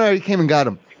 So someone already came and got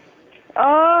them.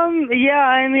 Yeah,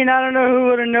 I mean, I don't know who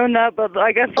would have known that, but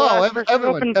I guess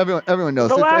everyone knows.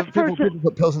 The last people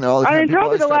put pills in there all the time. I mean,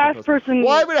 probably the last person.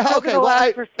 Why would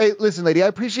hey, listen, lady, I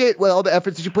appreciate all the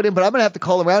efforts that you put in, but I'm going to have to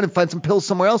call around and find some pills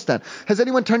somewhere else then. Has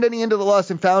anyone turned any into the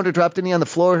lost and found or dropped any on the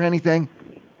floor or anything?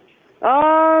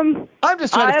 I'm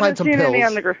just trying to find some pills.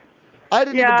 I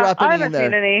didn't even drop any in there. I haven't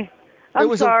seen any.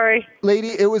 I'm sorry. Lady,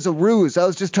 it was a ruse. I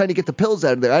was just trying to get the pills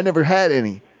out of there. I never had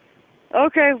any.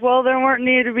 Okay, well, there weren't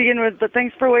any to begin with, but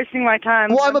thanks for wasting my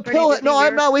time. Well, I'm a pillhead. No,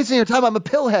 I'm not wasting your time. I'm a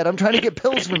pillhead. I'm trying to get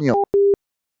pills from you.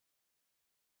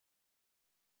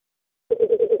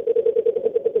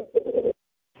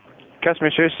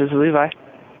 Customer service, this is Levi.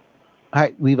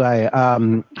 Hi, Levi.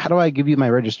 How do I give you my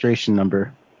registration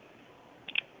number?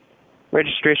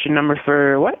 Registration number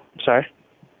for what? Sorry.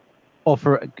 Oh,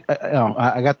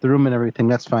 I got the room and everything.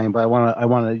 That's fine, but I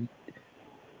want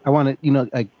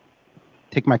to,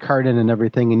 take my card in and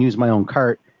everything and use my own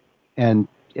cart. And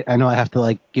I know I have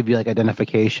to give you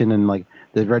identification and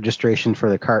the registration for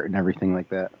the cart and everything like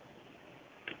that.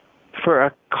 For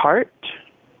a cart?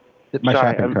 My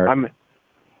shopping cart.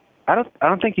 I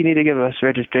don't think you need to give us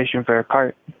registration for a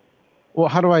cart. Well,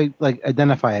 how do I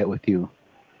identify it with you?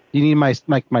 Do you need my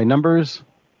numbers?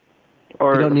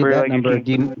 Or you don't need for that number.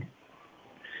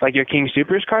 Like your King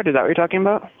Supers card? Is that what you're talking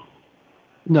about?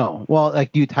 No. Well,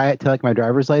 do you tie it to my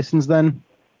driver's license then?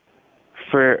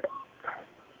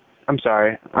 I'm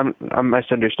sorry. I'm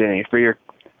misunderstanding. So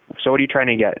what are you trying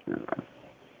to get?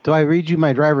 Do I read you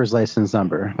my driver's license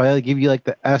number? If I give you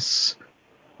the S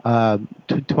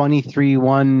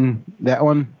 231, that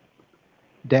one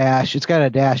dash, it's got a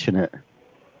dash in it.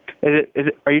 Is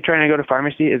it? Are you trying to go to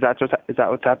pharmacy? Is that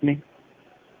what's happening?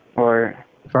 Or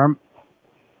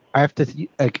I have to,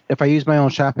 if I use my own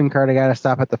shopping cart, I gotta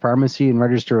stop at the pharmacy and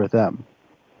register with them.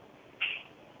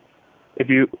 If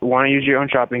you want to use your own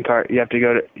shopping cart, you have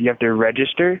to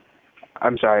register.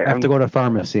 I'm sorry. I have to go to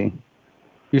pharmacy.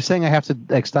 You're saying I have to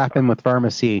stop in with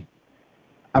pharmacy.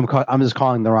 I'm just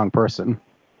calling the wrong person.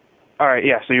 All right,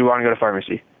 yeah. So you want to go to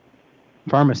pharmacy?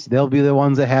 Pharmacy. They'll be the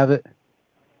ones that have it.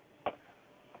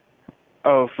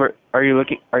 Oh, are you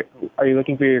looking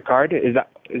for your card? Is that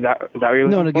what you're looking for?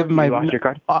 No, to give them you lost your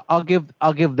card? I'll give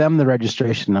them the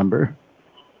registration number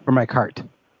for my cart.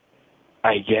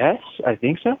 I guess. I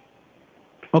think so.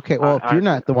 Okay, well, if you're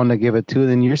not the one to give it to,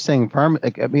 then you're saying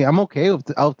pharmacy. I mean, I'm okay with.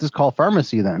 I'll just call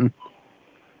pharmacy then.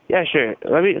 Yeah, sure.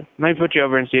 Let me put you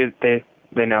over and see if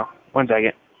they know. 1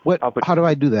 second. How do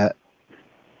I do that?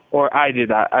 Or I do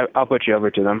that. I'll put you over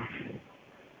to them.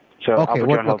 So okay, I'll put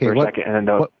you on hold for a second, and then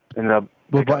they'll.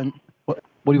 What button? What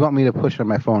do you want me to push on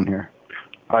my phone here?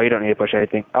 Oh, you don't need to push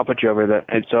anything. I'll put you over there,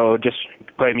 and so just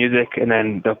play music, and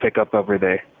then they'll pick up over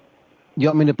there. You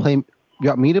want me to play? You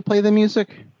want me to play the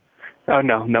music? Oh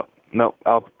no.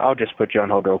 I'll just put you on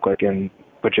hold real quick and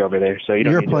put you over there. So you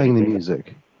don't. You're need playing to the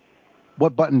music.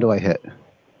 What button do I hit?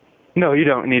 No, you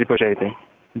don't need to push anything.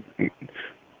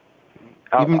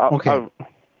 Okay.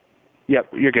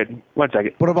 Yep, you're good. 1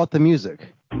 second. What about the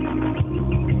music? All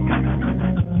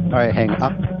right, hang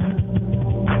up.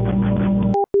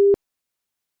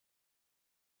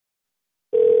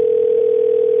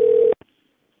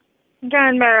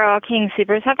 Marlbarrow, King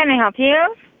Supers. How can I help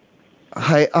you?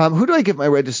 Hi, who do I give my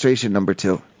registration number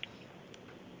to?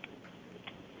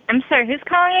 I'm sorry, who's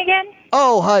calling again?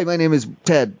 Oh, hi, my name is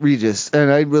Ted Regis,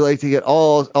 and I would like to get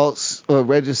all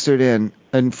registered in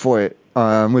and for it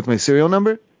with my serial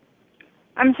number.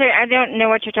 I'm sorry, I don't know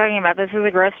what you're talking about. This is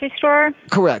a grocery store?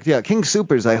 Correct, yeah, King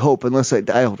Supers, I hope, unless I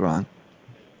dialed wrong.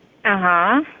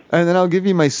 Uh-huh. And then I'll give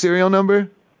you my serial number.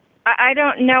 I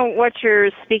don't know what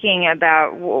you're speaking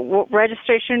about.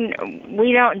 Registration?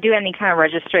 We don't do any kind of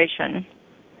registration.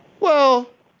 Well,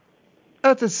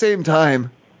 at the same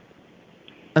time,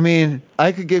 I mean,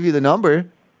 I could give you the number.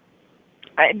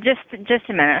 Just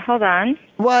a minute. Hold on.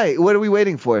 Why? What are we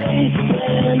waiting for?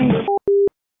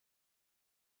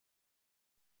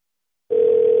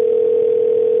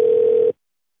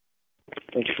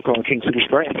 Thank you for calling King Supers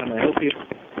Brighton. How may I help you?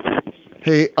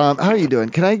 Hey, how are you doing?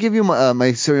 Can I give you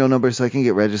my serial number so I can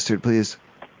get registered, please?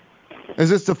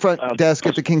 Is this the front desk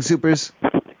at the King Supers?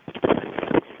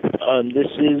 This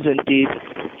is indeed,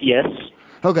 yes.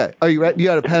 Okay. Are you ready? You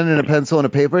got a pen and a pencil and a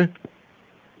paper?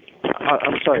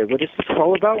 I'm sorry, what is this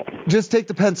call about? Just take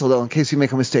the pencil, though, in case you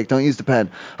make a mistake. Don't use the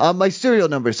pen. My serial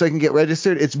number so I can get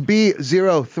registered. It's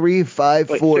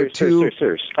B03542... Wait,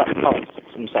 sir. Pause.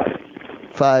 I'm sorry.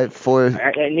 54...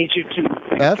 I need you to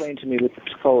explain to me what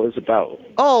this call is about.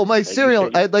 Oh, my serial.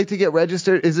 I'd like to get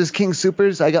registered. Is this King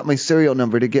Supers? I got my serial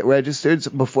number to get registered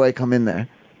before I come in there.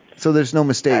 So there's no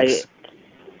mistakes.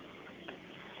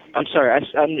 I'm sorry, I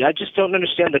just don't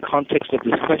understand the context of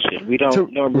this question. We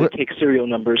don't normally take serial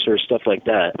numbers or stuff like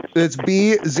that. It's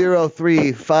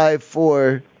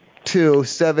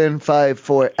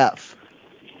B035427554F.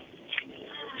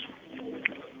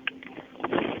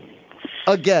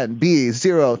 Again,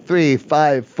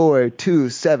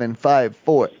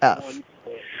 B035427554F.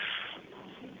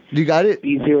 You got it?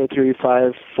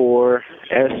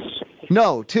 B03554S.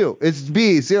 No, 2. It's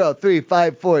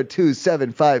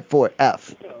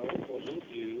B035427554F.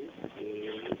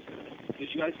 Did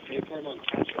you guys pay for them on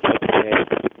cash?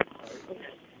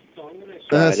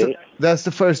 That's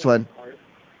the first one. Are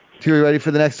you ready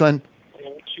for the next one?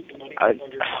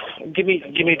 Give me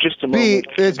just a moment.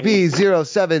 It's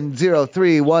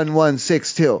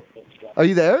B07031162. Are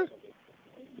you there?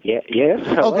 Yes.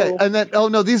 Hello. Okay, and then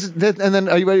and then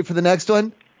are you ready for the next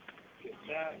one?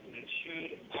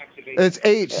 It's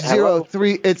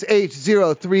H03. It's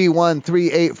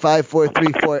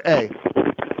H0313854434A.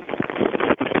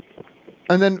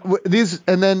 And then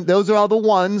those are all the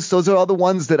ones. Those are all the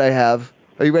ones that I have.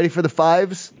 Are you ready for the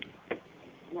fives?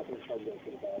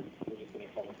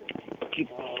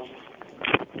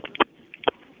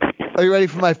 Are you ready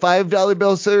for my $5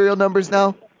 bill serial numbers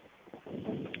now?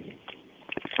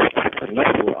 No,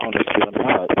 honestly, I'm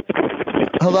not.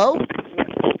 Hello?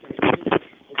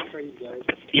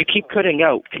 You keep cutting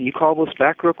out. Can you call us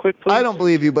back real quick, please? I don't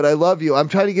believe you, but I love you. I'm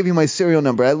trying to give you my serial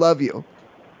number. I love you.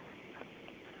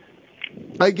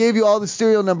 I gave you all the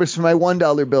serial numbers for my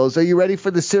 $1 bills. Are you ready for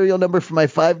the serial number for my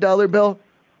 $5 bill?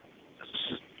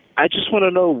 I just want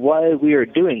to know why we are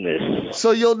doing this.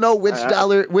 So you'll know which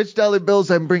dollar bills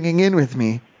I'm bringing in with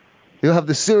me. You'll have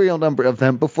the serial number of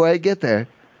them before I get there.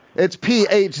 It's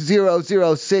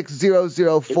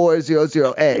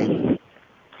PH00600400A.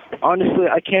 Honestly,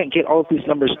 I can't get all of these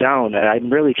numbers down. I'm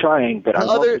really trying, but I'm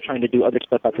also trying to do other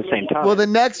stuff at the same time. Well, the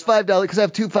next $5, because I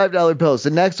have two $5 bills.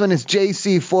 The next one is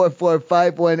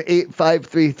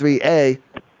JC445185533A.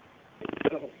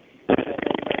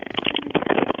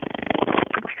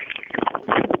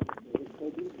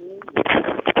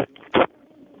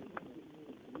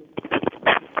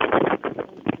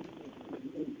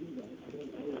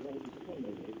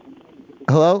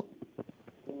 Hello?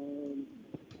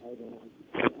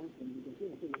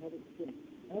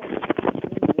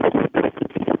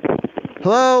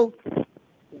 Hello?